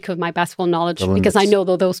peak of my basketball knowledge because I know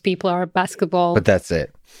that those people are basketball. But that's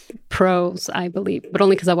it. Pros, I believe, but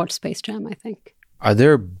only because I watched Space Jam, I think. Are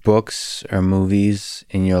there books or movies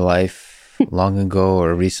in your life long ago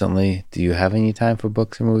or recently? Do you have any time for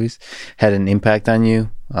books or movies? Had an impact on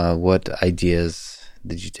you? What ideas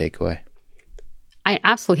did you take away? I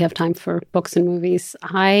absolutely have time for books and movies.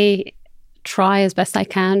 I try as best I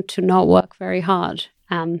can to not work very hard.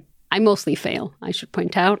 I mostly fail, I should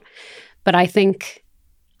point out. But I think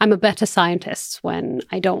I'm a better scientist when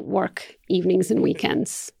I don't work evenings and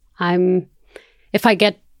weekends. If I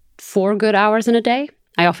get 4 good hours in a day,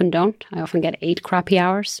 I often don't. I often get 8 crappy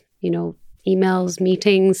hours. Emails,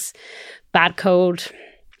 meetings, bad code,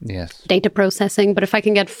 data processing. But if I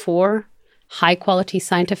can get 4 high-quality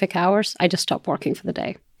scientific hours, I just stop working for the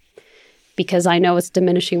day because I know it's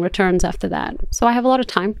diminishing returns after that. So I have a lot of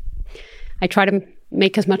time. I try to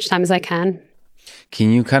make as much time as I can.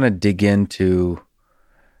 Can you kind of dig into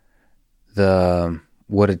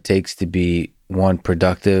what it takes to be, 1,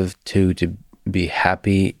 productive, 2, to be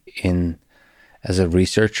happy as a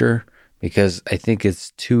researcher? Because I think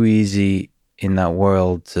it's too easy in that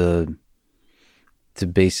world to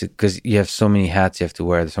because you have so many hats you have to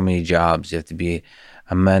wear, so many jobs. You have to be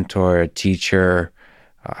a mentor, a teacher,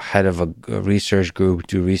 head of a research group,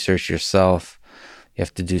 do research yourself. You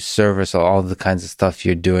have to do service, all the kinds of stuff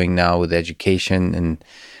you're doing now with education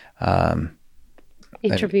and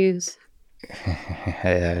interviews.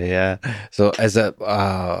 Yeah. So as a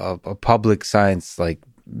public science, like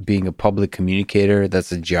being a public communicator,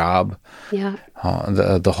 that's a job. Yeah.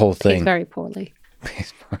 The whole thing. Pays very poorly.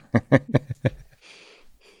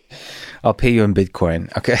 I'll pay you in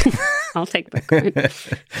Bitcoin. Okay. I'll take Bitcoin.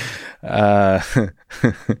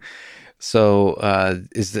 So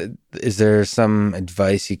is there some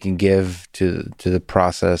advice you can give to the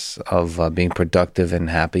process of being productive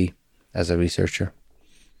and happy as a researcher?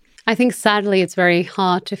 I think sadly it's very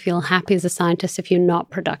hard to feel happy as a scientist if you're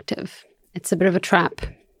not productive. It's a bit of a trap.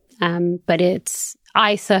 But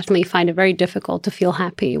I certainly find it very difficult to feel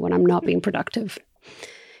happy when I'm not being productive.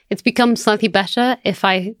 It's become slightly better if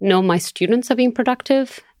I know my students are being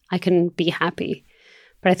productive, I can be happy.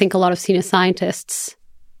 But I think a lot of senior scientists,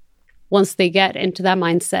 once they get into that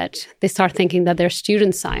mindset, they start thinking that their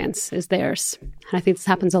student science is theirs. And I think this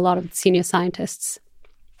happens a lot with senior scientists.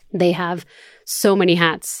 They have so many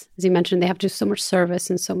hats. As you mentioned, they have to do so much service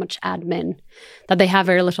and so much admin that they have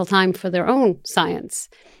very little time for their own science.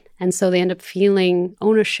 And so they end up feeling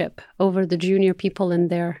ownership over the junior people in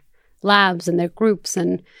their labs and their groups.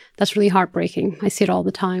 And that's really heartbreaking. I see it all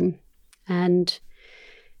the time. And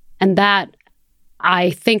that, I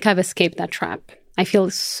think I've escaped that trap. I feel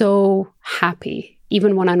so happy,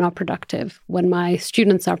 even when I'm not productive, when my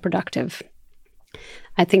students are productive.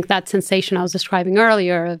 I think that sensation I was describing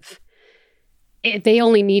earlier of they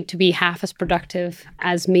only need to be half as productive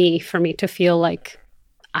as me for me to feel like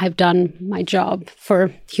I've done my job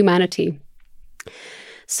for humanity.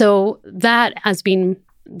 So that has been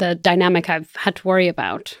the dynamic I've had to worry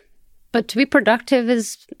about. But to be productive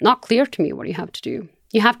is not clear to me what you have to do.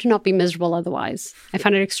 You have to not be miserable otherwise. I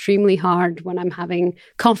find it extremely hard when I'm having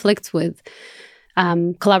conflicts with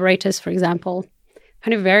collaborators, for example. I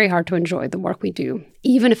find it very hard to enjoy the work we do,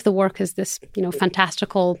 even if the work is this,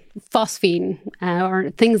 fantastical phosphine or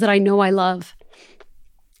things that I know I love.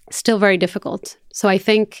 Still very difficult. So I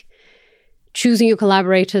think choosing your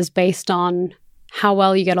collaborators based on how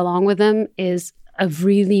well you get along with them is a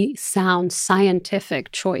really sound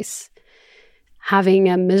scientific choice. Having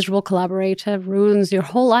a miserable collaborator ruins your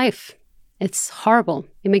whole life. It's horrible.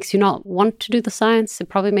 It makes you not want to do the science. It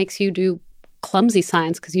probably makes you do clumsy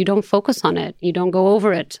science because you don't focus on it. You don't go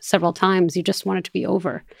over it several times. You just want it to be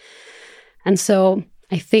over. And so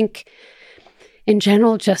I think in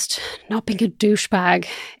general, just not being a douchebag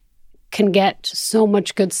can get so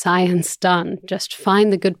much good science done. Just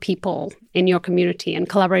find the good people in your community and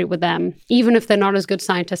collaborate with them. Even if they're not as good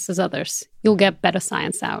scientists as others, you'll get better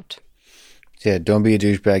science out. Yeah, don't be a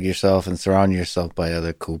douchebag yourself and surround yourself by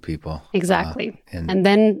other cool people. Exactly. And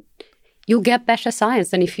then you'll get better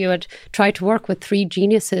science than if you had tried to work with 3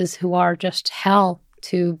 geniuses who are just hell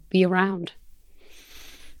to be around.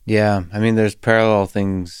 Yeah, I mean, there's parallel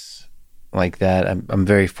things like that. I'm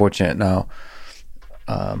very fortunate now.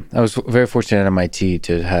 I was very fortunate at MIT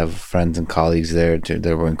to have friends and colleagues there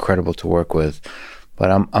that were incredible to work with.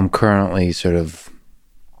 But I'm currently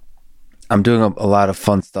I'm doing a lot of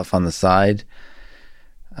fun stuff on the side,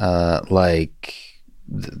 like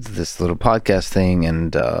this little podcast thing,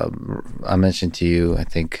 and I mentioned to you, I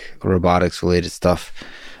think, robotics related stuff.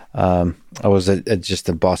 I was at just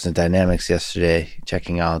the Boston Dynamics yesterday,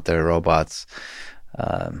 checking out their robots,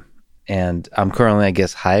 and I'm currently, I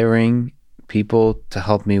guess, hiring people to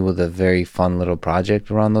help me with a very fun little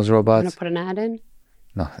project around those robots. You want to put an ad in?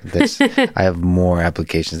 No, I have more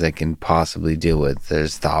applications I can possibly deal with.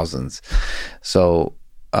 There's thousands. So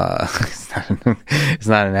it's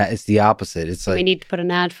not an ad. It's the opposite. It's like, we need to put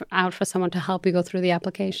an ad out for someone to help you go through the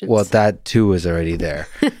applications. Well, that too is already there.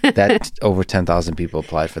 That over 10,000 people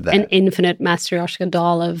applied for that. An infinite Matryoshka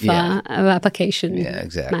doll of application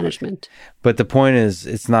management. But the point is,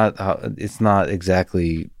 it's not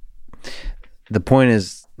exactly. The point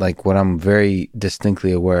is, like, what I'm very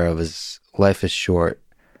distinctly aware of is life is short,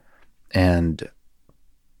 and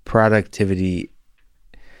productivity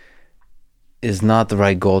is not the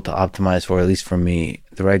right goal to optimize for, at least for me.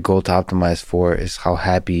 The right goal to optimize for is how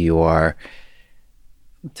happy you are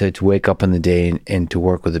to wake up in the day and to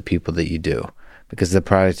work with the people that you do, because the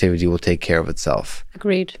productivity will take care of itself.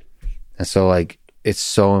 Agreed. And so, like, it's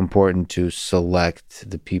so important to select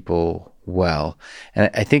the people well.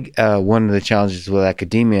 And I think one of the challenges with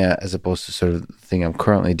academia, as opposed to sort of the thing I'm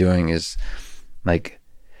currently doing, is like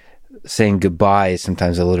saying goodbye is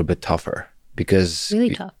sometimes a little bit tougher, because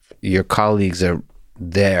really tough. Your colleagues are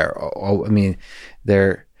there. I mean,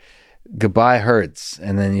 goodbye hurts.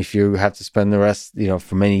 And then if you have to spend the rest,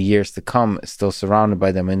 for many years to come, still surrounded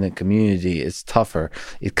by them in the community, it's tougher.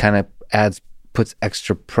 It kind of puts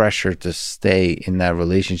extra pressure to stay in that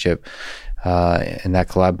relationship, in that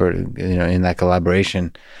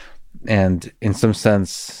collaboration. And in some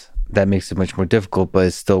sense, that makes it much more difficult, but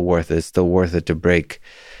it's still worth it. It's still worth it to break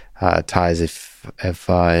ties if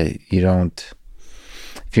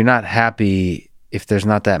you're not happy, if there's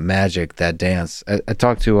not that magic, that dance. I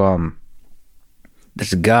talked to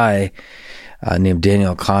there's a guy named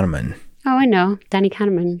Daniel Kahneman. Oh, I know. Danny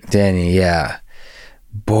Kahneman. Danny, yeah.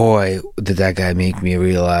 Boy, did that guy make me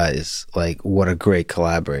realize, like, what a great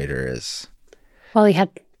collaborator is. Well, he had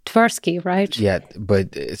Tversky, right? Yeah,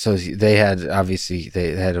 but so they had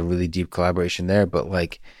a really deep collaboration there, but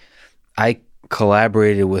like, I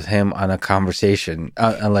collaborated with him on a conversation,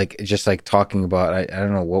 like, just like talking about, I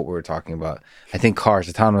don't know what we were talking about. I think cars,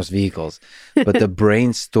 autonomous vehicles, but the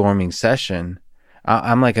brainstorming session,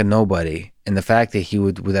 I'm like a nobody. And the fact that he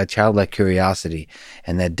would, with that childlike curiosity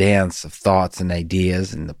and that dance of thoughts and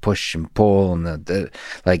ideas and the push and pull and the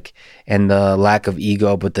lack of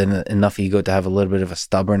ego, but then enough ego to have a little bit of a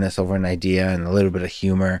stubbornness over an idea and a little bit of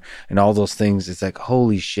humor and all those things. It's like,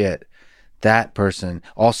 holy shit, that person.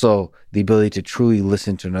 Also, the ability to truly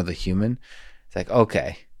listen to another human. It's like,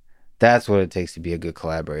 okay, that's what it takes to be a good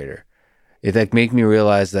collaborator. It like made me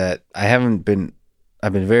realize that I've been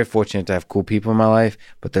very fortunate to have cool people in my life,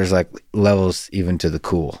 but there's like levels even to the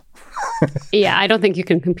cool. Yeah, I don't think you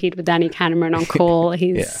can compete with Danny Kahneman on cool.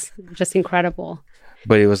 He's just incredible.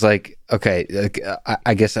 But it was like, okay,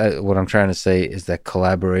 I guess what I'm trying to say is that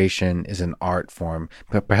collaboration is an art form,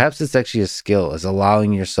 but perhaps it's actually a skill, is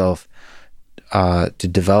allowing yourself to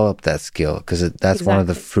develop that skill, because that's one of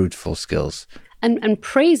the fruitful skills. and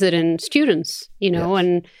praise it in students,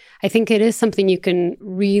 and I think it is something you can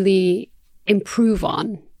really improve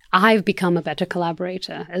on. I've become a better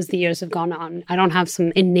collaborator as the years have gone on. I don't have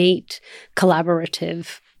some innate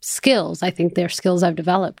collaborative skills. I think they're skills I've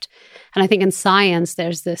developed. And I think in science,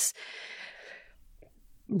 there's this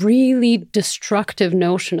really destructive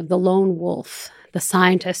notion of the lone wolf, the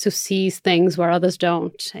scientist who sees things where others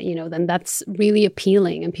don't, then that's really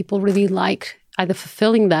appealing. And people really like either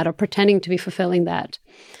fulfilling that or pretending to be fulfilling that.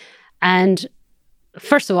 And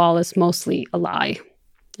first of all, it's mostly a lie.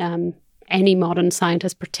 Any modern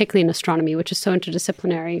scientist, particularly in astronomy, which is so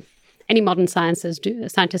interdisciplinary, any modern scientist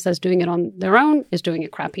that's doing it on their own is doing a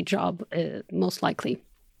crappy job, most likely.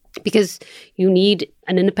 Because you need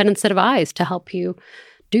an independent set of eyes to help you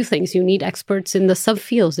do things. You need experts in the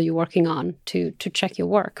subfields that you're working on to check your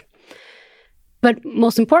work. But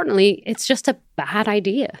most importantly, it's just a bad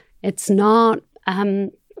idea. It's not,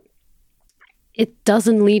 it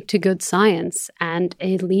doesn't lead to good science, and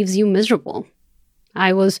it leaves you miserable.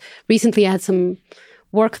 I had some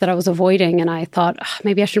work that I was avoiding, and I thought,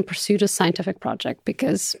 maybe I shouldn't pursue this scientific project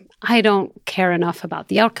because I don't care enough about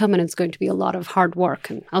the outcome, and it's going to be a lot of hard work.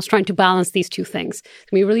 And I was trying to balance these two things.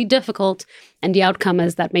 It's going to be really difficult, and the outcome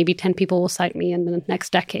is that maybe 10 people will cite me in the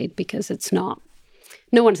next decade because it's not.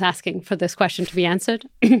 No one's asking for this question to be answered.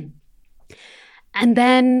 And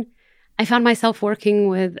then I found myself working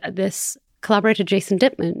with this collaborator, Jason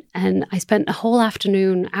Dittman, and I spent a whole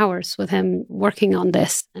afternoon, hours with him working on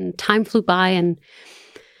this, and time flew by, and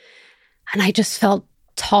I just felt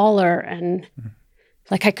taller and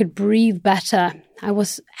like I could breathe better. I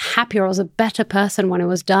was happier. I was a better person when it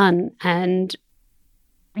was done. And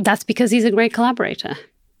that's because he's a great collaborator.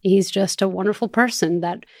 He's just a wonderful person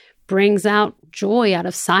that brings out joy out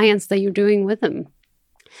of science that you're doing with him.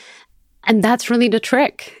 And that's really the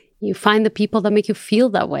trick. You find the people that make you feel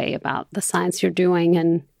that way about the science you're doing,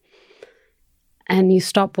 and you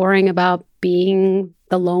stop worrying about being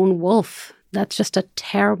the lone wolf. That's just a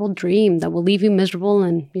terrible dream that will leave you miserable,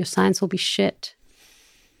 and your science will be shit.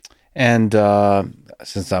 And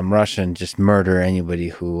since I'm Russian, just murder anybody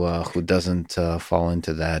who doesn't fall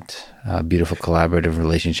into that beautiful collaborative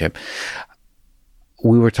relationship.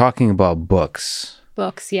 We were talking about books.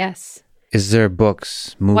 Books, yes. Is there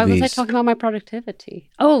books, movies? Why was I talking about my productivity?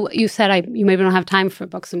 Oh, you said you maybe don't have time for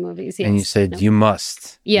books and movies. Yes. And you said you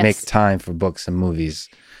must make time for books and movies.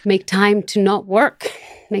 Make time to not work.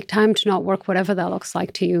 Make time to not work, whatever that looks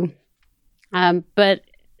like to you. But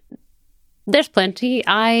there's plenty.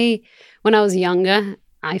 When I was younger,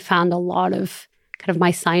 I found a lot of kind of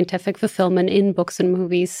my scientific fulfillment in books and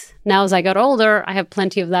movies. Now, as I got older, I have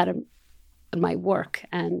plenty of that in my work,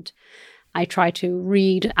 and I try to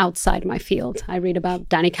read outside my field. I read about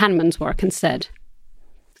Danny Kahneman's work instead.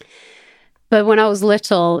 But when I was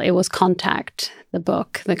little, it was Contact, the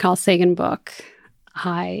book, the Carl Sagan book.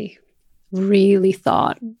 I really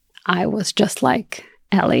thought I was just like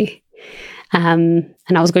Ellie. And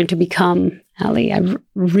I was going to become Ellie. I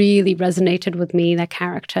really resonated with me, that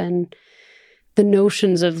character, and the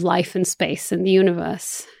notions of life and space and the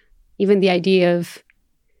universe. Even the idea of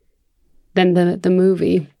then the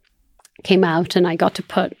movie came out, and I got to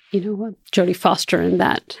put, Jodie Foster in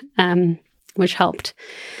that, which helped.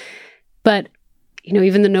 But,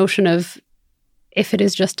 even the notion of if it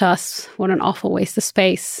is just us, what an awful waste of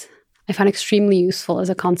space, I find extremely useful as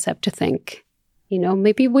a concept to think,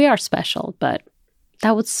 maybe we are special, but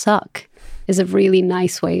that would suck, is a really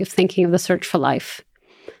nice way of thinking of the search for life,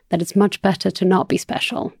 that it's much better to not be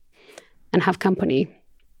special and have company.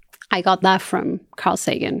 I got that from Carl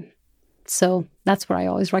Sagan. So that's what I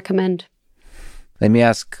always recommend. Let me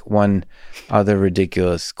ask one other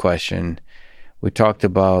ridiculous question. We talked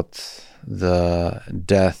about the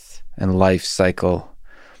death and life cycle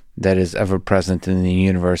that is ever present in the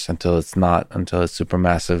universe until it's not, until it's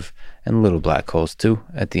supermassive, and little black holes too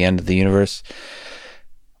at the end of the universe.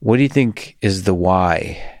 What do you think is the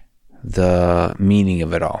why, the meaning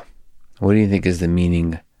of it all? What do you think is the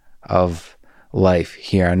meaning of life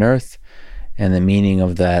here on Earth, and the meaning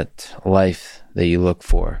of that life that you look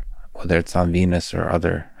for, whether it's on Venus or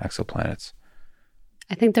other exoplanets?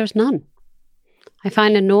 I think there's none. I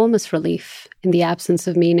find enormous relief in the absence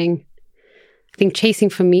of meaning. I think chasing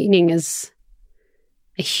for meaning is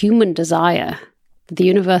a human desire that the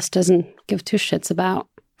universe doesn't give two shits about.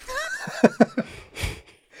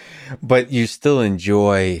 But you still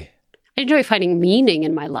enjoy... I enjoy finding meaning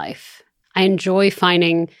in my life. I enjoy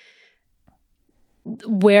finding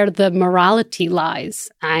where the morality lies.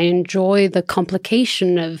 I enjoy the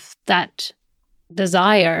complication of that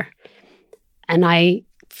desire. And I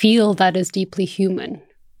feel that is deeply human.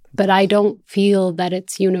 But I don't feel that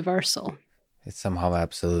it's universal. It's somehow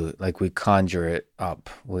absolute. Like we conjure it up.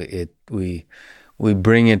 We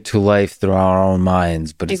bring it to life through our own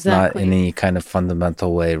minds, but it's not in any kind of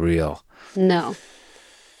fundamental way real. No.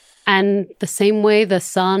 And the same way the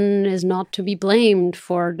sun is not to be blamed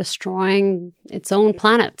for destroying its own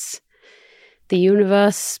planets. The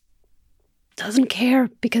universe doesn't care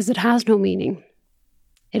because it has no meaning.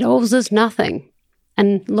 It owes us nothing.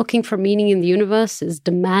 And looking for meaning in the universe is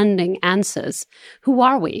demanding answers. Who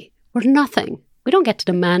are we? We're nothing. We don't get to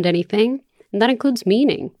demand anything. And that includes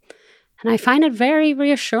meaning. And I find it very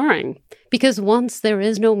reassuring because once there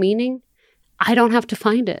is no meaning, I don't have to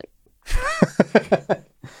find it.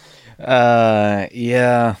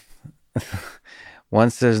 Yeah.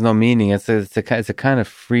 Once there's no meaning, it's a kind of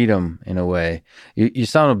freedom in a way. You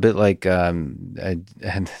sound a bit like I'm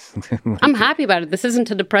happy about it. This isn't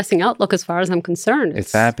a depressing outlook as far as I'm concerned.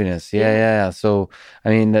 It's happiness. Yeah. So I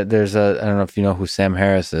mean, I don't know if you know who Sam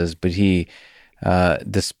Harris is, but he,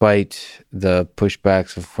 despite the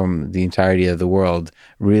pushbacks from the entirety of the world,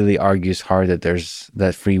 really argues hard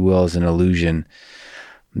that free will is an illusion.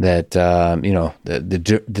 That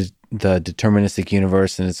the deterministic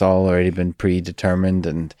universe and it's all already been predetermined,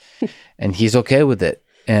 and he's okay with it,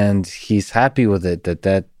 and he's happy with it.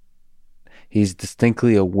 That he's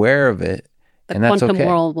distinctly aware of it, and that's okay. The quantum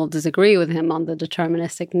world will disagree with him on the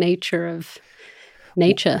deterministic nature of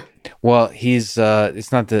nature. Well, he's not saying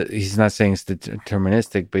it's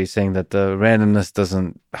deterministic, but he's saying that the randomness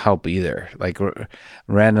doesn't help either. Like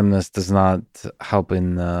randomness does not help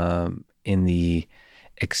in the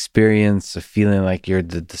experience of feeling like you're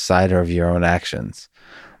the decider of your own actions.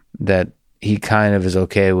 That he kind of is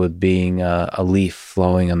okay with being a leaf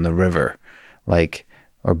flowing on the river,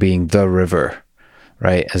 or being the river,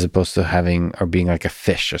 right? As opposed to being like a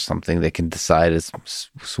fish or something that can decide its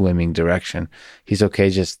swimming direction. He's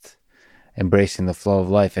okay just embracing the flow of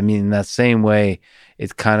life. I mean, in that same way,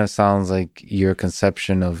 it kind of sounds like your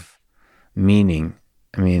conception of meaning.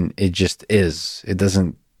 I mean, it just is.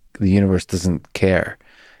 The universe doesn't care.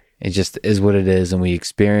 It just is what it is, and we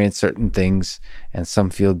experience certain things, and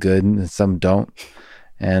some feel good and some don't.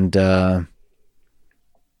 And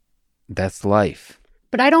that's life.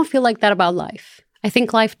 But I don't feel like that about life. I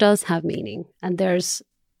think life does have meaning, and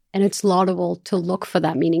it's laudable to look for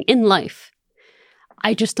that meaning in life.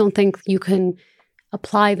 I just don't think you can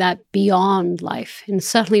apply that beyond life, and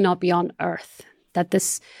certainly not beyond Earth. That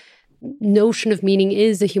this notion of meaning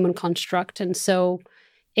is a human construct, and so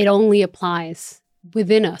it only applies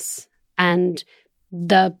within us and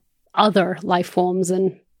the other life forms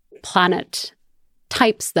and planet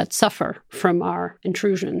types that suffer from our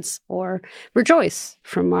intrusions or rejoice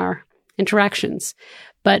from our interactions.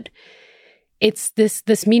 But it's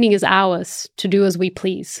this meaning is ours to do as we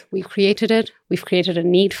please. We've created it. We've created a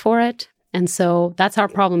need for it. And so that's our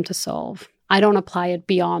problem to solve. I don't apply it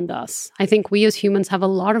beyond us. I think we as humans have a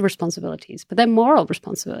lot of responsibilities, but they're moral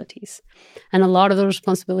responsibilities. And a lot of those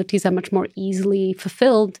responsibilities are much more easily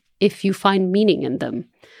fulfilled if you find meaning in them.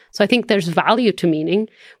 So I think there's value to meaning,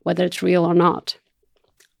 whether it's real or not.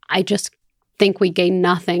 I just think we gain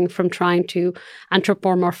nothing from trying to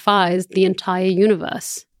anthropomorphize the entire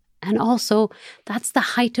universe. And also, that's the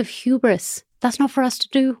height of hubris. That's not for us to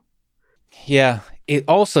do. Yeah. It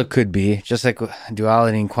also could be, just like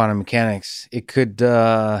duality in quantum mechanics, it could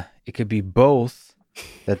be both,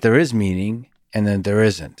 that there is meaning and then there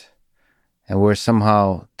isn't. And we're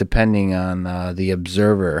somehow depending on the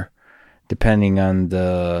observer, depending on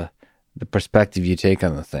the perspective you take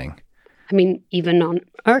on the thing. I mean, even on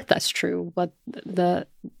Earth, that's true. But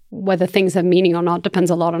whether things have meaning or not depends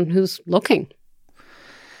a lot on who's looking.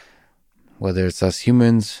 Whether it's us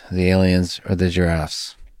humans, the aliens, or the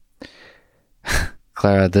giraffes.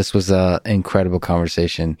 Clara, this was an incredible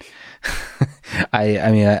conversation.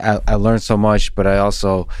 I learned so much, but I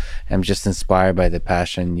also am just inspired by the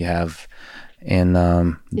passion you have in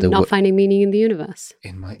not finding meaning in the universe.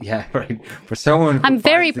 Right. For someone, I'm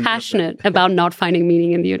very passionate about not finding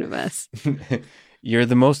meaning in the universe. You're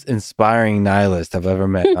the most inspiring nihilist I've ever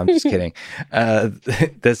met. I'm just kidding.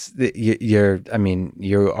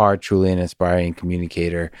 You are truly an inspiring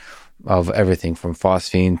communicator of everything from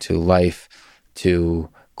phosphine to life to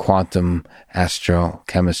quantum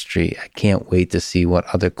astrochemistry. I can't wait to see what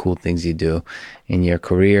other cool things you do in your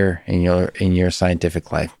career, in your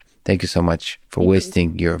scientific life. Thank you so much for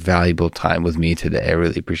wasting your valuable time with me today. I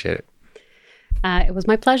really appreciate it. It was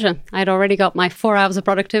my pleasure. I'd already got my 4 hours of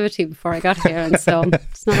productivity before I got here, and so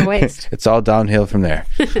it's not a waste. It's all downhill from there.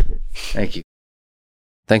 Thank you.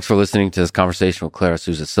 Thanks for listening to this conversation with Clara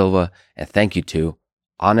Souza Silva, and thank you to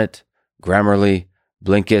Onnit, Grammarly,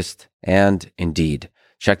 Blinkist, and Indeed.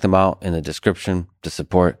 Check them out in the description to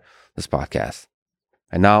support this podcast.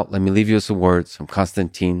 And now, let me leave you with some words from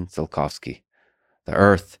Konstantin Tsiolkovsky. The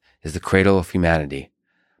earth is the cradle of humanity,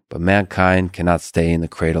 but mankind cannot stay in the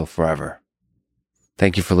cradle forever.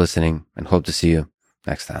 Thank you for listening, and hope to see you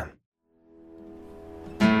next time.